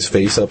this guy's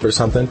face up or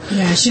something.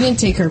 Yeah, she didn't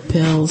take her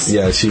pills.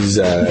 Yeah, she's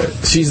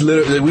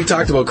literally, we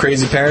talked about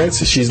crazy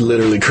parents. She's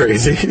literally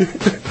crazy.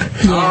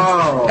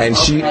 Oh. And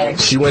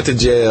she went to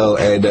jail,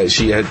 and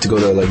she had to go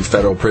to like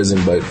federal prison,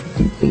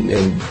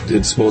 and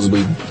it's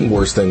supposedly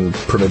worse than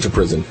provincial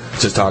prison.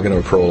 Just talking to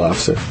a parole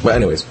officer. But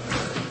anyways.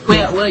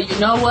 Well, you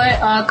know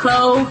what,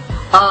 Chloe?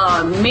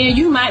 Me and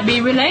you might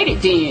be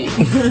related then.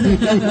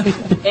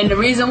 And the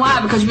reason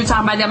why, because you were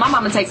talking about that, my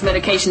mama takes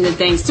medication and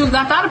things too,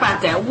 because I thought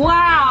about that.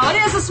 Wow,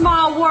 it is a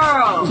small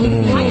world.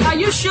 Like, are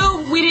you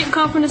sure we didn't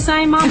come from the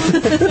same mama?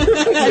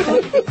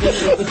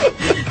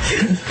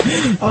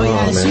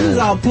 She was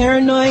all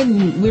paranoid,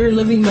 and we were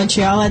living in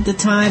Montreal at the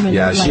time. And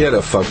yeah, she had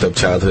a fucked up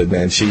childhood,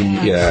 man.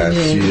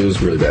 It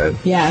was really bad.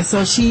 Yeah,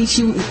 so she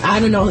I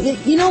don't know.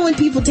 You know when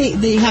people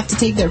they have to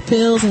take their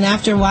pills, and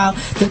after a while,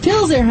 the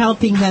pills are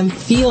helping them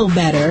feel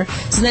better.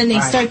 So then they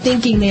start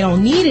thinking they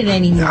don't need it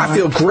anymore. I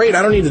feel great.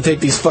 I don't need to take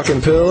these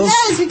fucking pills.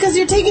 Yes, because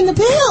you're taking the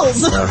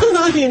pills.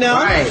 You know?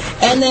 Right.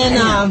 And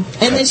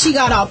then she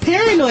got all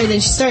paranoid,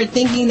 and she started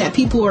thinking that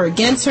people were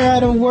against her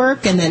at her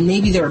work, and then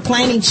maybe they were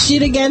planning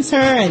shit against her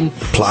and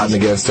plotting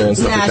against her and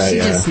stuff like that. She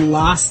just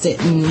lost it,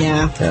 and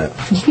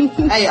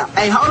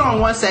Hey, hold on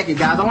 1 second,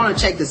 guys. I want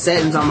to check the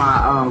settings on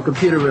my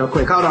computer real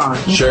quick. Hold on.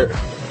 Sure.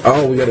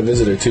 Oh, we got a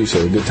visitor too,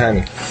 so good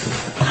timing.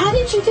 How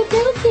did you get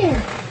down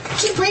here? Did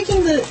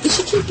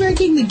she keep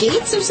breaking the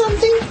gates or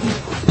something?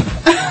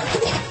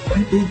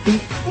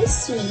 Hi,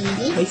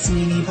 sweetie. Hi,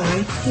 sweetie.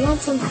 Hi. You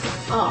want some?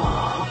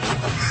 Aww.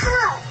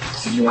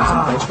 Hot. Did you want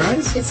some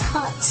French fries? It's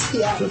hot.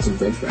 Yeah. Want some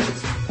French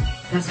fries?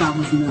 That's why I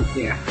wasn't up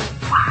there.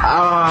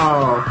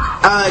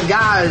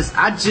 Guys,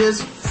 I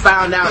just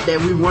found out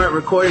that we weren't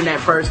recording that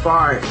first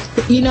part.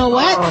 You know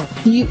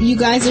what? You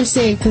guys are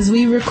safe because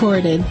we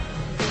recorded.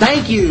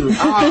 Thank you.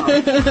 I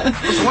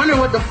was wondering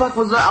what the fuck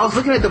was I was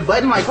looking at the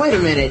button like, wait a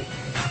minute.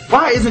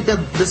 Why isn't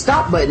the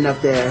stop button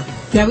up there?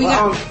 Yeah,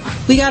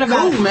 we got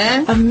about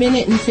a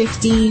minute and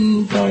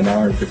 15. No, an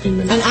hour and 15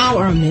 minutes. An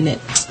hour a minute.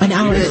 An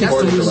hour and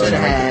 15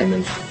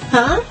 minutes.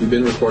 Huh? We've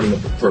been recording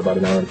for about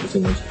an hour and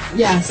 15 minutes.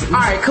 Yes. All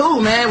right, cool,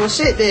 man. Well,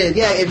 shit, then.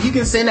 Yeah, if you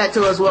can send that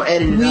to us, we'll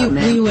edit it up,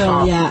 man. We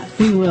will. Yeah,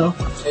 we will.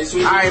 Hey,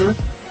 sweetie. All right.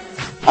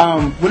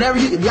 Whenever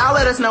y'all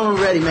let us know when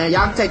we're ready, man.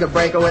 Y'all can take a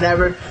break or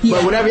whatever. Yeah.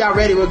 But whenever y'all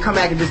ready, we'll come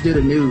back and just do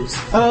the news.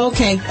 Oh,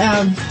 okay.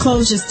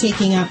 Chloe's just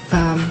taking up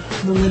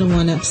the little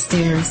one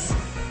upstairs.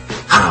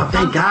 Oh,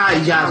 thank God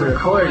you guys are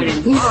recording.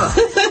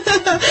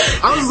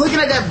 I was looking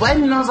at that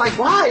button and I was like,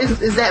 why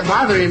is that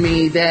bothering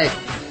me that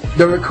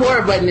the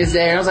record button is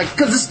there? I was like,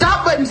 because the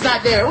stop button's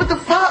not there. What the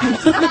fuck?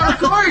 I'm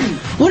not recording.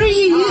 What are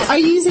you using? Are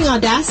you using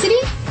Audacity?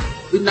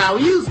 No,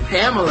 we use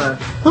Pamela.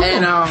 Oh.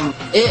 And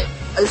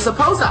it's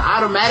supposed to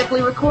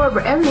automatically record,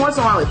 but every once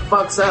in a while it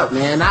fucks up,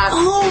 man. I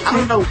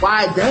don't know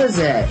why it does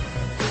that.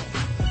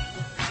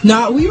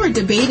 No, we were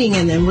debating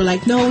and then we're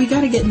like, no, we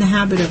got to get in the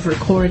habit of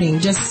recording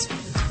just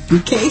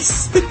in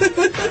case.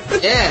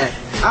 Yeah.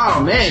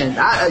 Oh, man.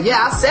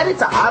 I set it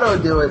to auto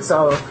do it,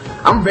 so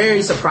I'm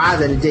very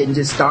surprised that it didn't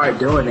just start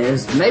doing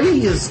it. Maybe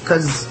it's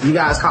because you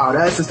guys called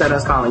us instead of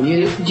us calling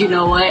you. You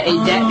know what?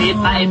 It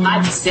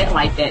might be set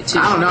like that, too.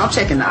 I don't know. I'm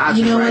checking the options.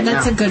 You know what? Right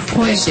that's now. A good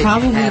point.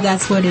 Probably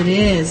that's what it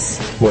is.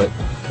 What?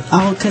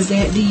 Oh, because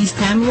they use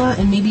Pamela,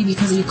 and maybe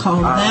because you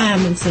called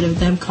them instead of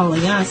them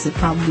calling us, it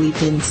probably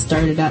didn't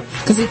start it up.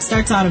 Because it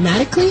starts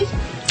automatically?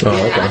 Oh,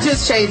 okay. I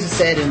just changed the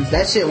settings.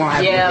 That shit won't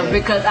happen. Yeah,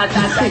 because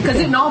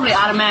it normally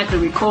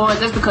automatically records.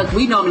 That's because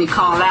we normally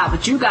call out,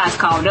 but you guys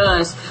called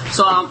us.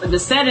 So the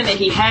setting that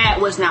he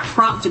had was not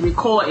prompt to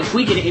record if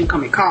we get an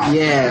incoming call.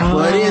 Yeah,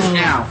 well, it is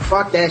now.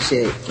 Fuck that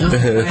shit.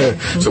 Okay.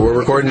 So we're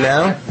recording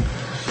now?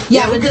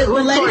 Yeah,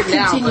 we'll let it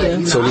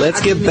continue. So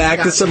let's get back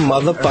to some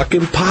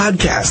motherfucking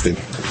podcasting.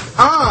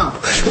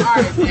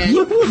 Alright, man.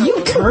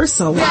 You curse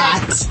a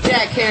lot.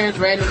 Jack Karen's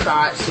Random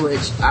Thoughts,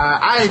 which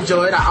I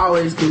enjoyed. I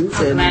always do.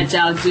 I'm glad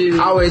y'all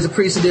do. Always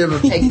appreciative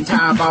of taking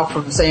time off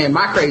from saying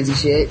my crazy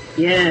shit.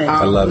 Yeah.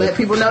 I love let it.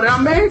 people know that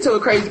I'm married to a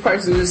crazy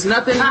person. It's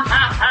nothing.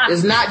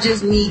 It's not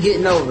just me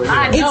getting over it.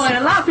 I know, and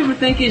a lot of people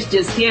think it's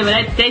just him,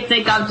 and they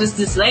think I'm just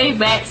this laid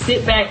back,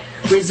 sit back,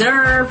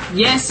 reserved,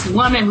 yes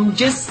woman who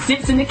just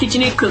sits in the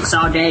kitchen and cooks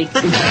all day.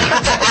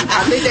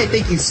 I think they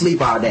think you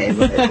sleep all day.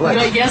 But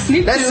I guess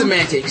sleep that's too.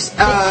 semantics.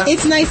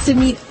 It's nice to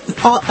meet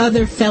all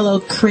other fellow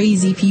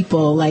crazy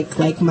people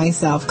like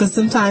myself, because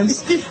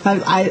sometimes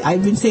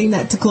I've been saying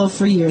that to Chloe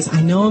for years.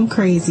 I know I'm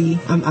crazy.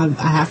 I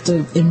have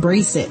to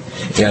embrace it.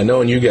 Yeah,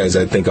 knowing you guys,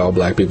 I think all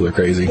black people are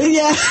crazy.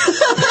 Yeah.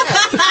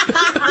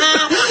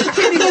 I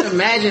can't even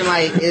imagine,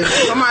 like, if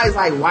somebody's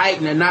like white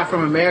and they're not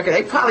from America,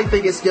 they probably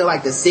think it's still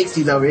like the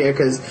 60s over here,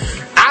 because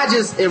I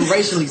just am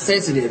racially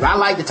sensitive. I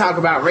like to talk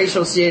about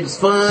racial shit. It's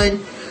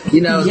fun.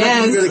 You know,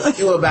 Yes. nothing really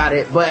cool about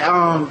it. But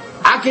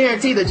I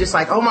guarantee they're just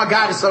like, oh my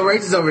God, it's so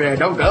racist over there.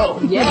 Don't go.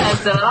 Yeah,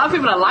 so a lot of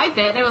people are like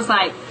that. They was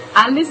like,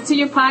 I listen to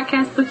your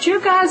podcast, but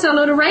you guys are a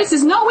little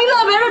racist. No, we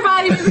love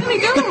everybody. We really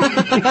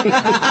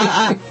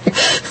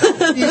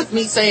do.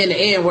 Me saying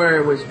the N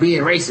word was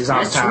being racist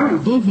all the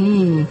time.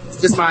 Mm-hmm.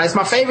 It's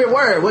my favorite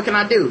word. What can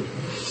I do?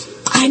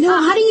 I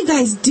know. How do you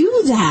guys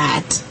do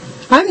that?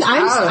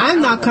 I'm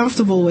not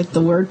comfortable with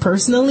the word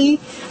personally.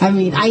 I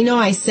mean, I know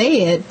I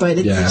say it, but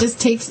it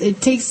just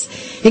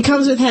it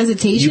comes with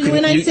hesitation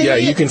when I say it. Yeah,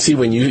 you can see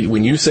when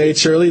you say it,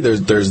 Shirley,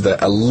 there's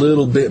a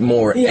little bit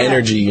more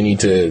energy you need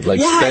to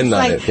spend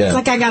on it. Yeah, it's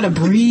like I gotta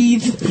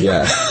breathe.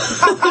 Yeah.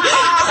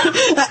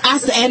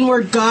 Ask the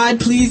N-word, God,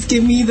 please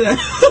give me the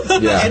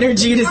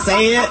energy to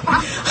say it.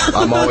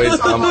 I'm always.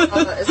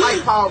 It's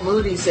like Paul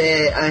Mooney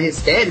said on his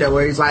stand-up,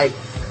 where he's like,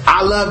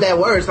 I love that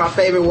word. It's my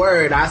favorite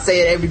word. I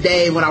say it every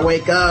day when I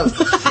wake up.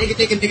 Nigga,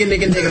 nigga, nigga,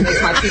 nigga, nigga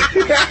makes my teeth.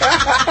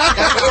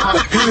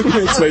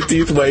 Makes my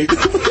teeth white.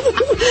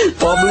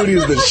 Paul Mooney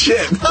is the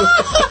shit.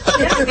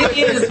 It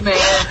is, man.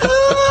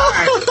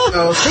 Alright,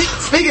 so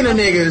speaking of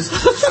niggas,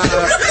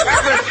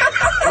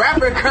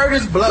 rapper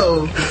Curtis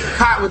Blow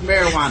caught with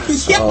marijuana.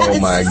 Yes. Oh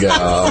my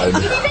God.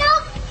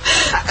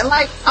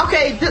 Like,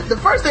 okay, the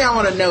first thing I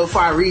want to know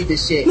before I read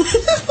this shit,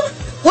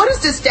 what is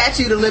the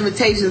statute of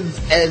limitations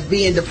as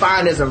being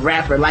defined as a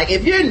rapper? Like,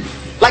 if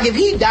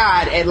he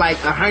died at like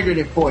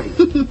 140,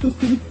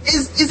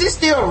 is it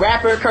still a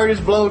rapper? Curtis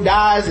Blow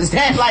dies? Is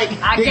that like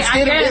the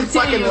extent of his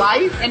fucking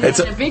life? And It's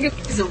the biggest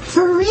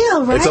For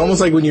real, right? It's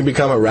almost like when you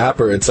become a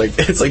rapper. It's like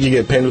you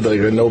get pinned with like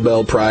a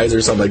Nobel Prize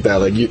or something like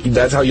that. Like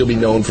that's how you'll be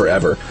known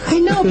forever. I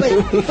know,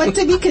 but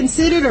to be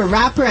considered a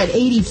rapper at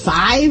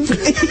 85,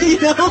 you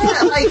know?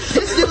 Yeah, like,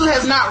 this dude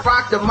has not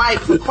rocked a mic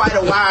for quite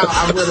a while,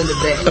 I'm willing to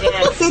bet.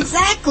 Yes.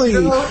 Exactly.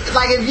 You know,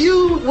 like, if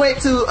you went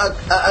to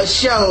a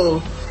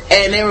show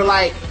and they were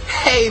like,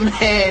 hey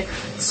man,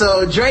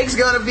 so Drake's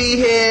gonna be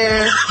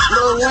here,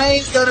 Lil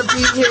Wayne's gonna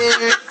be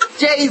here,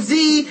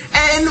 Jay-Z,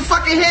 and the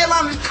fucking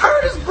headline is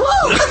Curtis Blow.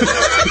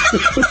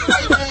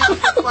 Like, man,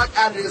 get the fuck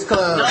out of this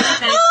club.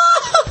 Like, no.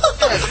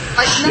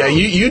 Yeah,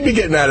 you'd be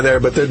getting out of there,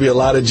 but there'd be a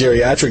lot of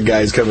geriatric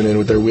guys coming in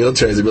with their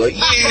wheelchairs. They'd be like,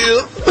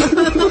 I'm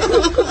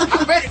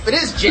ready for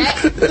this,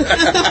 Jack.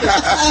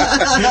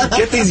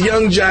 get these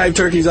young jive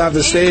turkeys off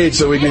the stage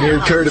so we can hear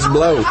Curtis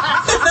Blow.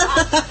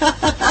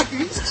 Like,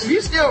 if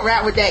you still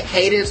rap with that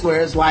cadence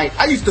where it's like,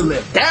 I used to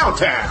live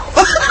downtown.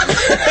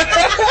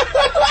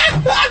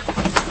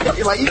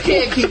 Like, you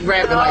can't keep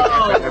rapping like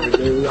that forever,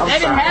 dude. They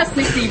didn't have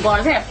 16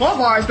 bars. They had 4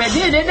 bars back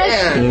then, didn't they?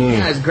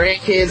 Yeah, his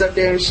grandkids up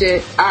there and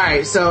shit.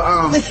 Alright, so,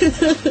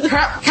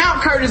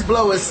 Count Curtis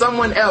Blow is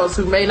someone else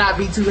who may not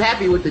be too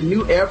happy with the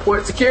new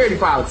airport security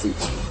policy.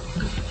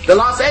 The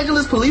Los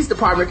Angeles Police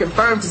Department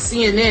confirmed to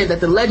CNN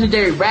that the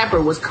legendary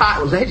rapper was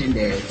caught with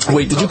legendary.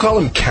 Wait, did you call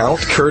him Count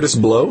Curtis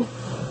Blow?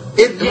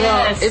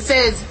 Well, it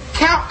says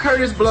Count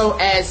Curtis Blow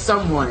as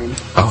someone.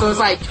 So it's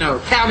like,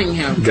 counting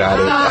him. Got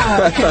it.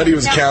 I thought he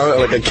was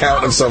like a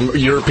count of some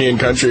European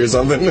country or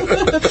something.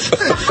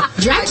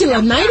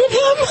 Dracula knighted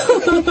him?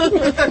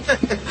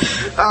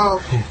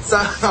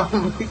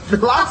 The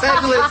Los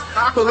Angeles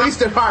Police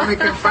Department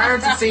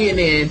confirmed to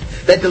CNN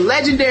that the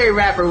legendary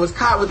rapper was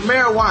caught with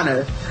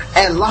marijuana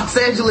at Los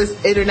Angeles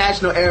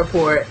International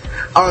Airport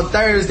on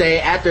Thursday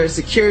after a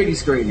security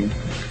screening.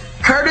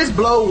 Curtis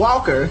Blow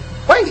Walker.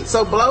 Wait,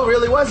 so Blow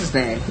really was his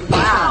name?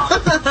 Wow.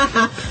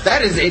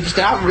 That is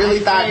interesting. I really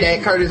thought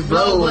that Curtis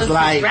Blow was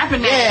like, I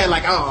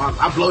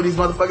blow these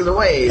motherfuckers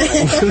away.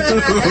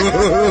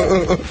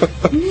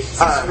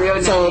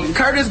 So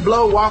Curtis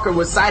Blow Walker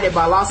was cited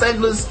by Los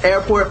Angeles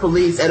Airport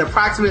Police at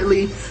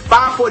approximately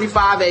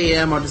 5:45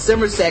 a.m. on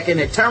December 2nd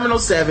at Terminal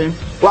 7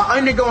 while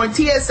undergoing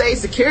TSA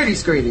security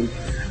screening.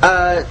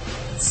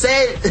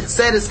 Said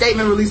a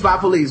statement released by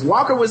police.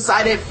 Walker was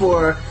cited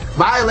for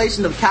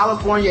violation of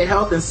California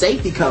Health and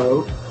Safety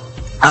Code,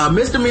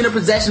 misdemeanor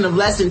possession of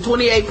less than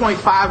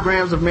 28.5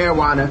 grams of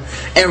marijuana,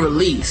 and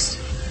released.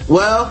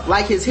 Well,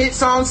 like his hit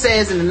song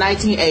says in the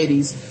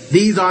 1980s,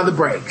 These are the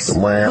breaks.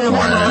 Wah, wah.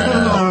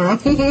 Wah,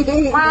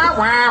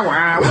 wah,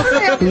 wah. What the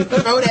hell?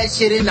 Throw that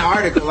shit in the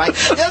article. Like,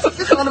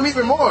 this on them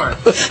even more.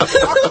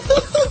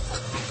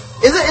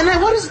 Is it? And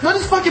then what is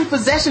fucking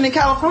possession in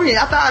California?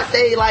 I thought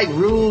they like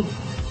ruled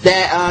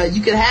that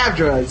you could have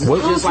drugs.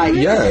 What? Just like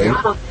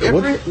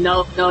What?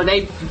 No,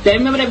 they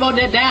remember they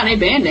voted that down. They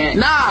banned that.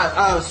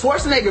 Nah,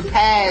 Schwarzenegger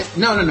passed.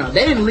 No.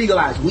 They didn't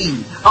legalize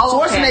weed.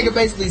 Oh, okay. Schwarzenegger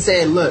basically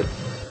said, "Look,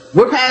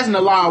 we're passing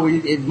a law where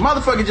if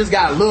motherfucker just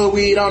got a little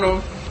weed on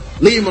him,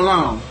 leave him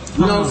alone.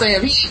 You know what I'm saying?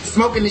 If he's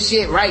smoking the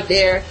shit right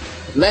there,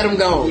 let him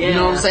go. Yeah. You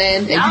know what I'm saying?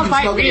 And you I'll can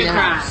fight smoke it in real the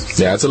crime. house."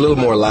 Yeah, it's a little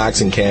more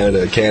lax in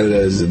Canada. Canada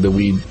is the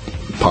weed.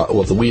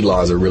 Well, the weed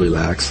laws are really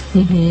lax.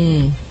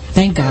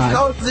 Thank As God.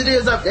 cold as it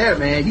is up there,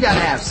 man, you gotta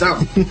have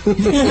something.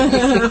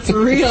 For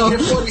real. You're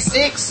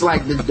 46,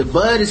 like the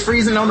bud is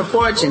freezing on the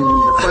porch and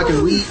the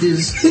fucking weed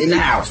is in the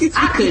house.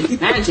 I couldn't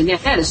imagine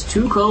that. That is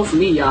too cold for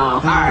me, y'all.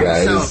 Alright,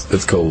 Yeah, so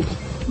it's cold.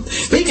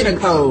 speaking of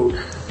cold,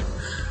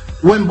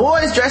 when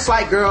boys dress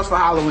like girls for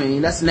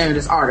Halloween, that's the name of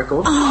this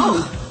article.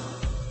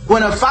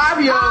 When a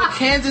 5-year-old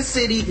Kansas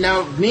City,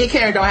 now me and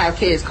Karen don't have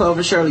kids, Clover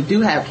and Shirley do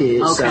have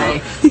kids,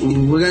 Okay. so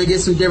we're gonna get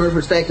some different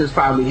perspectives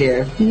probably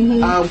here.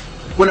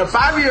 When a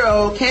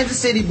 5-year-old Kansas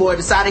City boy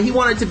decided he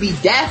wanted to be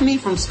Daphne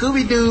from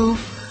Scooby-Doo.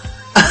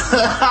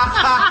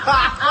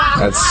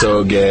 That's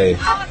so gay.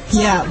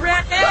 Yeah.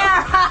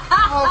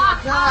 Oh my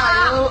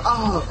god,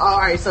 oh,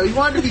 alright, so he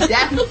wanted to be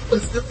Daphne from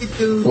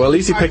Scooby-Doo. Well, at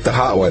least he picked the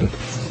hot one.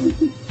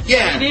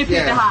 Yeah, He did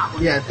pick the hot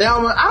one. Yeah,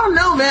 Velma. I don't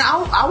know, man.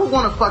 I would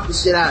want to fuck the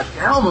shit out of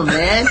Velma,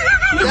 man.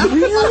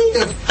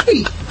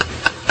 Really?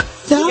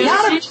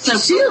 Thelma?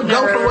 She'll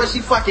go for what she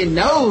fucking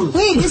knows.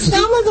 Wait, is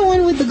Thelma the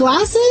one with the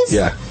glasses?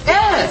 Yeah.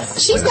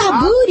 Yes. She's got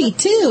booty,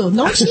 too,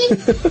 don't she?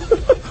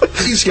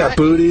 She's got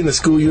booty in the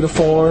school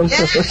uniform.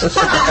 Yeah,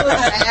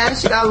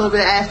 she got a little bit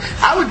of ass.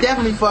 I would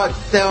definitely fuck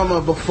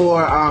Thelma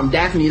before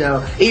Daphne,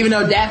 though. Even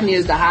though Daphne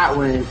is the hot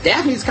one.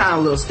 Daphne's kind of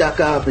a little stuck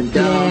up and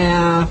dumb.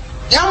 Yeah.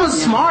 That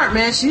was smart,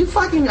 man. She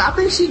fucking, I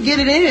think she'd get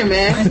it in, I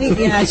man. think,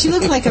 yeah, she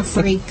looks like a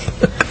freak.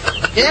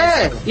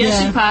 Yeah.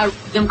 Yeah, she probably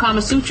them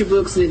Kama Sutra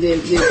books. Well,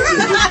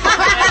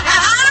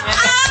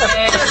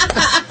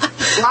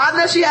 I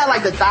know she had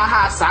like the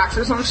thigh-high socks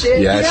or some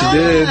shit. Yeah, she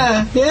did.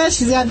 Yeah,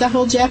 she's got the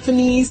whole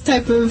Japanese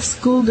type of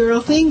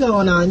schoolgirl thing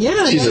going on.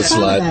 Yeah, She's a I saw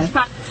slut.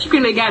 that.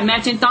 Secretly got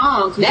matching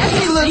thongs.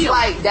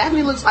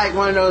 Daphne looks like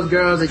one of those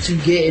girls that you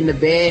get in the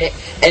bed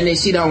and then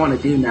she don't want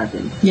to do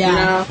nothing. Yeah, You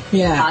know?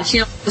 yeah. She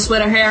don't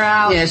sweat her hair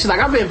out. Yeah, she's like,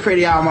 I've been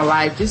pretty all my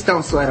life. Just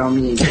don't sweat on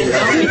me.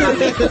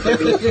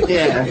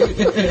 Yeah.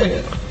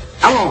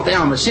 I won't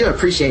Thelma. She'll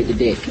appreciate the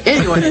dick.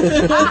 Anyway,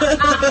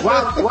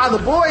 while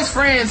the boy's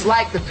friends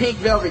like the pink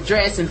velvet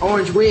dress and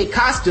orange wig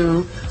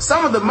costume,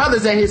 some of the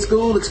mothers at his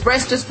school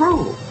expressed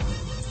disapproval.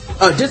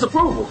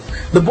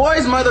 The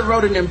boy's mother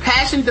wrote an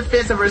impassioned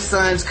defense of her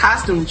son's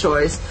costume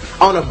choice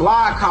on a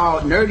blog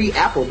called Nerdy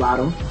Apple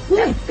Bottom.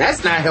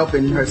 That's not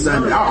helping her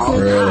son at all.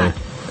 Really?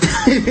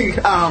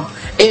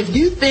 If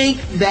you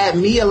think that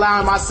me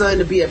allowing my son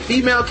to be a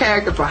female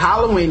character for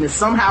Halloween is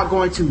somehow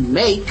going to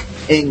make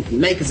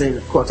is in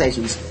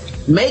quotations,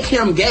 make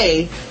him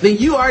gay, then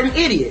you are an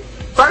idiot.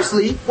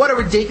 Firstly, what a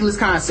ridiculous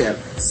concept.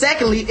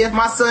 Secondly, if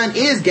my son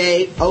is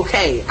gay,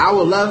 okay, I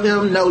will love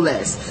him no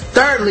less.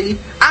 Thirdly,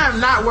 I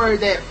am not worried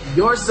that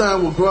your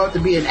son will grow up to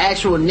be an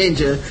actual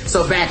ninja,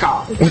 so back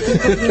off.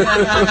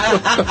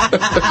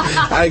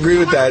 I agree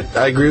with that.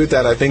 I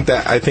think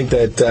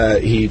that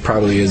he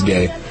probably is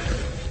gay.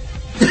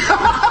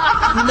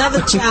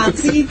 Another child.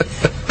 See,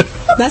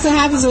 that's what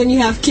happens when you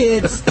have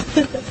kids.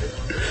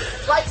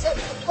 Like,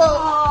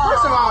 well,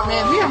 first of all,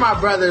 man, me and my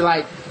brother,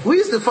 like, we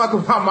used to fuck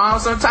with my mom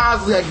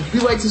sometimes. Like, we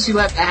wait till she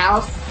left the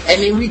house,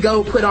 and then we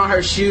go put on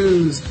her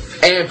shoes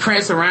and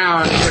prance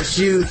around in her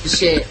shoes and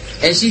shit.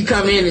 And she'd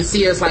come in and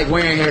see us, like,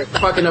 wearing her,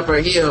 fucking up her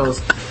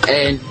heels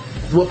and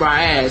whoop our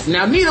ass.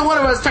 Now, neither one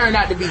of us turned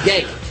out to be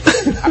gay.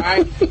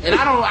 Alright? And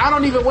I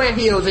don't even wear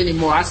heels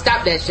anymore. I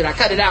stopped that shit. I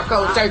cut it out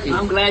cold turkey.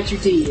 I'm glad you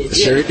did.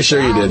 Sure you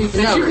did.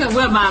 But you can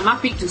wear mine. My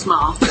feet too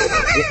small.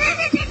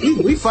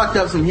 We fucked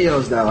up some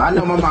heels, though. I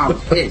know my mom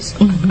was pissed.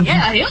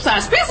 Yeah, heels are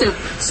expensive.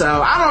 So,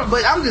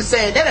 but I'm just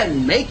saying, that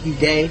doesn't make you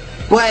gay.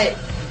 But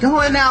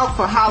going out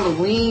for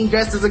Halloween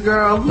dressed as a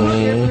girl,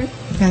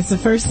 That's the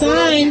first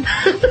sign.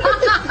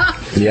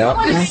 Yep.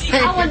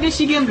 How long did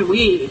she give him the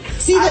wig?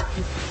 See,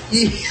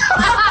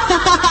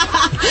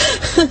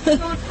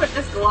 Put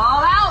this all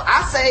out.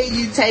 I say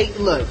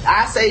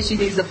I say she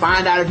needs to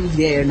find out if he's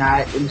gay or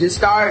not and just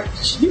start,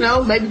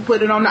 maybe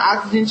put it on the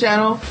Oxygen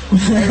channel.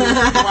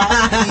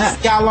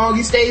 See how long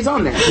he stays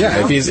on there.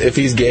 Yeah, if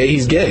he's gay,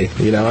 he's gay.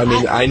 I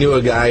mean, I knew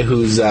a guy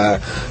whose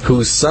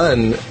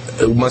son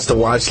must have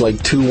watched like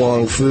Tu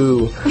Wong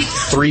Fu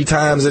 3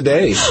 times a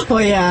day. oh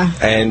yeah.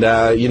 And,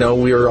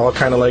 we were all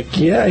kind of like,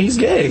 yeah, he's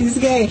gay. He's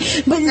gay.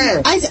 But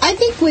I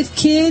think with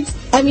kids,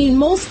 I mean,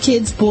 most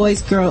kids,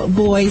 boys,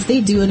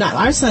 they do. And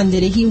our son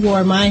did it. He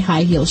wore my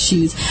high heel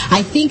shoes.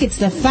 I think it's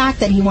the fact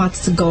that he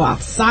wants to go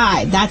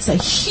outside. That's a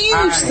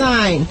huge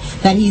sign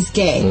that he's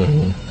gay.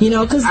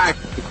 Mm-hmm. Because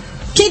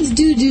kids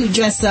do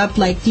dress up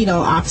like, you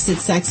know, opposite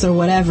sex or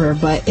whatever,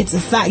 but it's a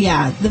fact.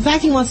 Yeah, the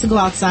fact he wants to go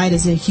outside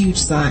is a huge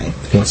sign.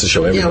 He wants to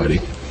show everybody.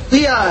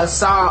 We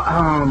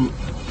saw,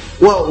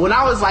 well, when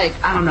I was like,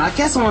 I don't know, I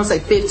guess I want to say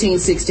 15,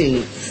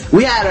 16,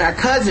 we had our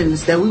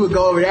cousins that we would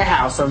go over their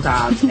house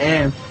sometimes,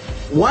 and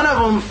one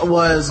of them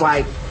was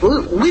like,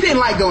 we didn't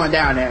like going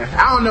down there.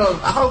 I don't know,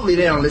 hopefully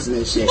they don't listen to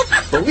this shit,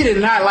 but we did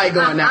not like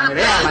going down there.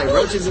 They had like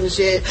roaches and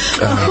shit.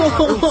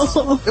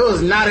 It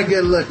was not a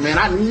good look, man.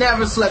 I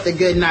never slept a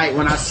good night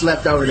when I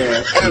slept over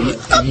there,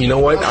 ever. You know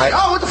what?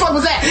 Oh, what the fuck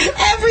was that?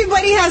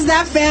 Everybody has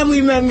that family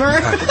member.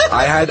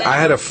 I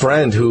had a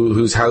friend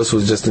whose house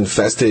was just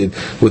infested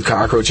with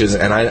cockroaches,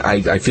 and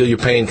I feel your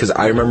pain, because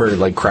I remember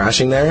like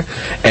crashing there,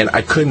 and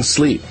I couldn't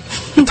sleep.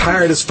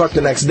 Tired as fuck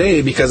the next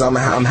day because I'm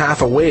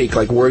half awake,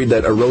 like worried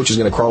that a roach is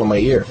gonna crawl in my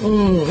ear.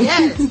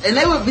 Yes, and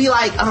they would be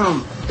like,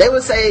 they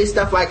would say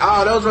stuff like,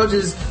 "Oh, those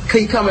roaches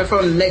keep coming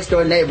from the next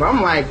door neighbor."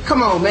 I'm like,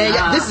 come on, man,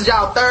 this is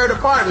y'all third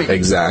apartment.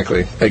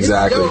 Exactly.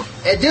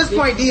 At this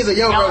point, these are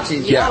your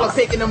roaches. Yeah. Y'all are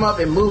picking them up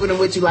and moving them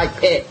with you like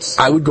pets.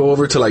 I would go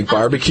over to like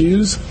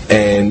barbecues,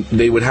 and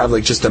they would have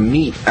like just a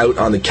meat out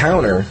on the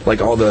counter, like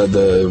all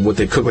the what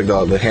they cook, like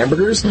the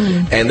hamburgers,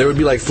 and there would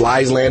be like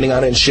flies landing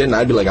on it and shit, and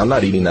I'd be like, I'm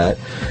not eating that.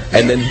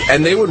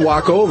 And they would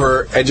walk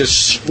over and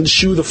just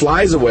shoo the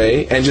flies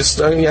away and just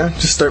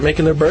start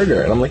making their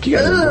burger. And I'm like, you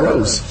guys are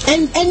gross.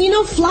 And you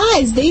know,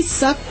 flies, they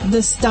suck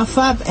the stuff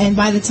up, and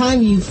by the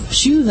time you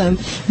shoo them,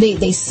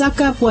 they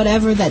suck up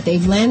whatever that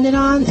they've landed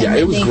on. Yeah,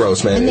 it was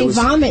gross, man. And they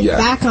vomit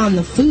back on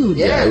the food.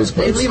 Yeah, it was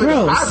gross. They leave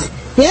gross.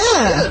 It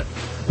Yeah.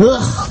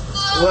 Ugh.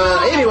 Well,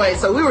 anyway,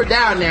 so we were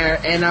down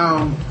there, and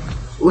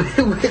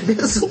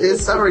this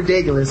is so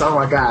ridiculous. Oh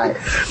my god,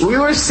 we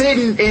were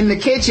sitting in the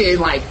kitchen,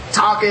 like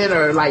talking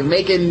or like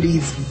making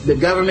the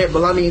government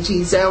bologna and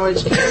cheese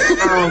sandwich,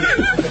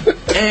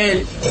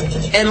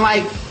 and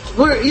like.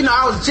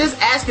 I was just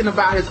asking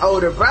about his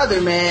older brother,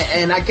 man,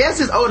 and I guess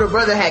his older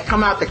brother had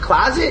come out the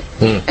closet,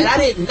 and I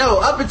didn't know.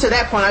 Up until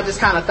that point, I just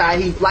kind of thought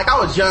I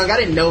was young, I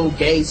didn't know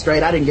gay,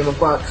 straight, I didn't give a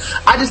fuck.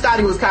 I just thought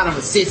he was kind of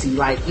a sissy,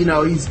 like, you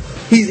know, he's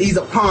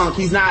a punk,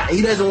 he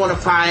doesn't want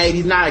to fight,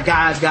 he's not a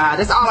guy's guy.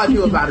 That's all I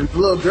knew about him,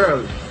 little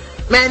girl.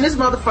 Man, this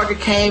motherfucker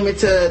came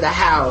into the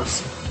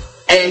house,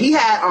 and he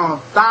had on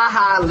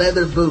thigh-high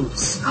leather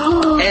boots,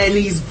 and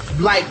these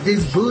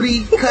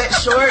booty cut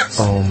shorts,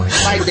 oh my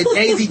God, like the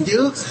Daisy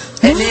Dukes,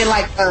 and then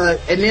like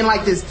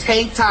this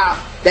tank top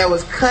that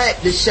was cut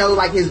to show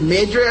like his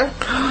midriff.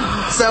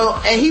 So,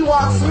 and he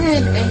walks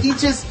in, and he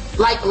just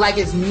like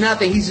it's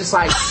nothing. He's just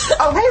like,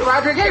 "Oh, hey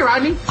Roderick, hey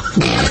Rodney."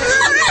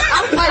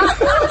 I'm like,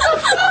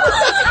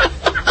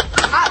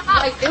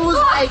 it was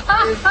like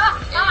if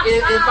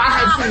I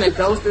had seen a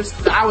ghost or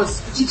something, I was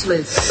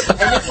speechless.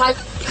 And it's like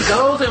he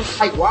goes and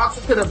like walks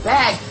into the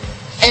back,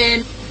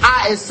 and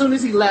as soon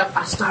as he left,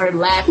 I started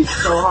laughing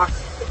so hard.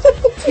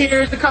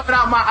 Tears are coming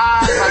out my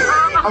eyes.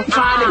 Like, I'm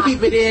trying to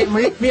keep it in.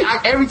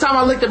 Every time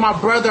I looked at my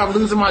brother, I'm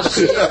losing my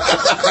shit.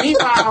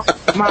 Meanwhile,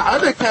 my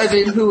other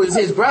cousin, who is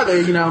his brother,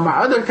 you know, my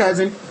other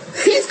cousin,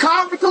 he's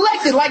calm and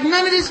collected. Like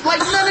none of this shit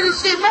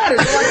matters.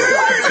 Like,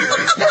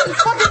 what the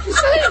fuck are you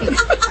saying?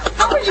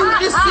 How are you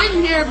just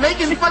sitting here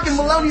making fucking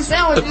bologna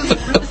sandwiches?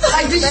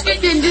 Like this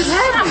shit didn't just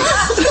happen.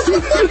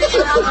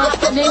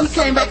 And then he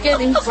came back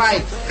in and he's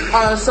like,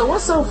 so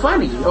what's so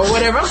funny? Or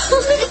whatever. I'm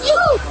supposed to be you.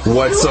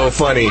 What's so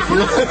funny?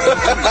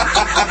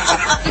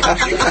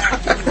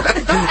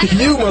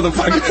 You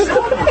motherfucker.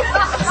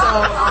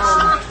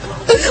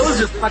 So, it was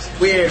just fucking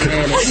weird,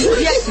 man.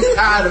 He actually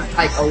died of,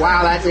 like, a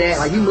while after that.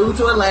 Like, he moved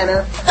to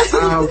Atlanta,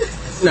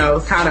 you know,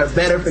 kind of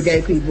better for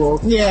gay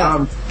people.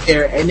 Yeah.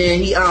 And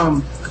then he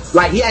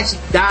actually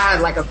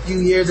died, like, a few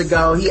years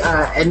ago.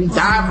 And he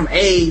died from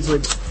AIDS,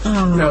 which, you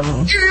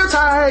know,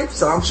 stereotype.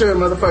 So I'm sure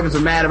motherfuckers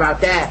are mad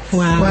about that.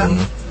 Wow. Well,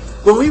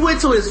 when we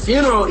went to his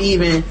funeral,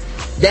 even,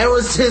 there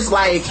was this,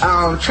 like,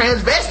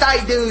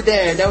 transvestite dude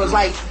there that was,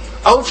 like,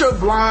 ultra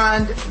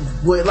blonde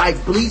with,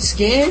 like, bleached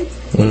skin.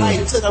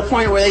 Like, to the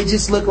point where they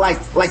just look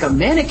like a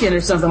mannequin or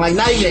something, like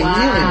not even a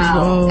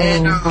human.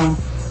 And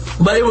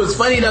but it was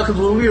funny though, because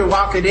when we were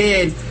walking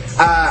in,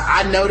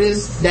 I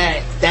noticed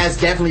that that's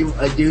definitely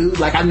a dude.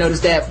 Like, I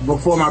noticed that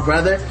before my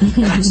brother.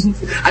 I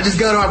just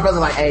go to my brother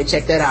like, "Hey,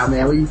 check that out,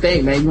 man. What do you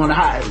think, man? You want to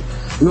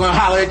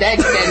holler at that?"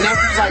 And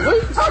he's like, "What are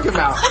you talking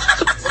about?"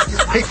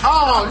 Like,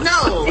 oh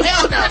no,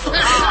 hell no.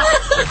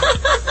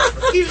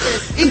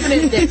 Even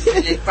in that,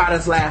 they caught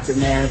us laughing,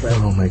 man. But.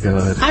 Oh my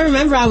god. I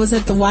remember I was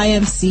at the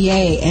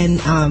YMCA,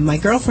 and my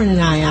girlfriend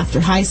and I, after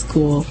high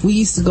school, we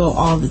used to go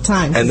all the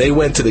time. And they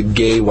went to the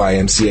gay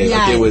YMCA. Yeah.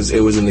 Like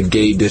it was in the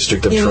gay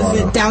district of Toronto. It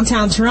was in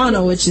downtown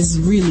Toronto, which is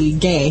really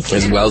gay.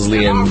 It's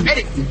Wesleyan.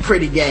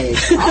 Pretty gay.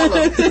 All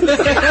of them.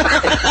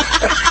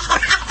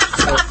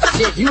 So,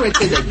 shit, you went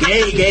to the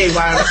gay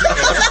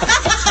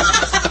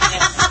YMCA.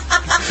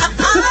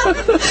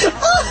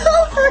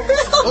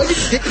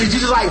 Did you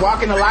just like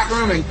walk in the locker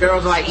room and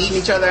girls are like eating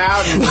each other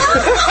out? And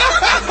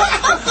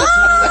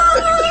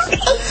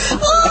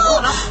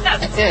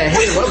yeah,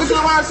 hey, what was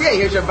going on?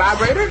 Here's your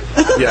vibrator.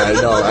 Yeah,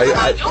 no,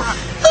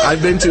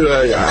 I've been to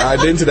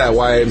that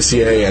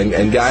YMCA,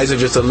 and guys are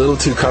just a little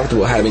too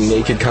comfortable having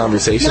naked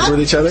conversations with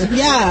each other.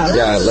 Yeah.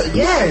 Yeah.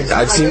 Yes.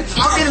 I've seen.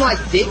 I'm getting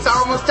like dicks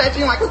almost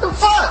touching. Like, what the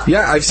fuck?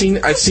 Yeah, I've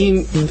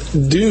seen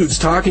dudes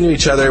talking to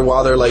each other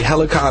while they're like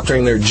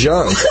helicoptering their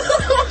junk,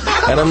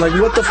 and I'm like,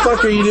 what the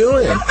fuck are you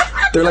doing?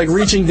 They're like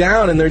reaching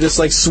down and they're just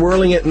like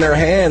swirling it in their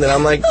hand, and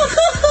I'm like,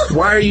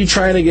 why are you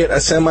trying to get a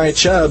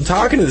semi-chub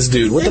talking to this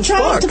dude? What the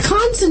fuck? They're trying to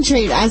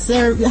concentrate as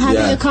they're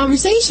having a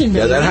conversation.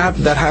 Baby. Yeah,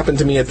 that happened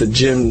to me at the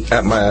gym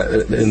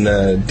in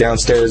the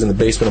downstairs in the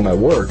basement of my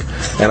work,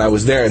 and I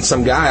was there, and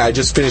some guy, I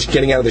just finished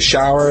getting out of the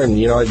shower, and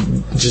I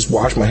just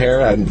washed my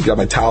hair, I got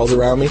my towels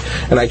around me,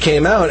 and I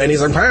came out, and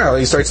he's like, wow,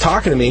 he starts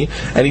talking to me,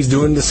 and he's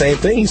doing the same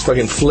thing. He's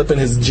fucking flipping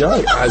his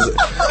junk.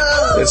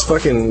 It's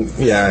fucking,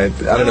 I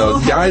don't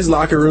know. Guys'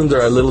 locker rooms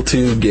are a little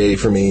too gay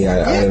for me. I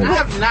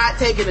have not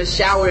taken a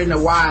shower in a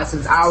while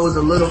since I was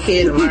a little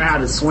kid and learned how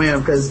to swim.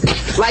 Because,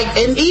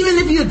 and even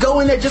if you go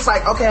in there just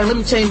like, okay, let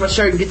me change my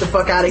shirt and get the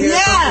fuck out of here.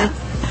 Yeah.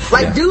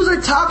 Dudes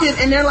are talking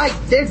and they're like,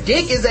 their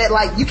dick is at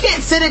you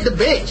can't sit at the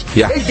bench.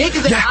 Yeah. Their dick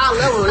is at eye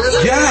level.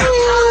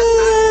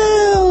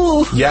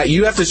 Yeah,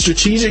 you have to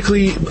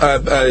strategically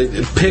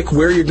pick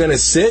where you're going to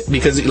sit,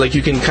 because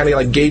you can kind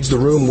of gauge the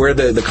room where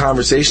the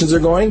conversations are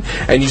going,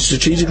 and you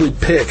strategically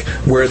pick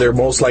where they're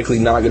most likely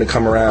not going to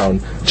come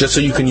around, just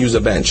so you can use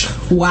a bench.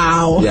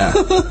 Wow. Yeah.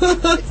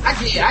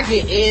 I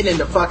get in and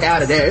the fuck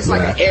out of there. It's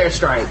like an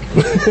airstrike.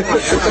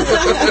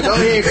 Go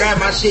ahead, grab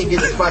my shit,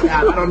 get the fuck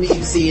out. I don't need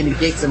to see any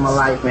dicks in my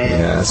life, man.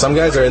 Yeah, some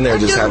guys are in there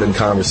just having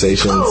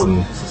conversations.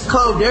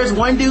 Cove, there's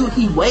one dude,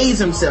 he weighs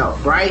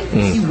himself, right?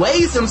 He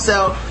weighs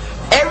himself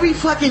every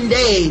fucking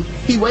day.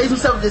 He weighs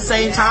himself at the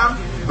same time,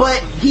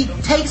 but he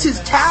takes his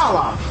towel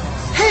off.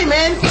 Hey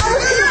man, how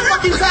does your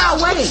fucking towel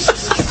weigh?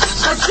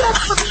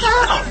 Adjust the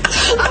towel.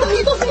 I don't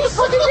need to see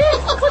fucking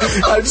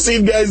dick. I've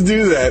seen guys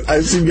do that.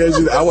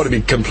 I want to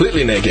be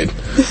completely naked.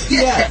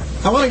 Yeah.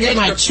 I want to get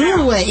my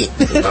true weight.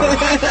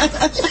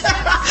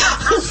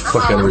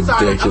 Fucking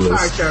ridiculous. I'm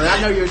sorry, Shirley.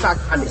 I know you were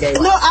talking about the gay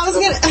one. No, I was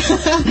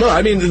gonna. No,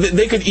 I mean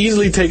they could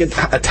easily take a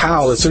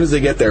towel as soon as they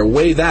get there,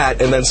 weigh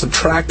that, and then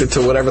subtract it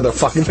to whatever the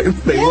fucking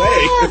they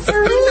weigh.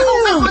 For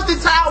real. What the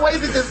towel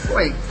weighs at this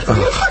point?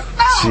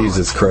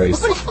 Jesus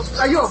Christ.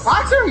 Are you a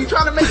boxer? Are you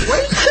trying to make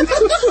weight? It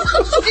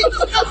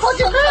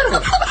fucking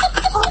matter.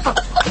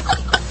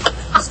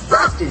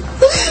 Disgusting.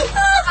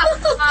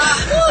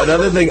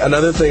 Another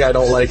thing I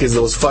don't like is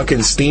those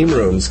fucking steam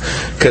rooms,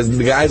 because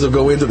the guys will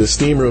go into the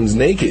steam rooms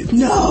naked.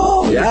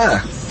 No.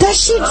 Yeah. That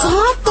shit's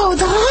hot though.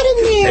 It's hot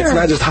in there. It's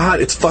not just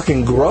hot. It's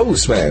fucking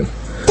gross, man.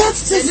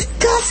 That's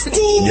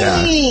disgusting.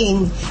 Yeah.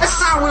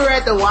 That's how we were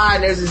at the Y,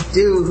 and there's this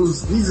dude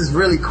he's this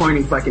really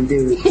corny fucking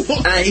dude.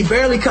 He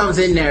barely comes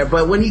in there,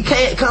 but when he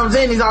comes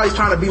in, he's always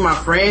trying to be my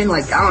friend.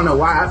 I don't know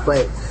why,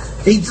 but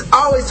he's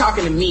always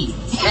talking to me.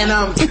 And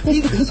I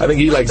think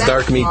he likes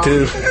dark meat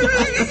too.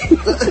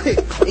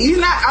 He's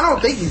not. I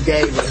don't think he's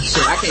gay, but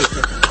shit, I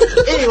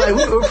can't. Anyway,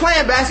 we're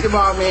playing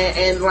basketball, man,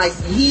 and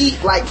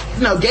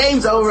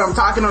game's over. I'm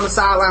talking on the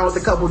sideline with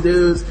a couple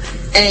dudes,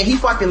 and he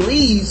fucking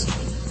leaves.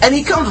 And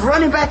he comes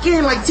running back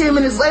in 10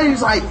 minutes later.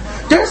 He's like,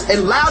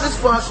 and loud as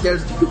fuck,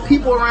 there's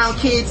people around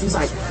kids. He's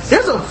like,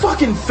 there's a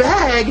fucking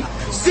fag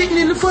sitting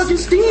in the fucking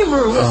steam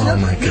room. Oh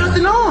my God.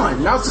 Nothing on.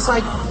 And I was just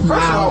like, first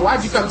of all,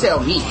 why'd you come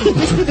tell me?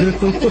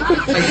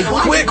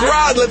 Quick,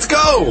 Rod, let's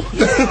go.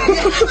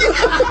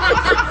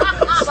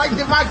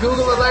 Did my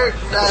Google alert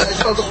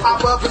supposed to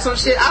pop up or some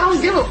shit? I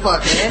don't give a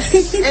fuck, man. And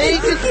he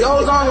just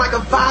goes on a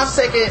 5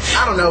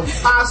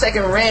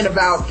 second rant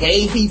about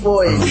gay people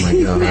and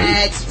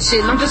fags and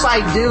shit. And I'm just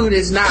like, dude,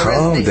 it's not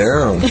calm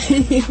down.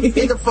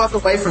 Get the fuck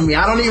away from me.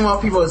 I don't even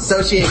want people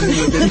associating me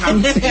with this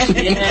conversation.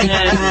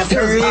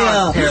 For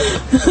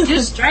real.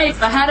 You're straight,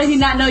 but how did he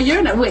not know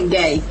you're not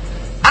gay?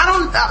 I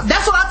don't.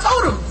 That's what I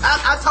told him.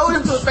 I told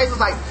him to his face. I was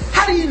like,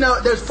 "How do you know?"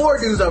 There's 4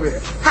 dudes over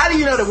here. How do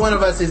you know that one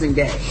of us isn't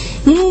gay?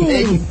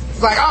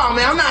 He's like, "Oh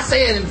man, I'm not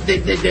saying the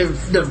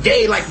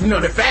gay,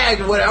 the fag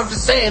or whatever. I'm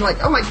just saying,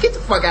 I'm like, get the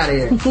fuck out of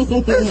here.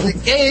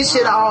 The gayest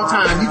shit of all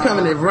time. You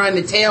coming to run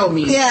to tell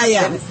me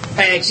that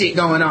fag shit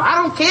going on?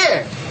 I don't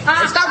care.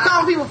 And stop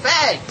calling people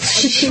fags.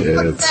 Shit.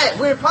 Fuck that.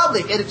 We're in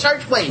public at a church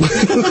place.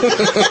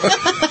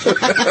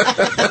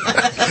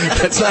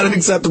 That's not an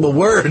acceptable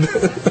word.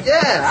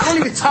 Yeah, I don't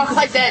even talk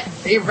like that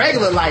in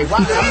regular life. Why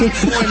I'm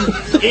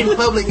going in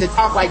public to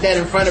talk like that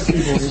in front of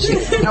people and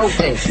shit? No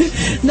way.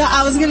 No,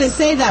 I was gonna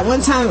say that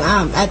one time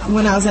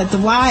when I was at the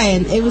Y,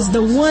 and it was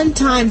the one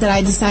time that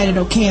I decided,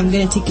 okay, I'm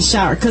gonna take a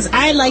shower, because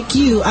I, like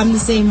you, I'm the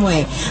same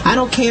way. I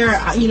don't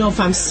care, if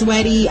I'm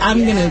sweaty,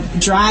 I'm gonna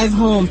drive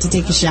home to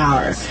take a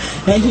shower.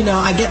 And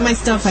I get my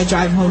stuff, I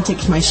drive home,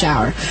 take my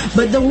shower.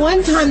 But the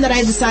one time that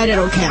I decided,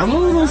 okay, I'm a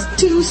little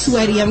too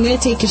sweaty, I'm gonna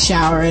take a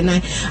shower, and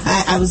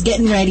I was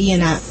getting ready,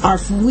 and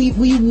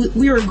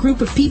we were a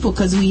group of people,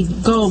 because we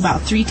go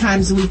about 3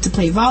 times a week to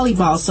play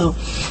volleyball. So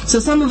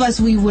some of us,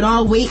 we would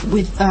all wait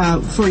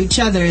for each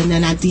other, and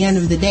then at the end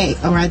of the day,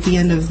 or at the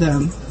end of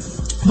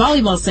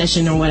volleyball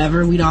session or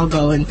whatever, we'd all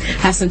go and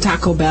have some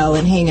Taco Bell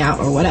and hang out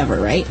or whatever,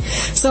 right?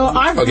 So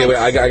Okay, wait,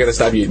 I gotta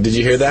stop you. Did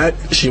you hear that?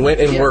 She went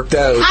and worked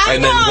out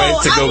and then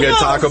went to go get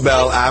Taco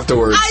Bell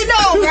afterwards. I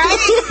know, right?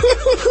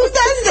 Who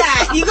does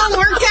that? You go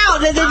work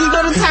out and then you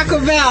go to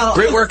Taco Bell.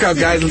 Great workout,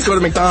 guys. Let's go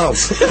to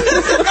McDonald's.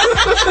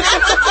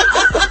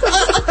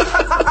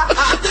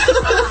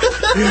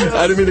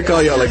 I didn't mean to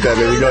call you out like that,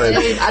 baby. Go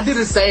ahead. I do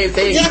the same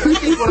thing.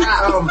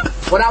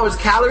 When I was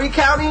calorie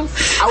counting,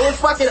 I would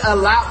fucking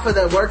allow for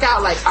the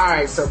workout. Like, all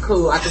right, so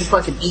cool, I can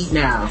fucking eat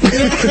now.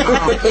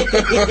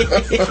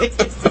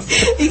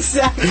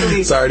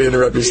 Exactly. Sorry to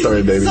interrupt your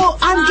story, baby. So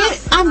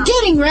I'm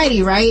getting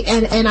ready, right?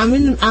 And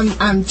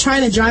I'm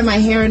trying to dry my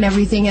hair and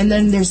everything, and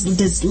then there's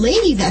this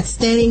lady that's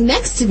standing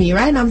next to me,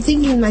 right? And I'm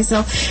thinking to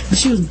myself,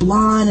 she was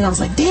blonde, and I was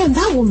like, damn,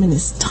 that woman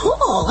is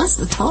tall. That's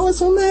the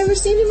tallest woman I've ever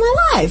seen in my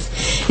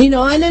life. You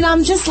know, and then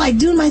I'm just like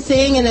doing my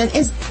thing, and then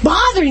it's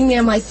bothering me.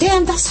 I'm like,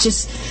 damn,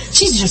 she's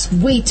just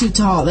way too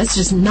tall. That's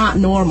just not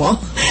normal.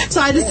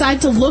 So I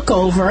decide to look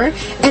over,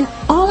 and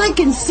all I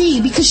can see,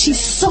 because she's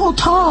so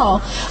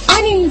tall,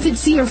 I didn't even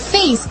see her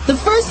face. The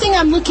first thing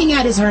I'm looking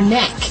at is her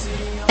neck.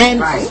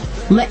 And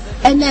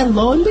and then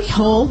lo and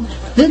behold,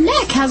 the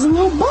neck has a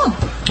little bump.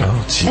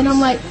 Oh, jeez. And I'm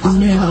like,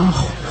 no.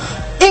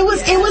 It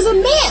was a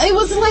man. It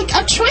was like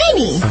a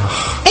tranny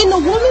in the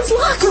woman's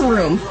locker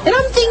room. And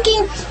I'm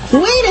thinking,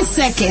 wait a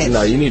second.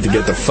 No, you need to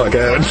get the fuck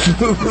out.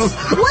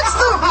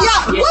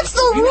 What's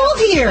the rule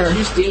here?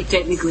 You're still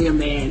technically a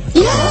man.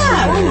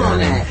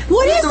 Yeah.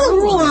 What is the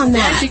rule on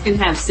that? You can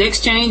have sex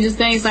changes,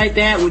 things like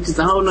that, which is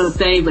a whole nother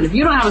thing. But if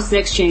you don't have a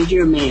sex change,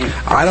 you're a man.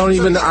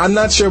 I'm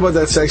not sure about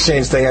that sex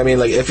change thing. I mean,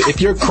 like, if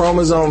your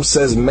chromosome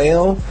says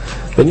male,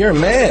 then you're a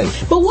man.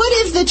 But what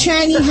if the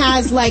tranny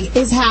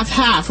is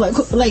half,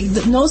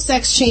 like no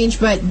sex change,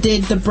 but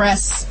did the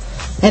breasts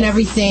and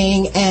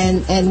everything,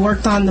 and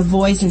worked on the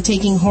voice and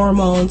taking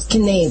hormones?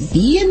 Can they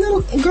be in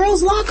the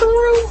girls' locker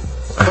room?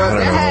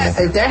 Well,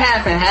 if they're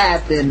half and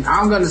half, then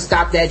I'm going to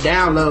stop that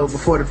download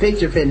before the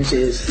picture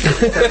finishes. I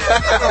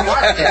don't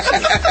watch that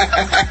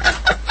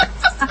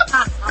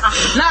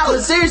shit. No,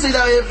 but seriously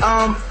though,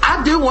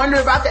 I do wonder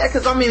about that,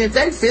 because I mean, if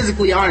they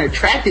physically aren't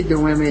attracted to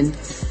women,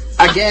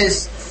 I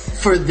guess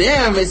for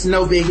them it's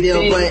no big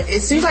deal, but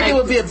it seems like it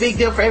would be a big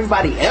deal for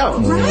everybody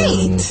else.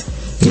 Right.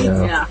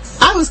 Yeah.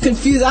 I was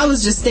confused. I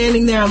was just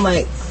standing there. I'm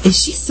like,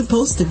 is she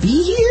supposed to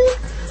be here?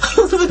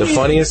 The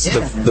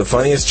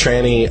funniest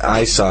tranny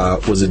I saw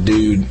was a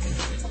dude,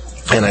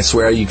 and I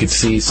swear you could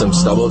see some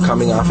stubble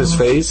coming off his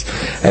face,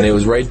 and it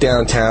was right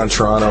downtown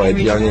Toronto at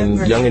Yonge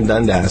and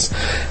Dundas,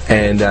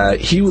 and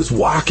he was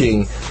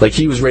walking like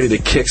he was ready to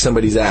kick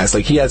somebody's ass.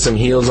 Like, he had some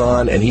heels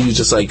on, and he was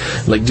just like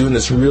doing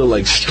this real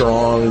like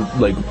strong,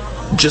 like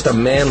just a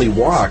manly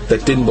walk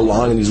that didn't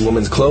belong in these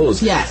women's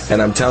clothes. Yes. And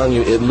I'm telling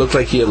you, it looked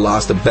like he had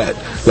lost a bet.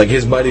 Like,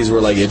 his buddies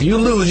were like, if you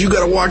lose, you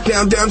gotta walk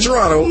downtown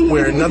Toronto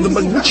wearing nothing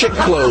but chick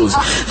clothes.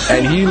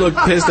 And he looked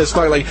pissed as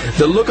fuck. Like,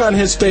 the look on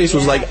his face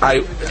was like,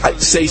 I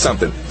say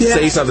something. Yeah.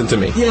 Say something to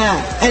me.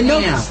 Yeah. And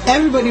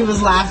everybody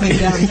was laughing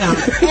downtown.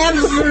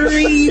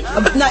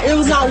 It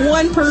was not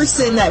one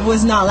person that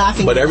was not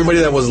laughing. But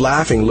everybody that was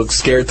laughing looked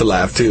scared to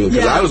laugh too.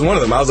 Because I was one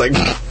of them. I was like...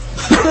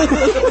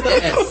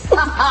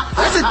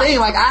 That's the thing,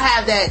 like, I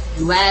have that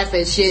laugh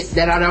at shit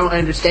that I don't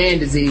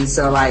understand disease,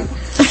 so like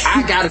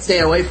I gotta stay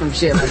away from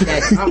shit like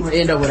that. I'm gonna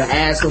end up with an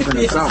ass whooping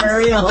or something. For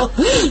real.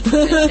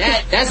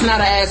 That's not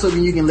an ass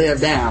whooping you can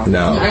live down.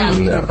 No.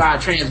 I'm gonna buy a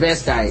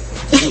transvestite.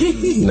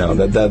 No,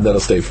 that'll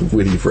stay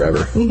with you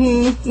forever.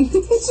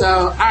 So,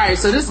 alright,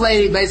 so this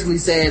lady basically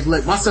says,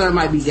 look, my son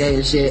might be gay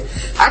and shit.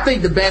 I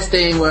think the best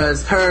thing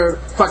was her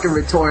fucking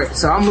retort,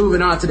 so I'm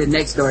moving on to the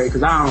next story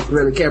because I don't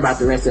really care about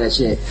the rest of that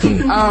shit.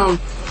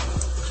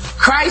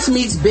 Christ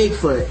meets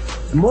Bigfoot.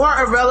 More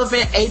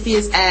irrelevant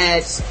atheist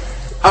ads,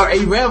 or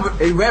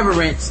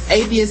irreverent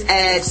atheist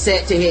ads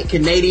set to hit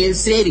Canadian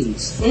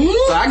cities.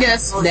 So I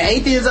guess the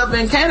atheists up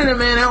in Canada,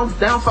 man,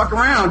 they don't fuck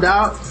around,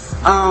 dog.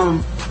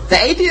 The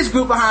atheist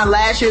group behind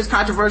last year's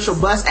controversial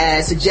bus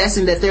ad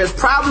suggesting that there's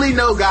probably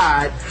no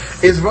God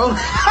is rolling...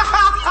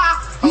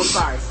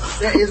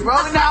 is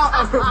rolling out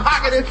a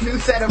provocative new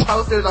set of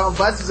posters on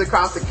buses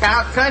across the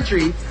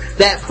country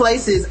that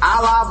places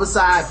Allah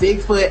beside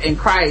Bigfoot and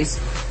Christ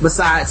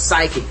beside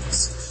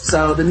psychics.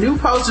 So the new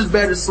posters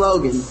bear the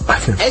slogan,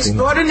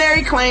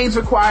 extraordinary claims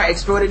require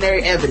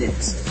extraordinary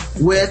evidence,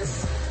 with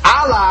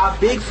Allah,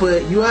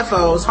 Bigfoot,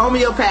 UFOs,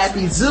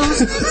 homeopathy, Zeus,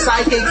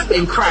 psychics,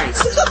 and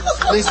Christ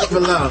listed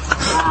below.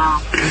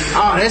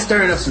 Oh, that's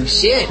stirring up some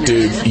shit, man.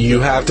 Dude, you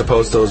have to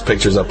post those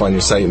pictures up on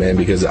your site, man,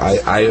 because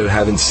I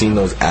haven't seen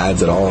those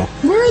ads at all.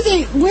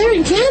 Where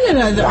in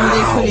Canada are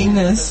they putting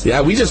this?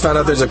 Yeah, we just found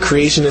out there's a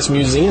creationist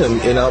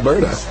museum in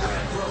Alberta.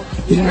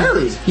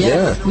 Really?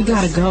 Yeah. We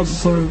gotta go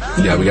before...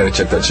 Yeah, we gotta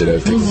check that shit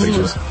out, take the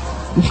pictures.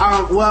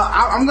 Well,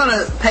 I'm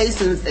gonna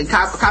paste and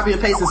copy and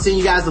paste and send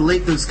you guys the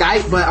link through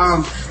Skype. But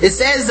it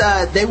says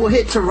they will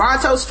hit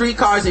Toronto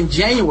streetcars in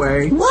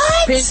January.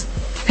 What?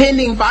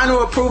 pending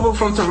final approval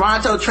from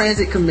Toronto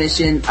Transit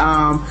Commission,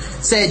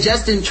 said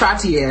Justin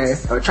Trottier,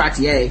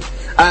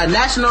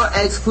 National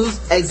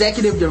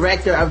Executive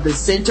Director of the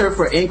Center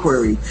for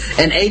Inquiry,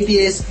 an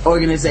atheist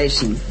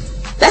organization.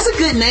 That's a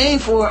good name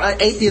for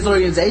an atheist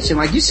organization.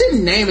 Like, you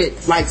shouldn't name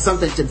it like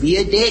something to be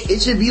a dick.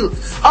 It should be,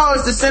 oh,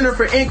 it's the Center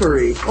for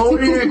Inquiry. Well, what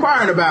are you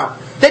inquiring about?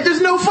 That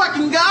there's no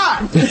fucking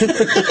God.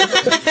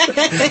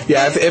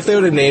 Yeah, if they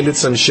would have named it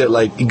some shit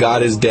like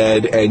God is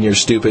dead and you're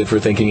stupid for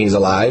thinking he's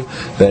alive,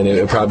 then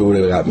it probably would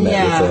have got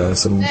met with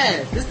some...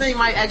 Yeah, this thing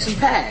might actually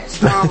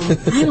pass.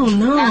 I don't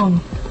know.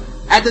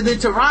 After the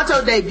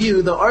Toronto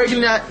debut, the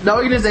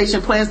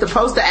organization plans to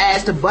post the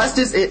ads to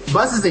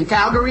buses in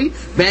Calgary,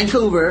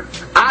 Vancouver,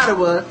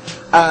 Ottawa,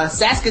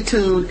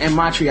 Saskatoon, and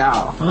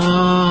Montreal.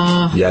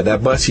 Yeah,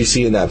 that bus you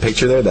see in that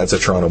picture there, that's a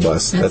Toronto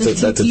bus. That's a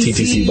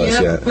TTC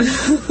bus, yep.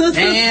 yeah.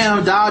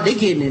 Damn, dog, they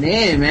getting it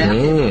in,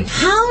 man.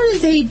 How do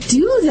they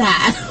do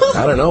that?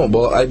 I don't know.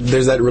 Well,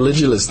 there's that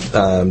religious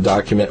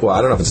document. Well,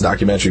 I don't know if it's a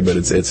documentary, but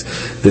it's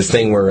this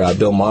thing where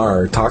Bill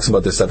Maher talks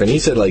about this stuff, and he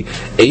said like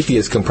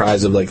atheists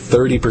comprise of like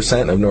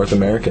 30% of North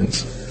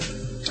Americans.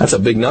 That's a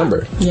big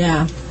number.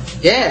 Yeah.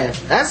 Yeah,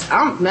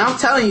 I'm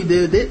telling you,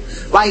 dude.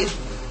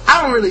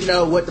 I don't really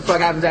know what the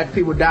fuck happens after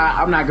people die.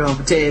 I'm not gonna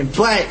pretend,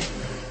 but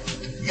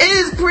it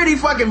is pretty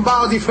fucking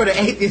ballsy for the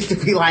atheists to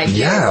be like,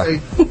 yeah,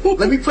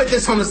 let me put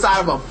this on the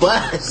side of a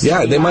bus.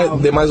 Yeah, they might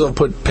as well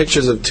put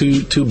pictures of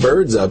two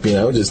birds up,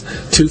 just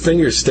two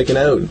fingers sticking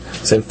out,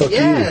 saying "fuck you."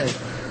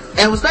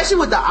 And especially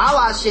with the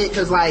Allah shit,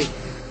 because like,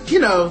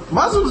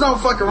 Muslims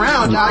don't fuck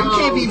around, dog. You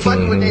can't be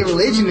fucking with their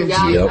religion and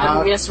shit.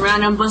 Y'all mess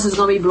around, them buses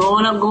gonna be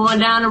blowing up going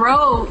down the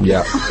road.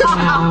 Yeah.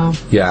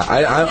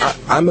 Yeah,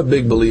 I'm a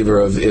big believer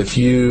of if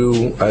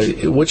you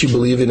what you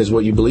believe in is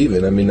what you believe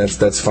in. I mean,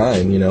 that's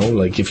fine,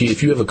 like if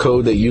you have a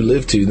code that you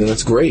live to, then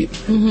that's great.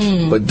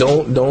 But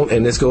don't,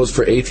 and this goes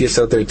for atheists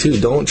out there too,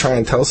 don't try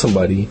and tell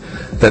somebody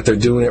that they're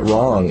doing it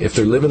wrong. If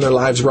they're living their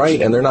lives right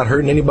and they're not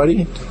hurting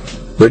anybody,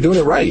 they're doing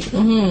it right.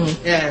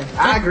 Yeah,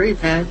 I agree,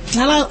 man.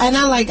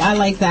 I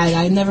like that.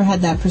 I never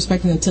had that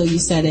perspective until you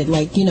said it.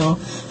 Like,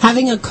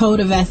 having a code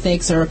of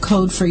ethics or a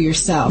code for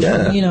yourself.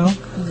 Yeah.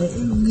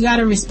 You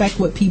gotta respect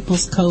what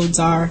people's codes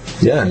are.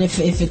 Yeah. And if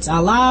it's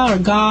Allah or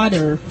God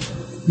or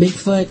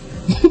Bigfoot.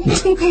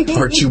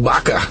 Or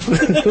Chewbacca.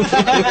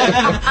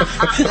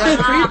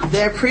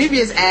 Their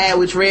previous ad,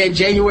 which ran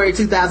January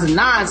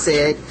 2009,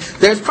 said,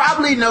 "There's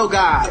probably no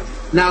God.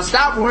 Now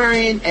stop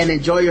worrying and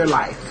enjoy your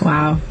life."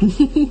 Wow.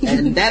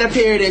 And that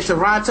appeared in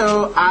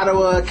Toronto,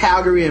 Ottawa,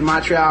 Calgary, and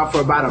Montreal for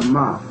about a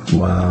month.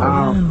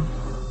 Wow.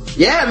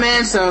 Yeah,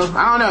 man, so,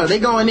 I don't know. They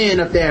going in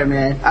up there,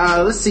 man.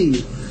 Let's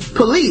see.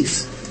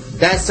 Police.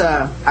 That's,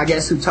 I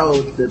guess, who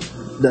told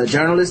the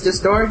journalist this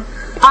story.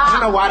 I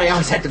don't know why they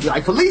always have to be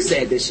like, police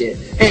said this shit.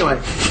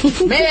 Anyway,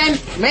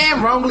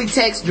 man wrongly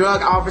texts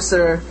drug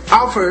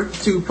offer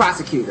to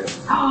prosecutor.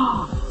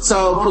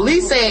 So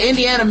police say an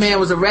Indiana man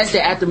was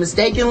arrested after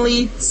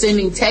mistakenly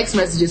sending text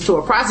messages to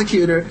a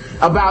prosecutor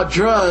about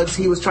drugs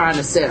he was trying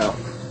to sell.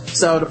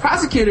 So the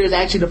prosecutor is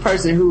actually the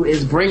person who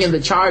is bringing the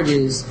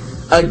charges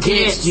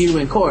against you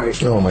in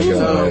court. Oh my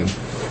God.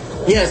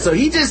 So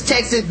he just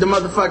texted the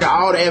motherfucker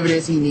all the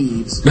evidence he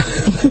needs.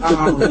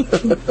 Wow.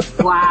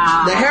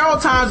 The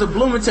Herald Times of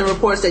Bloomington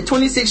reports that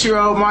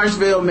 26-year-old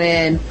Martinsville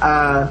man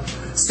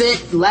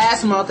sent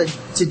last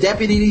month to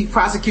Deputy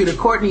Prosecutor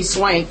Courtney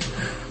Swank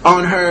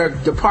on her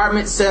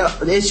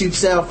department-issued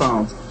cell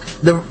phone.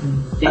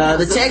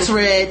 The text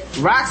read,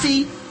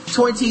 "Roxy,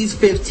 20s,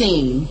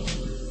 15.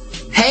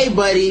 Hey,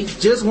 buddy,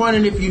 just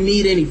wondering if you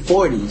need any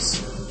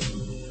 40s.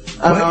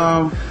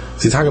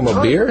 Is he talking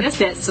about beer? That's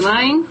that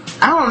slang.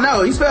 I don't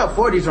know. He spelled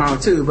 40s wrong,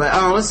 too. But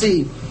let's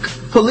see.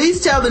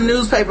 Police tell the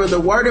newspaper the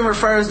wording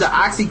refers to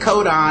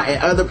oxycodone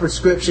and other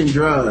prescription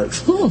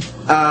drugs.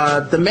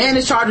 The man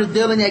is charged with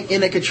dealing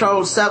in a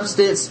controlled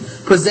substance,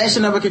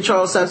 possession of a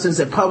controlled substance,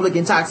 and public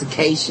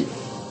intoxication.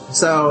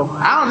 So,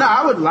 I don't know.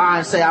 I would lie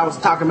and say I was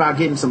talking about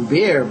getting some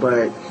beer,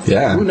 but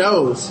who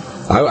knows?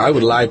 I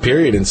would lie,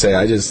 period, and say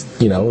I just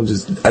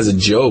as a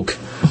joke,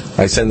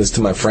 I send this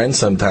to my friends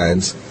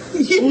sometimes.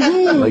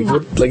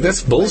 Like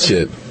that's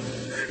bullshit.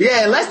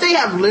 Yeah, unless they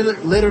have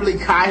literally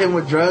caught him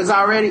with drugs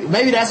already.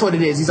 Maybe that's what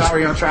it is. He's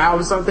already on trial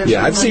or something.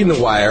 Yeah, I've seen The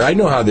Wire. I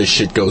know how this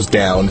shit goes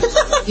down.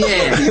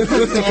 Yeah.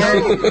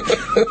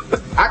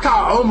 I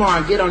call Omar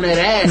and get on that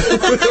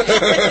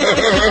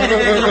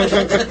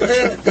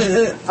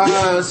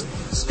ass.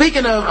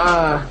 Speaking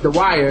of The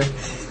Wire,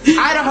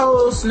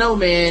 Idaho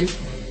snowman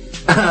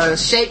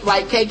shaped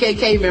like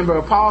KKK member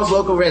appalls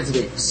local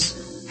residents.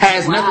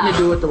 Has nothing to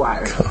do with The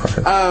Wire.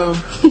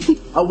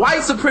 A white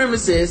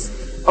supremacist,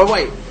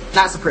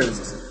 not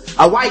supremacist,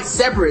 a white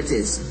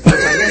separatist. Which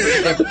I guess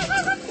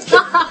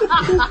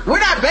we're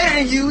not better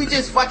than you, we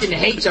just fucking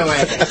hate your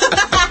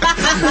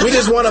ass. We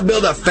just want to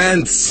build a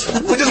fence.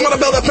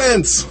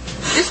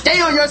 Just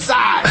stay on your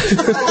side.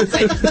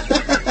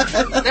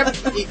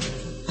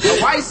 The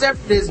white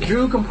separatist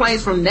drew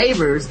complaints from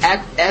neighbors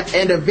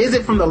and a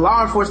visit from the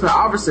law enforcement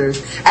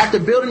officers after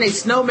building a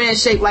snowman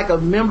shaped like a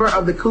member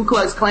of the Ku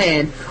Klux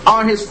Klan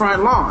on his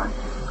front lawn.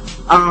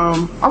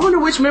 I wonder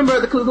which member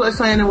of the Ku Klux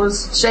Klan it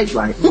was shaped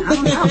like. I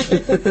don't know.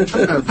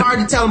 It's hard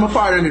to tell them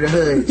apart under the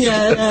hood.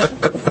 Yeah.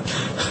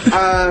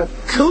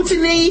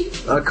 Kootenai,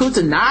 I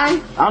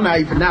don't know how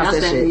you pronounce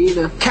that shit.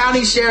 Either.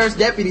 County Sheriff's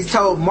deputies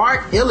told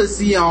Mark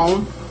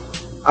Iliuson,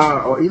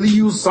 why would he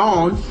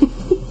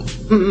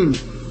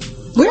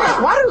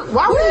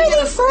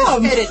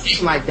get a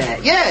name like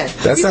that? Yeah.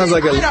 That sounds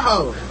like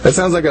Idaho. That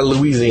sounds like a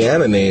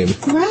Louisiana name.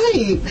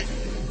 Right.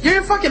 You're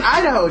in fucking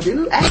Idaho,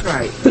 dude. Act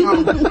right.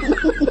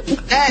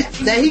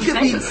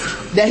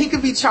 That he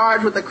could be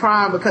charged with a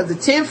crime because the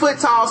 10-foot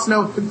tall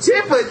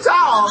 10-foot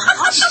tall.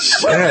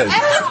 Shit.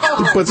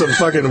 You put some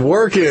fucking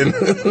work in.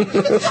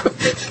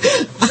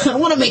 I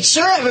want to make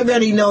sure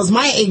everybody knows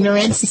my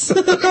ignorance.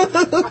 My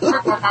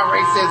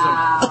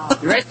racism.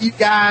 The rest of you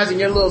guys and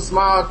your little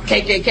small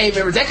KKK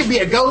members, that could be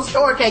a ghost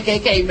or a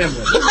KKK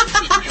member.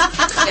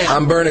 Yeah.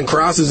 I'm burning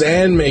crosses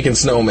and making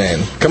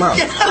snowman. Come on.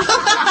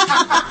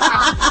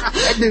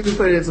 That dude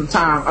put in some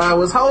time.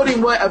 Was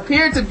holding what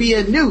appeared to be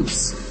a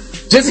noose.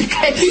 Just in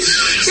case.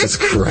 Jesus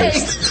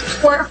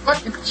Christ. We're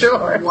fucking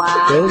sure.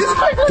 Wow.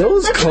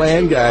 Those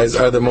Klan guys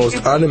are the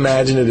most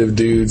unimaginative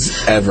dudes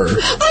ever.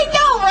 I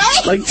know,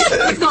 right? Like,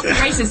 It's gonna be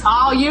racist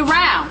all year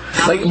round.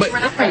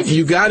 but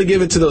you got to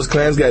give it to those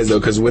Klans guys though,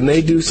 because when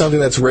they do something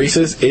that's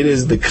racist, it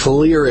is the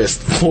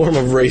clearest form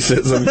of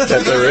racism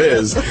that there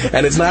is,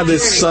 and it's not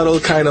this subtle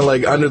kind of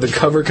like under the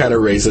cover kind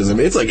of racism.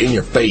 It's like in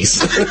your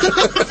face.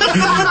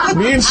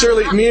 Me and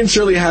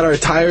Shirley had our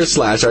tire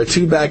slash, our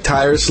 2-back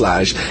tire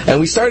slash, and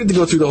we started to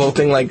go through the whole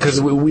thing like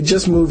because we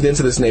just moved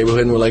into this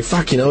neighborhood and we're like,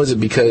 fuck, is it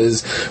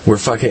because we're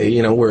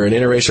fucking, we're an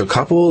interracial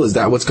couple? Is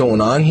that what's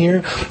going on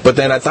here? But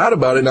then I thought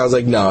about it and I was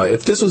like, no,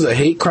 if this was a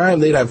hate crime,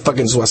 they'd have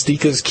fucking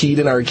swastikas keyed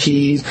in our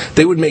keys.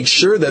 They would make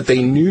sure that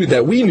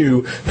we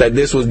knew that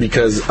this was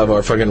because of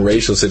our fucking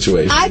racial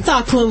situation. I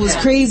thought Clint was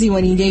crazy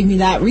when he gave me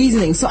that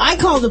reasoning. So I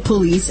called the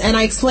police and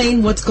I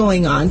explained what's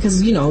going on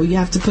because, you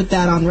have to put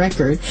that on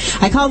record.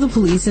 I called the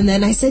police and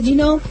then I said,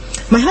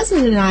 my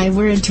husband and I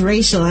were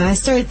interracial, and I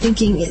started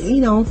thinking,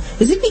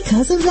 is it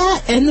because of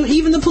that? And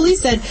even the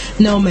police said,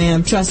 no,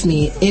 ma'am, trust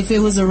me, if it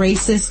was a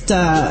racist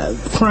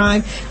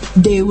crime,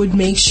 they would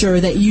make sure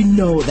that you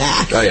know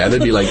that. Oh yeah,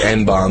 there'd be like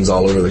N-bombs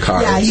all over the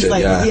car. Yeah, and he's shit,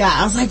 like, yeah.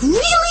 I was like,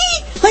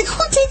 really? Like,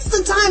 who takes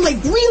the time?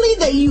 Like, really?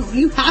 That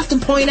you have to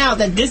point out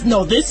that this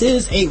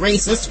is a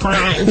racist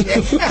crime.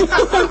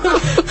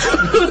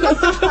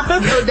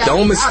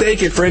 Don't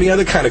mistake it for any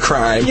other kind of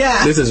crime.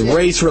 Yeah. This is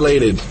race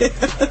related.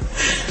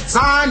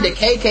 Signed the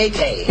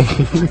KKK.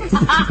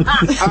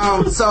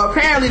 So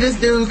apparently this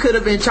dude could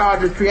have been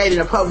charged with creating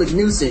a public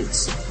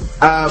nuisance.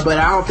 But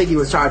I don't think he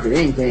was charged with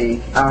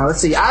anything. Let's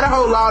see.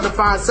 Idaho law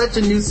defines such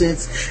a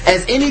nuisance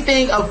as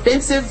anything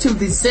offensive to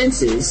the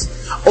senses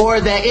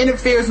or that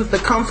interferes with the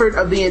comfort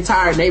of the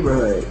entire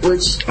neighborhood.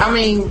 Which,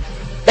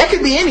 that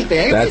could be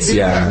anything. That's,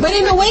 yeah. But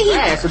in a way,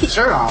 with the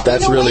shirt off.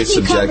 That's really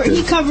subjective.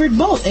 He covered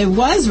both. It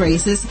was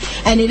racist,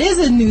 and it is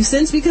a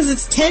nuisance because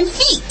it's 10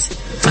 feet.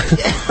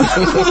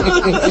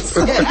 That's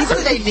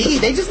what they need.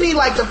 They just need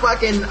like the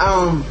fucking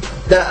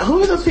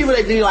who are those people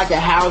that do like the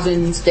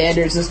housing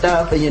standards and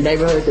stuff in your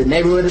neighborhood, the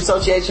neighborhood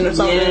association or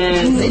something?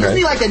 Yeah. They just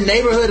need like a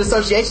neighborhood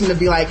association to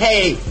be like,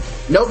 hey,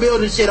 no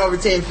building shit over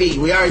 10 feet.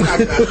 We already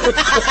talked about it.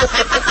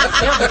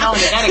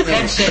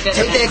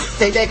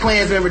 Take that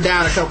Klans member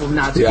down a couple of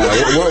notches. Yeah,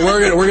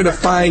 we're gonna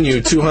fine you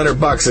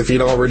 $200 if you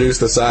don't reduce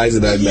the size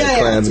of that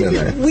Klansman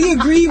there. We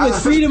agree with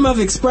freedom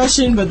of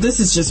expression, but this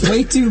is just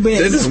way too big.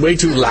 This is way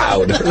too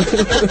loud.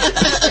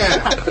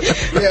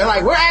 Yeah,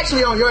 like we're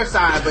actually on your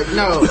side, but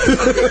no.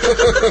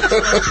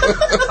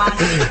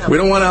 We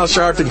don't want Al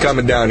Sharpton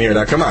coming down here.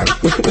 Now, come on.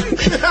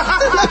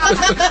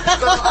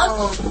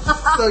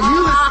 So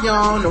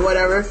Ulysses or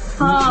whatever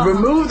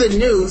removed the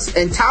noose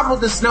and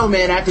toppled the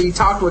snowman after he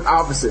talked with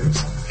officers.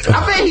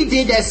 I bet he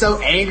did that so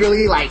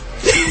angrily, like,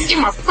 get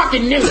my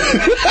fucking noose.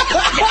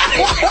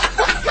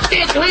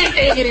 Can't do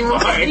anything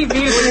anymore.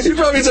 He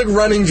probably took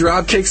running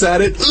drop kicks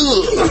at it.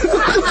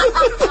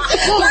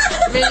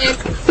 Man,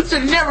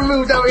 should have never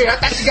moved over here. I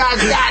thought you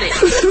guys got it.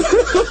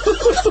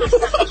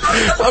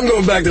 I'm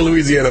going back to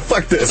Louisiana.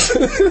 Fuck this.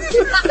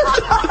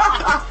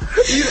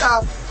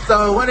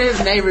 So one of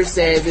his neighbors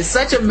says, it's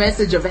such a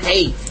message of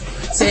hate.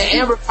 Said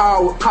Amber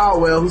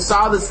Caldwell, who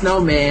saw the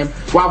snowman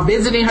while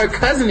visiting her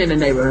cousin in the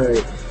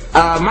neighborhood.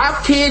 My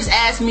kids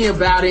asked me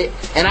about it,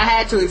 and I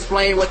had to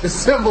explain what the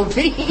symbol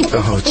means.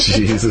 Oh,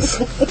 Jesus.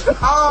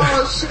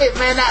 Oh, shit,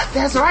 man.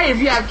 That's right. If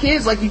you have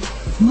kids, like, you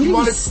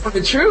want to tell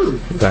the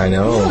truth. I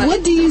know.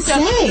 What do you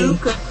say?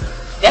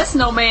 That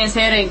snowman's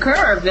head ain't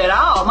curved at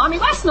all. Mommy,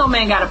 why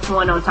snowman got a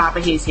point on top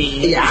of his head?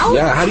 Yeah,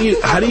 how do you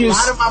a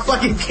lot of my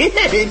fucking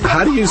kids.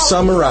 How do you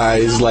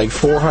summarize like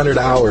 400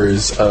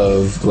 hours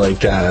of like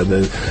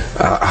the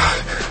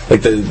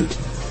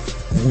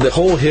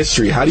whole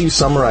history? How do you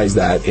summarize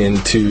that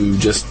into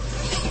just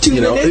You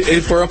know,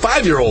 for a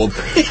 5-year-old.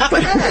 Just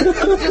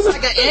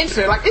like an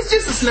answer. Like, it's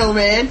just a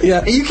snowman. Yeah.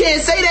 And you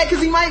can't say that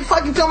because he might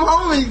fucking come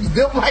home and he's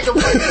built like a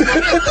fucking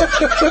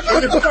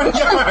in the front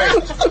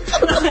yard.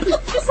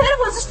 You said it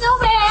was a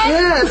snowman.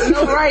 Yeah,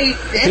 no, right.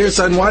 Here,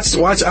 son, watch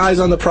Eyes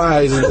on the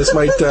Prize, and this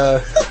might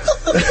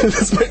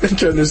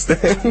make you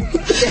understand.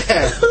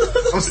 Yeah.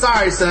 I'm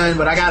sorry, son,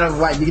 but I gotta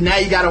watch. Now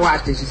you gotta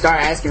watch this. You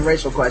start asking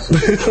racial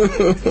questions.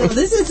 Well,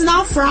 this is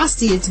not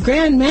Frosty. It's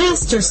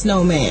Grandmaster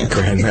Snowman.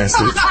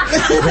 Grandmaster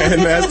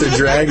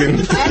Dragon.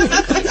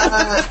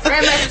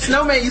 Grandmaster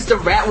Snowman used to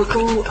rap with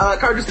cool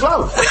Curtis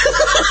Blow.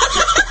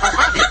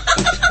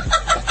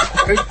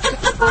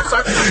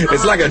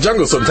 It's like a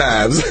jungle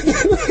sometimes.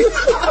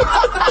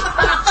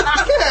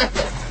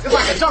 It's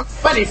like a junk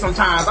funny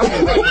sometimes.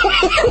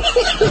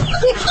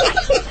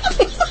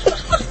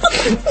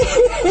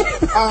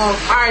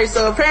 Alright,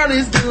 so apparently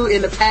this dude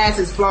in the past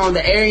has flown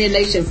the Aryan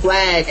Nation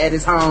flag at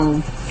his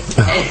home.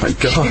 Oh my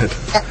god.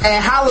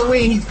 At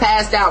Halloween, he's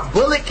passed out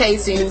bullet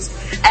casings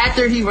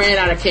after he ran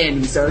out of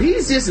candy. So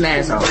he's just an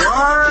asshole.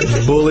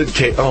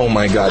 Oh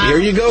my god. Here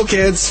you go,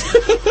 kids.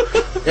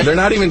 They're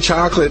not even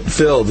chocolate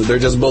filled. They're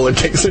just bullet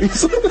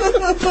casings. We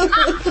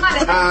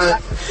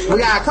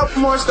got a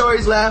couple more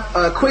stories left.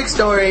 A quick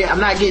story. I'm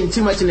not getting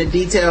too much into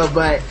detail,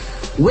 but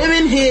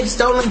women hid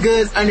stolen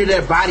goods under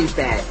their body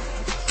fat.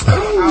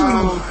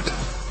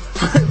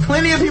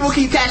 Plenty of people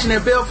keep cashing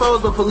their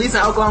billfolds, but police in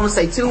Oklahoma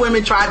say 2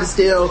 women tried to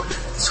steal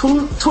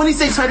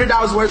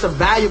 $2,600 worth of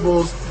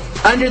valuables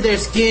under their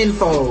skin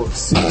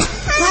folds.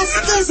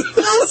 That's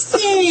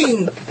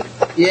disgusting.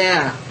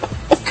 Yeah.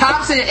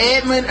 Cops in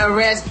Edmond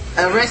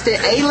arrested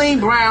Aileen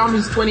Brown,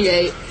 who's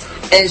 28,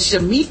 and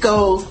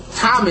Shamiko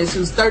Thomas,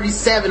 who's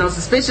 37, on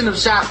suspicion of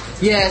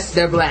Yes,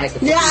 they're black.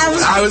 Yeah,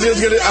 I was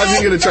just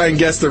gonna try and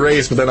guess the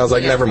race, but then I was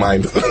like, never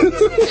mind.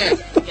 Yeah.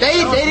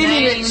 They didn't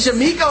even.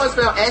 Shamiko is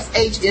spelled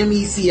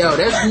SHMECO.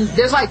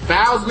 There's like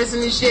vowels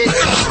missing and shit.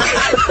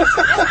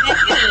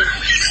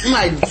 I'm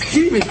like,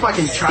 you even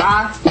fucking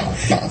try.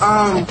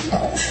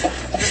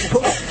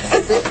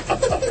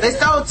 They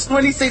stole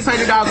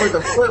 $2,600 worth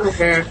of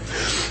footwear,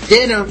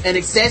 denim, and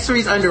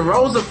accessories under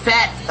rows of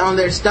fat on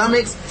their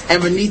stomachs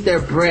and beneath their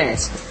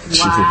breasts.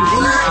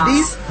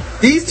 Wow.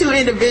 These 2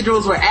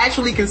 individuals were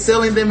actually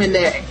concealing them in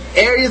the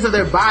areas of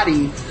their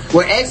body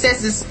where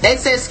excess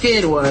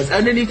skin was,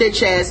 underneath their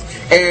chest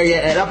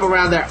area and up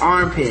around their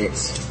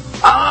armpits.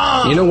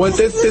 Oh! You know what?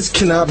 This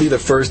cannot be the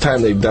first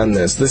time they've done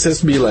this. This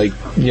has to be like,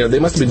 they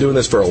must have been doing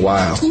this for a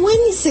while.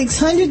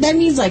 2,600? That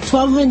means like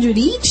 1,200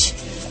 each?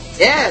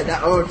 Yeah,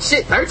 $1,300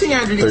 each.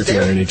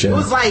 $1,300 each, yeah. It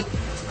was like,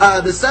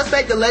 the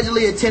suspect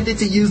allegedly attempted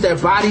to use their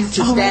bodies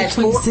to stash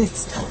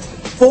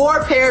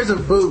 4 pairs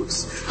of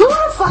boots. Who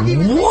the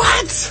fucking...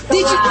 What?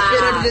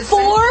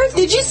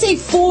 Did you say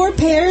 4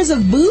 pairs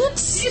of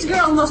boots? These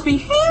girls must be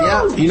huge.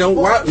 Yeah. You know,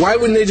 why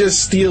wouldn't they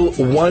just steal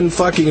 1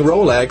 fucking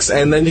Rolex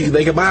and then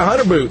they could buy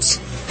 100 boots?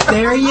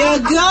 There you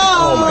go.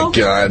 Oh my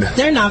god.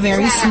 They're not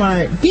very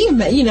smart.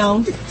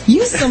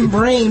 Use some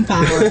brain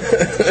power.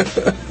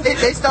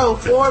 They stole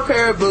 4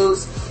 pair of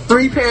boots,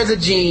 3 pairs of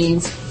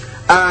jeans,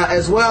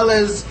 as well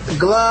as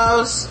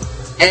gloves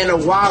and a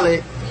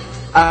wallet.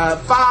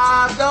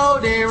 5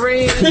 golden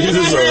rings.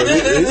 These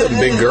are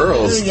big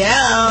girls.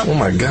 Yeah. Oh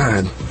my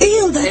god.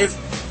 Ew, that's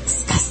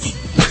disgusting.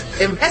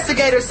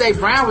 Investigators say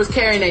Brown was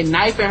carrying a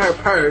knife in her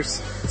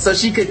purse so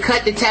she could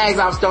cut the tags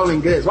off stolen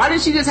goods. Why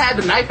didn't she just have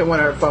the knife in one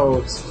of her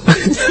folds? Don't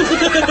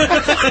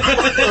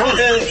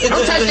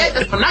touch that.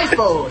 That's a knife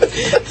fold.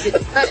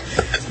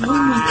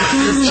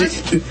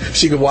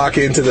 She could walk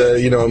into the,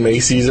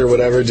 Macy's or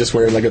whatever, just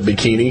wearing like a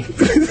bikini.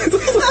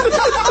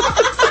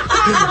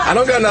 I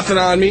don't got nothing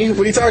on me.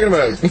 What are you talking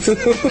about?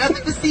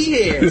 Nothing to see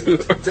here.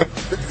 The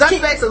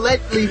suspects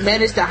allegedly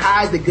managed to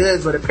hide the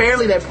goods, but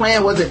apparently their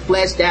plan wasn't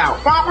fleshed out.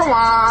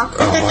 Oh,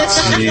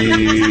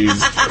 jeez.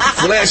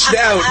 Fleshed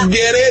out.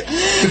 Get it?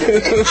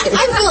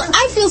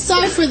 I feel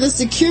sorry for the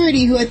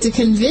security who had to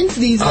convince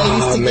these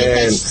ladies to get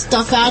that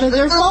stuff out of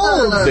their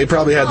folds. They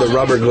probably had the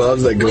rubber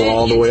gloves that go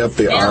all the way up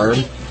the arm.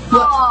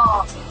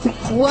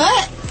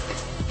 What?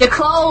 The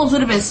clothes would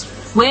have been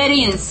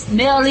sweaty and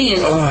smelly and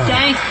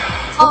stank.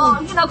 It's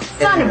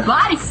on the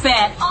body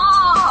fat.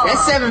 That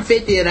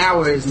 $7.50 an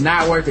hour is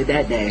not worth it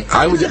that day.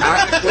 I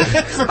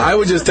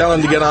would just tell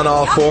him to get on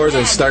all 4s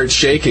and start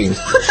shaking. All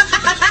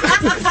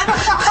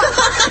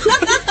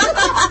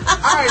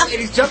right,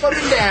 ladies, jump up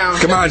and down.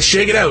 Come on,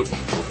 shake it out.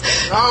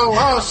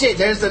 Oh shit,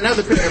 there's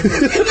another pair of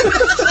boots.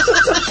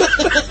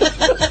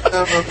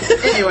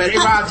 Anyway, they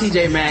robbed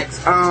TJ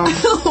Maxx.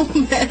 Oh,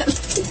 man.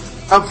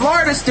 A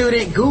Florida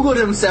student Googled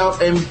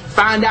himself and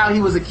found out he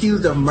was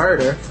accused of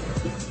murder.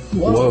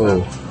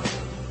 Whoa.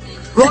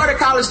 Florida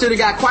college student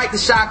got quite the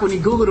shock when he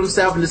Googled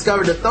himself and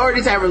discovered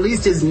authorities had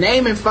released his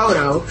name and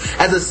photo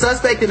as a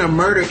suspect in a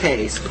murder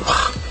case.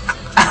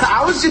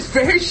 I was just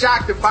very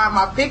shocked to find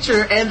my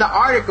picture and the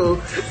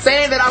article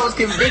saying that I was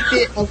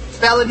convicted of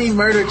felony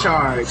murder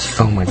charge.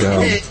 Oh my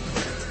god.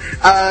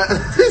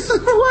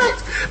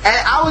 What?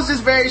 And I was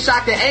just very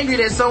shocked and angry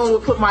that someone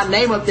would put my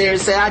name up there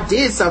and say I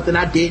did something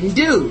I didn't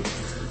do.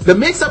 The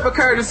mix-up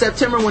occurred in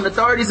September when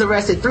authorities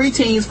arrested 3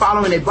 teens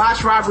following a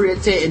botched robbery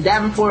attempt in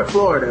Davenport,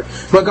 Florida,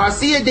 but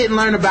Garcia didn't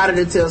learn about it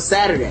until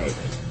Saturday.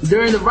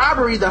 During the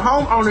robbery, the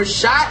homeowner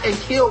shot and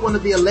killed one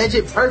of the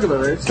alleged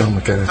burglars. Oh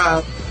my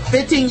God.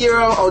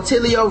 15-year-old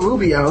Otilio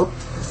Rubio.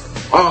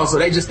 Oh, so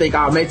they just think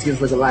all Mexicans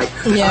look alike.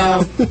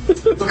 Yeah.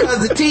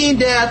 Because the teen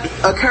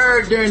death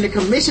occurred during the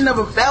commission of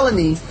a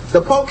felony,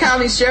 the Polk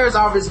County Sheriff's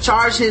Office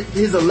charged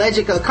his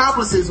alleged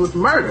accomplices with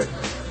murder.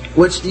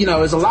 Which, you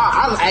know, is a law.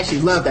 I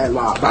actually love that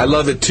law. I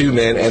love it too,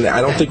 man. And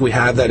I don't think we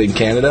have that in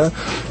Canada,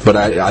 but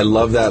I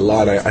love that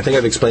law. And I think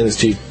I've explained this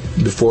to you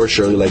before,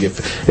 Shirley. Like,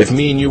 if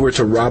me and you were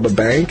to rob a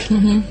bank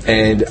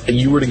and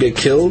you were to get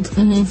killed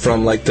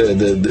from, like,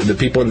 the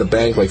people in the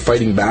bank, like,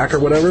 fighting back or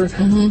whatever,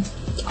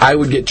 I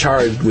would get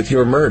charged with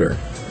your murder.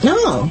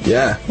 No.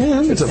 Yeah.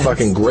 It's a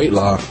fucking great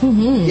law.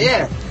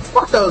 Yeah.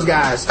 Fuck those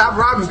guys. Stop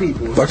robbing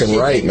people. Fucking Shit,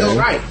 right, man.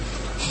 Right.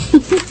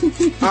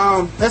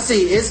 Let's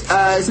see.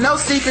 It's no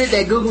secret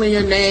that Googling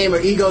your name, or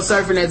ego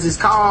surfing as it's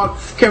called,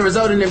 can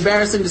result in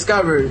embarrassing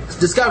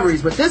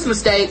discoveries. But this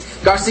mistake,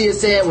 Garcia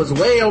said, was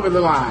way over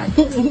the line.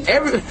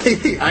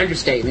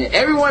 Understatement.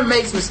 Everyone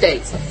makes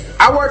mistakes.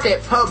 I work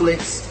at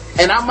Publix,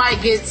 and I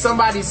might get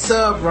somebody's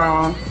sub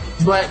wrong,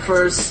 but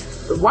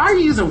why are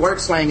you using work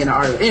slang in the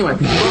article? Anyway,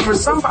 but for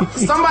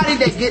somebody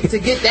that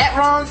get that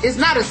wrong, it's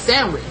not a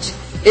sandwich.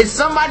 It's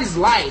somebody's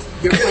life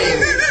you're playing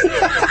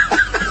with.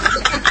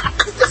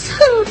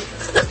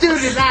 This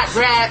dude did not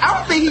grab. I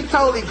don't think he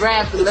totally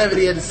grabbed the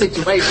levity of the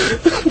situation.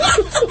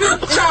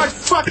 Charged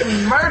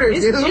fucking murder,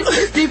 dude.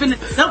 It's even a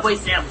Subway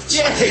sandwich.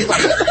 Yeah, he's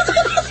like,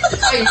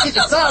 hey, you get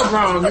your sub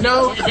wrong, you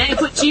know? They ain't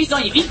put cheese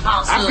on your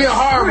meatballs. I feel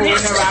horrible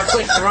whenever I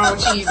put the wrong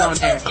cheese on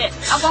there. Yeah,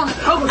 I want the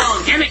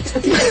provolone, damn it.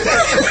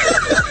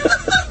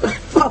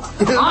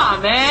 Come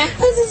on, man.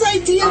 That's his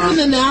idea of an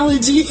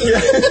analogy.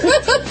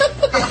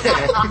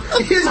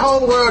 His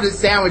whole world is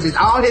sandwiches.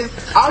 All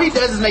he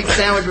does is make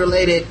sandwich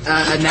related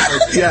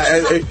analogies. Yeah,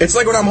 it's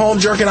like when I'm home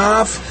jerking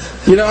off,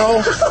 you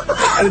know,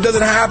 and it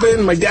doesn't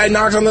happen. My dad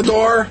knocks on the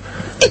door.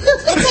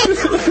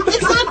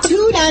 It's not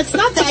tuna. It's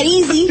not that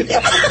easy.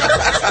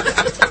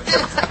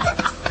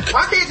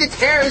 Why can't the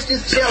terrorists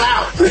just chill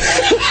out?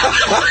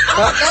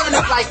 Devin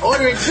is like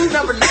ordering 2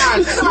 number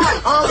 9s. That's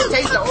how long it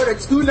takes to order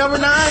 2 number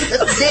 9s?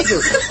 That's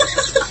ridiculous.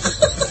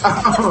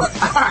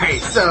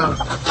 Alright, so,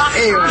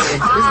 anyway,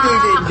 this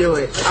dude didn't do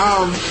it.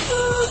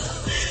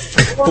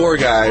 Poor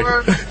guy.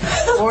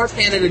 More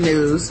Canada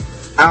news.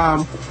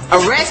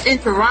 Arrest in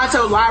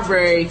Toronto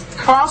library,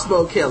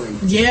 crossbow killing.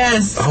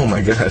 Yes. Oh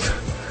my God.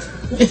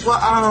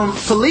 Well,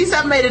 police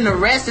have made an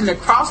arrest in the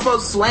crossbow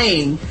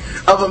slaying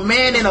of a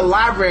man in a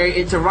library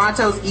in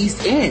Toronto's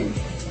East End.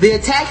 The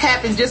attack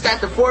happened just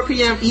after 4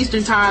 p.m.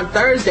 Eastern Time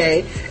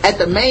Thursday at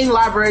the main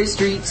library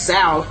street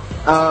south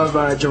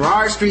of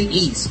Gerrard Street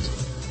East.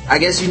 I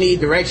guess you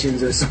need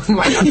directions or something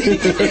like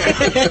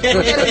that.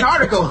 Get an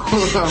article.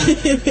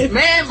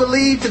 Man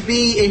believed to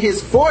be in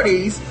his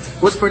 40s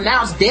was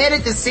pronounced dead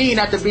at the scene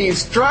after being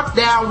struck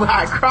down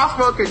by a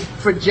crossbow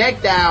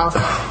projectile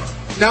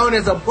known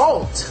as a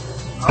bolt.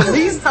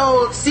 Police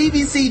told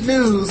CBC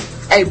News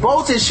a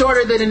bolt is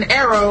shorter than an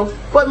arrow,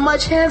 but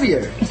much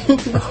heavier.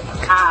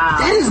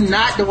 That is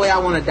not the way I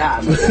want to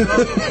die,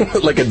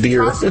 man. Like a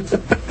deer.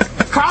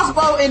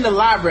 Crossbow in the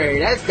library.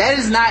 That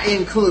is not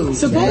included.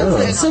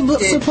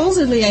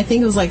 Supposedly, I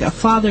think it was like a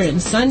father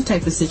and son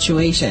type of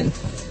situation.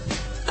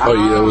 Oh,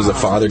 yeah, it was a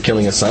father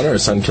killing a son or a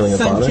son killing a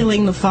father? Son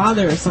killing the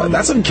father or something.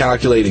 That's some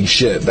calculating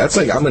shit. That's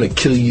like, I'm going to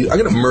kill you. I'm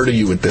going to murder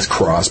you with this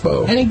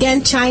crossbow. And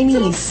again,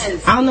 Chinese.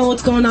 I don't know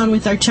what's going on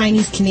with our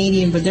Chinese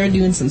Canadian, but they're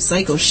doing some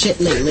psycho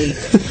shit lately.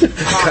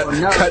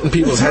 Cutting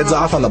people's heads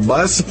off on the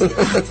bus.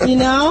 You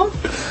know?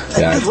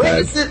 Yeah,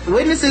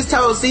 Witnesses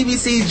told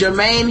CBC's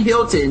Jermaine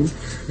Hilton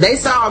they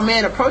saw a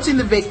man approaching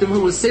the victim who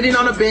was sitting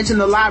on a bench in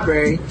the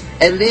library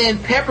and then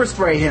pepper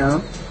spray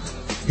him.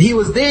 He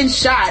was then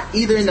shot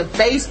either in the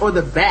face or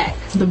the back.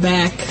 The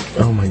back.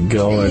 Oh my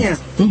God. Yeah.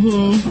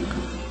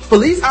 Mm-hmm.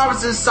 Police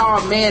officers saw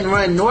a man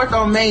run north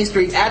on Main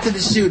Street after the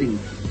shooting.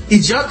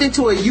 He jumped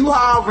into a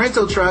U-Haul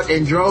rental truck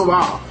and drove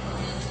off.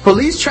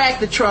 Police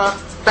tracked the truck,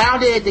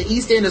 found it at the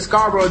east end of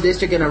Scarborough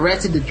District, and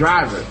arrested the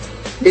driver.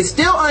 It's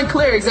still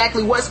unclear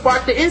exactly what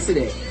sparked the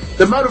incident.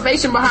 The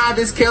motivation behind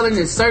this killing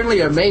is certainly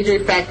a major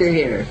factor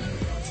here.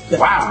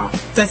 Wow.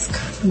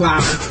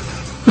 Wow.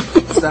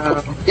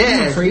 So,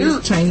 yeah,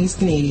 dude, Chinese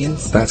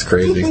Canadians. That's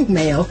crazy.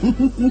 Male.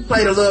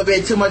 Played a little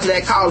bit too much of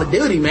that Call of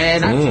Duty,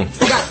 man.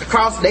 They got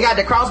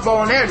the crossbow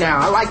on there now.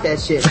 I like that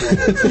shit.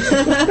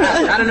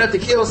 Not enough to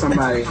kill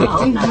somebody.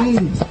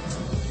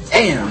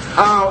 Damn.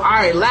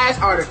 Alright, last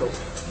article.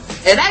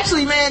 And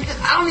actually, man,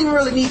 I don't even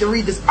really need to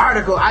read this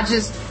article. I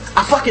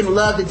fucking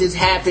love that this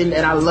happened,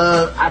 and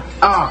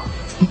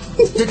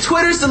the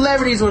Twitter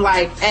celebrities were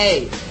like,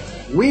 hey,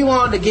 we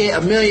want to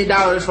get $1 million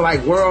for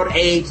like World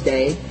AIDS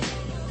Day.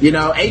 You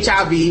know,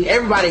 HIV,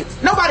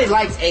 nobody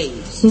likes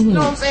AIDS. You know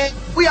what I'm saying?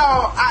 We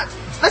all,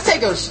 let's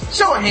take a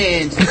show of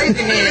hands. Raise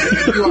your hand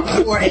if you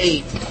are for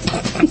AIDS.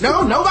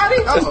 No, nobody?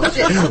 Oh,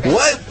 shit.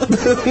 What?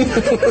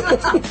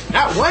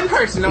 Not one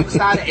person on the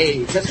side of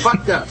AIDS. That's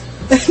fucked up.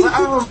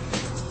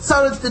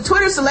 So the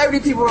Twitter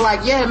celebrity people were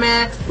like, yeah,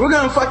 man, we're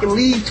going to fucking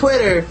leave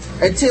Twitter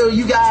until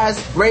you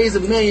guys raise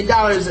 $1 million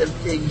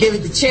and give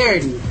it to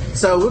charity.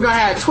 So we're going to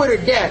have Twitter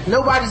death.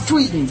 Nobody's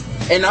tweeting.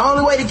 And the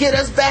only way to get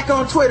us back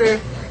on Twitter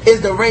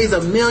is to raise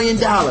 $1 million.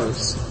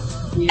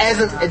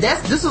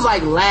 This was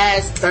like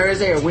last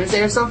Thursday or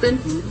Wednesday or something.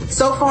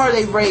 So far,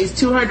 they've raised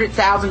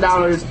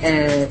 $200,000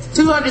 and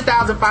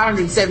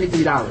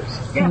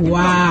 $200,573.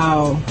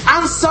 Wow!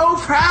 I'm so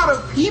proud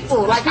of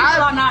people. Like people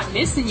are not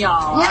missing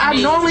y'all. Yeah,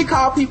 I normally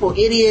call people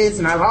idiots,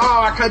 and I'm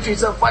our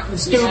country's so fucking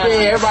stupid.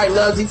 Yeah. Everybody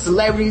loves these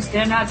celebrities.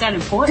 They're not that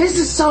important. This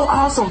is so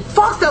awesome.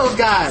 Fuck those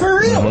guys. For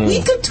real,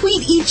 we could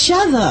tweet each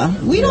other.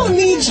 We don't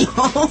need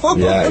y'all.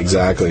 Yeah,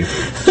 exactly.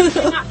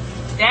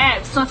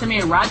 That's something me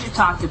and Roger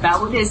talked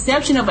about. With the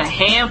exception of a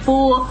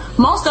handful,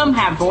 most of them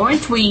have boring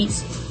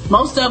tweets.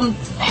 Most of them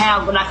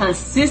have like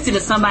insisted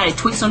that somebody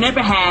tweets on their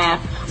behalf.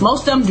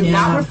 Most of them do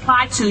not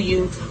reply to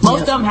you.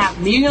 Most of them have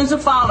millions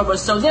of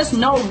followers. So there's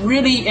no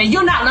really, and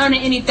you're not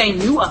learning anything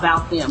new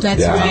about them.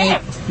 That's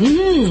right.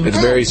 Mm-hmm. It's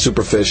very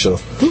superficial.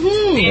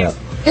 Mm-hmm.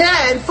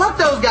 Yeah, and fuck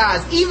those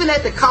guys. Even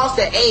at the cost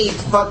of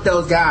AIDS, fuck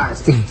those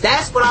guys.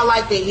 That's what I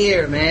like to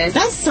hear, man.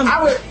 That's some.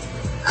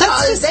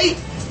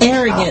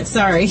 Arrogant.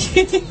 Sorry.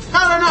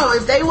 No.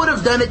 If they would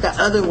have done it the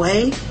other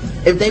way,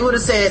 if they would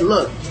have said,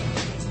 look,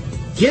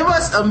 give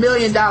us $1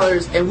 million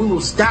and we will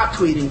stop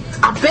tweeting,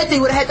 I bet they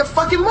would have had the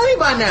fucking money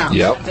by now.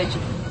 Yep. It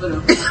was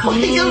like, oh,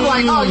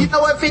 you know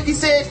what, 50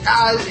 Cent?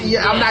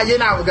 You're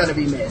not going to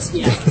be missed.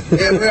 Yeah.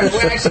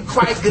 We're actually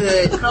quite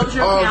good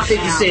on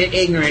 50 Cent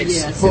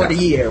ignorance for the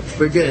year.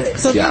 We're good.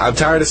 So I'm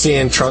tired of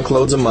seeing trunk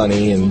loads of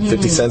money and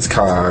 50 Cent's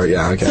car.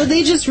 Yeah, okay. So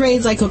they just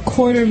raised like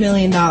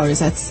 $250,000.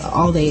 That's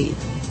all they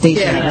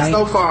did, right?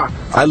 So far.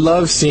 I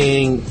love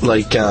seeing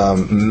like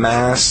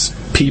mass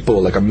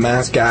people, like a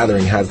mass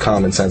gathering, have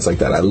common sense like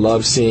that. I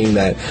love seeing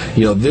that,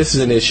 this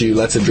is an issue,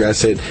 let's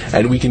address it,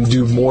 and we can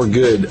do more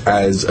good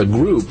as a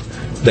group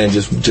than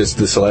just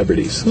the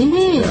celebrities.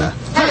 Mm-hmm. Yeah.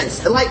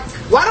 Yes, like,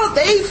 why don't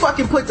they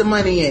fucking put the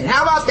money in?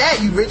 How about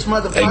that, you rich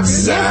motherfuckers?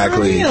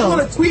 Exactly. You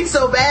want to tweet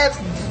so bad,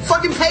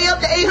 fucking pay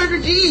up to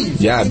 800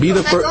 G's. Yeah, be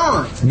the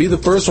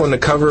first one to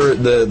cover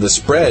the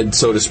spread,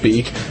 so to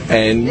speak,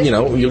 and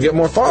you'll get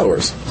more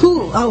followers.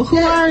 Who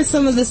are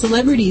some of the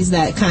celebrities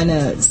that kind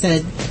of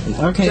said,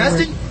 okay,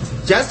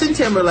 Justin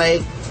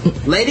Timberlake,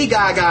 Lady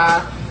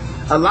Gaga,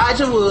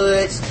 Elijah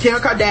Woods, Kim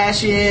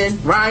Kardashian,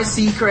 Ryan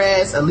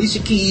Seacrest, Alicia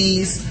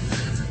Keys.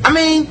 I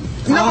mean,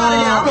 nobody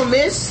I'm gonna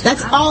miss.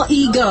 That's all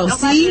ego.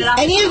 See,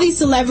 any of these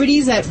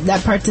celebrities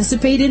that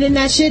participated in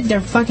that shit,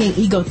 they're fucking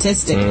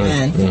egotistic,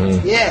 man.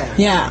 Mm-hmm.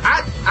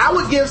 Yeah. I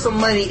would give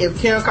some money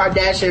if Kim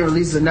Kardashian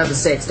releases another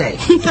sex tape.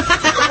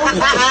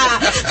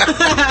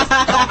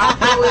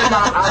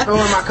 I'll throw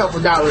in my couple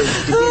dollars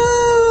to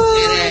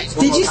get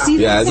Did you see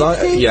that?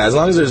 As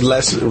long as there's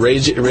less Ray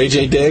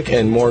J dick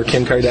and more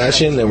Kim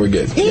Kardashian, then we're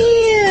good. Ew.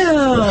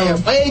 Yeah,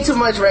 way too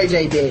much Ray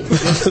J dick.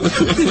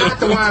 Not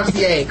the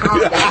YMCA.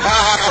 Calm down.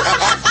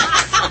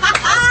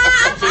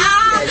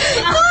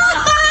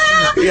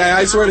 Yeah,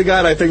 I swear to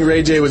God, I think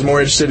Ray J was more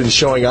interested in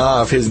showing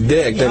off his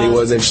dick than he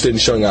was interested in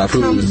showing off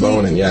who he was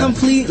boning. Yeah,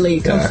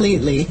 completely.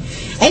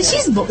 And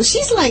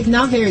she's like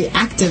not very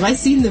active. I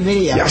seen the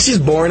video. Yeah, she's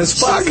boring as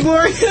fuck.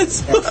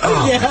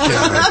 Oh, yeah.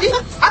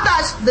 I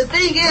thought the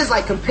thing is,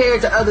 like,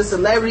 compared to other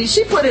celebrities,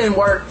 she put in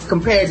work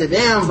compared to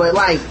them, but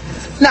like,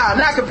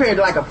 not compared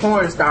to like a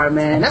porn star,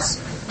 man. That's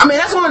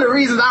one of the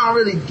reasons I don't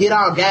really get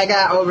all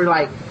gaga over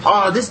like,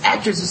 oh, this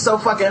actress is so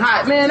fucking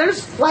hot, man.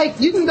 There's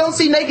like, you can go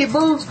see naked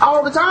boobs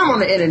all the time on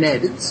the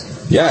internet. It's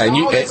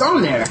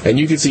on there. And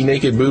you can see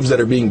naked boobs that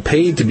are being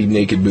paid to be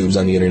naked boobs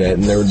on the internet,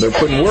 and they're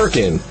putting work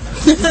in.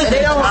 And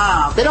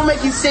they don't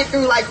make you sit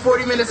through like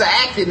 40 minutes of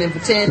acting and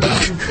pretend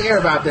that you care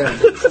about them.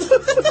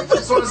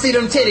 Just want to see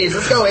them titties.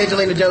 Let's go,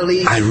 Angelina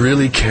Jolie. I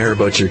really care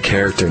about your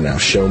character now.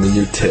 Show me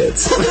your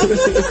tits.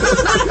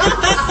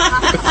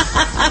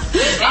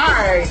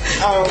 Alright.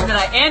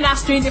 And I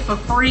streamed it for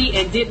free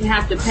and didn't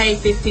have to pay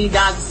 $15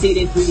 to see it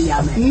in 3D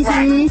IMAX.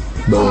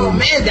 Mm-hmm. Oh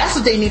man, that's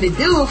what they need to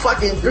do.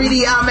 Fucking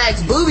 3D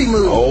IMAX booby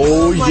movie.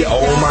 Oh yeah!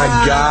 Oh my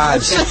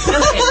gosh,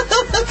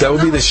 that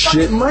would be the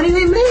shit. Money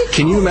they make.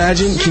 Can you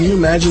imagine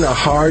a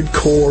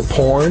hardcore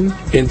porn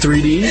in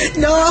 3D?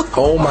 No.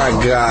 Oh my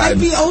god. I'd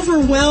be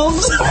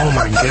overwhelmed. Oh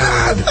my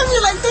god. I'd be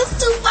like, that's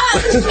too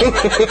much.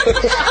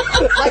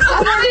 like,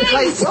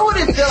 what would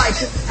it feel like?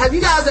 Have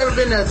you guys ever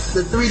been to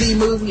the 3D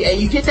movie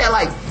and you get that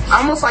like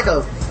almost like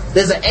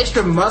there's an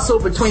extra muscle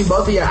between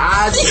both of your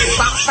eyes. You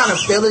kind of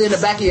feel it in the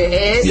back of your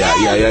head.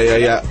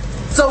 Yeah.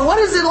 So what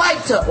is it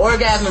like to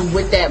orgasm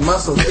with that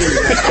muscle too?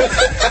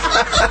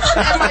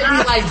 That might be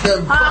like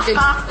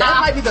that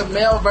might be the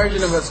male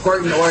version of a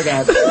squirting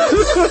orgasm.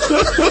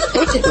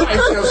 It might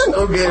feel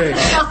so good.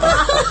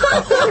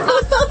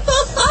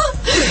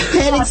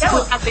 That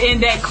would have to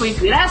end that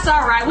quickly. That's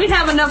all right. We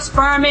have enough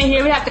sperm in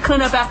here. We have to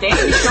clean up after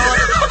every show.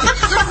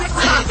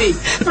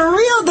 For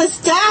real, the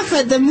staff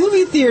at the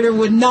movie theater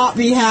would not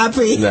be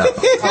happy. No.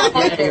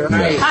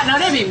 Right. I know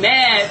they'd be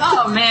mad.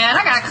 Oh man,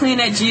 I gotta clean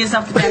that jizz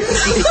up to that.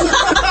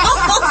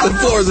 The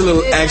floor's a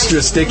little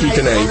extra sticky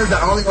tonight.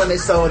 The only one they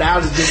sold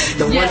out is just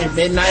the one at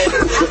midnight.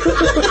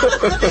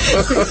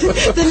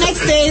 The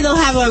next day they'll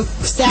have a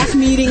staff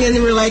meeting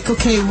and we're like,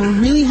 okay, we'll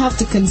really have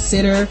to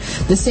consider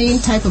the same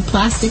type of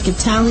plastic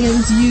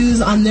Italians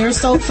use on their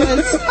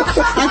sofas.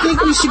 I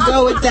think we should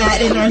go with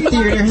that in our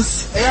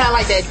theaters. They had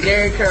like that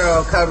Jerry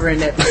curl covering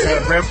that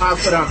grandma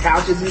put on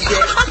couches and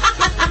shit.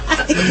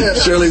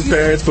 Shirley's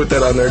parents put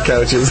that on their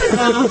couches.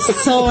 Oh,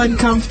 so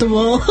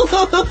uncomfortable.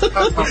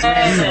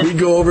 I'd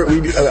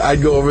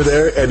go over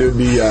there, and it would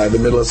be the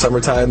middle of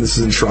summertime. This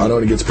is in Toronto,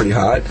 and it gets pretty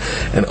hot.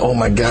 And oh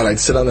my God, I'd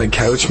sit on that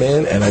couch,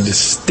 man, and I'd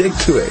just stick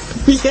to it.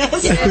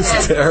 Yes. It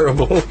was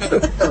terrible.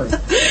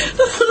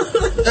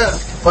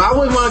 Well, I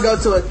wouldn't want to go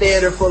to a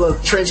theater full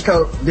of trench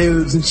coat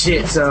dudes and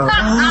shit, so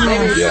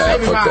maybe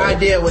my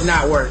idea would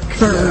not work.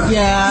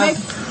 Yeah.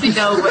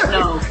 No, but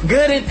no.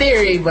 Good in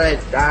theory, but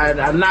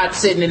I'm not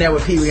sitting in there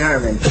with Pee Wee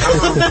Herman. All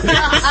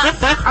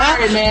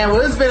right, man. Well,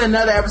 this has been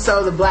another episode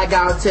of the Black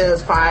Guy Who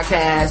Tips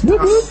podcast.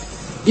 Look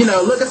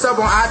us up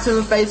on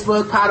iTunes,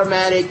 Facebook,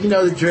 Podomatic. You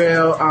know the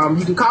drill.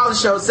 You can call the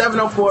show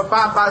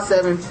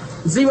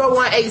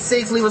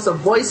 704-557-0186. Leave us a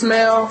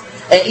voicemail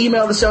and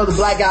email the show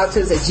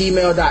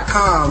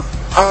theblackguywhotips@gmail.com.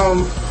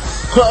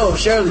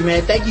 Shirley,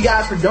 man, thank you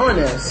guys for doing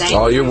this.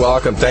 You're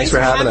welcome. Thanks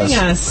for having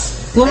us.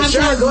 We'll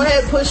go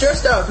ahead and push your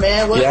stuff,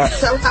 man.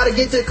 Tell them how to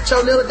get to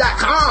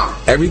chonilla.com.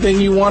 Everything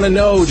you want to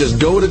know, just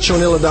go to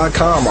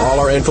chonilla.com. All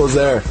our info's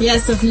there.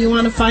 Yes, if you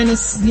want to find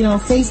us,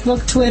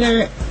 Facebook,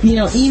 Twitter,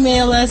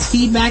 email us,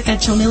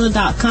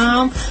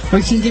 feedback@chonilla.com, or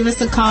you can give us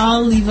a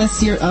call, leave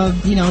us your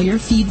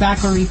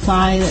feedback or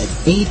reply at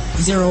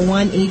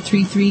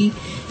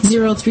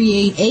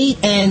 801-833-0388,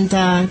 and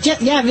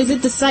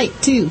visit the site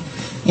too.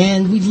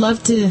 And we'd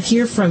love to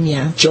hear from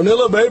you.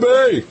 Chonilla,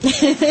 baby!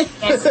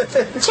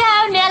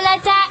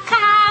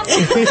 Chonilla.com.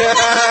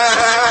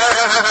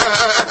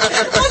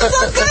 That's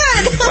so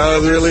good! That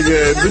was really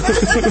good.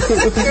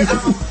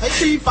 Make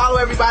sure you follow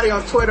everybody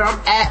on Twitter. I'm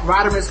at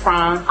Rodimus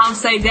Prime. I'm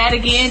say that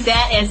again,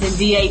 that as in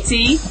DAT.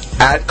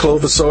 At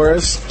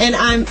Clovisaurus. And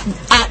I'm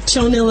at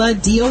Chonilla,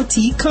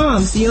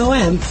 DOT.com,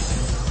 COM.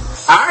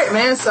 All right,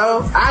 man.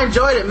 So I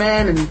enjoyed it,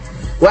 man, and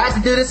we'll have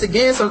to do this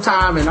again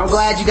sometime, and I'm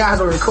glad you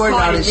guys are recording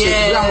all this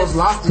shit. We almost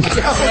lost the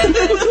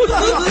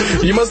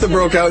show. You must have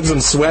broke out in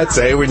some sweats,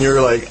 when you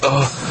were like,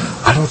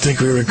 I don't think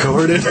we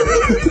recorded.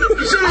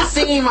 You should have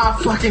seen my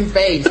fucking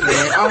face,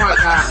 man. Oh my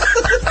God.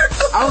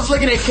 I was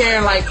looking at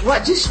Karen like,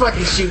 what? Just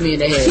fucking shoot me in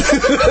the head.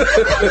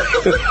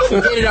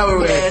 Get it over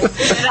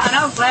with. And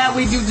I'm glad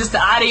we do just the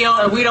audio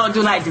and we don't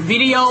do like the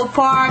video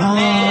part,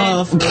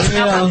 man. For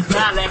real.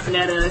 Not laughing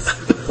at us.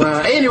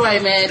 Well, anyway,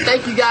 man,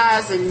 thank you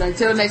guys, and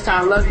until next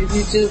time, love you,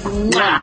 YouTube. Mwah.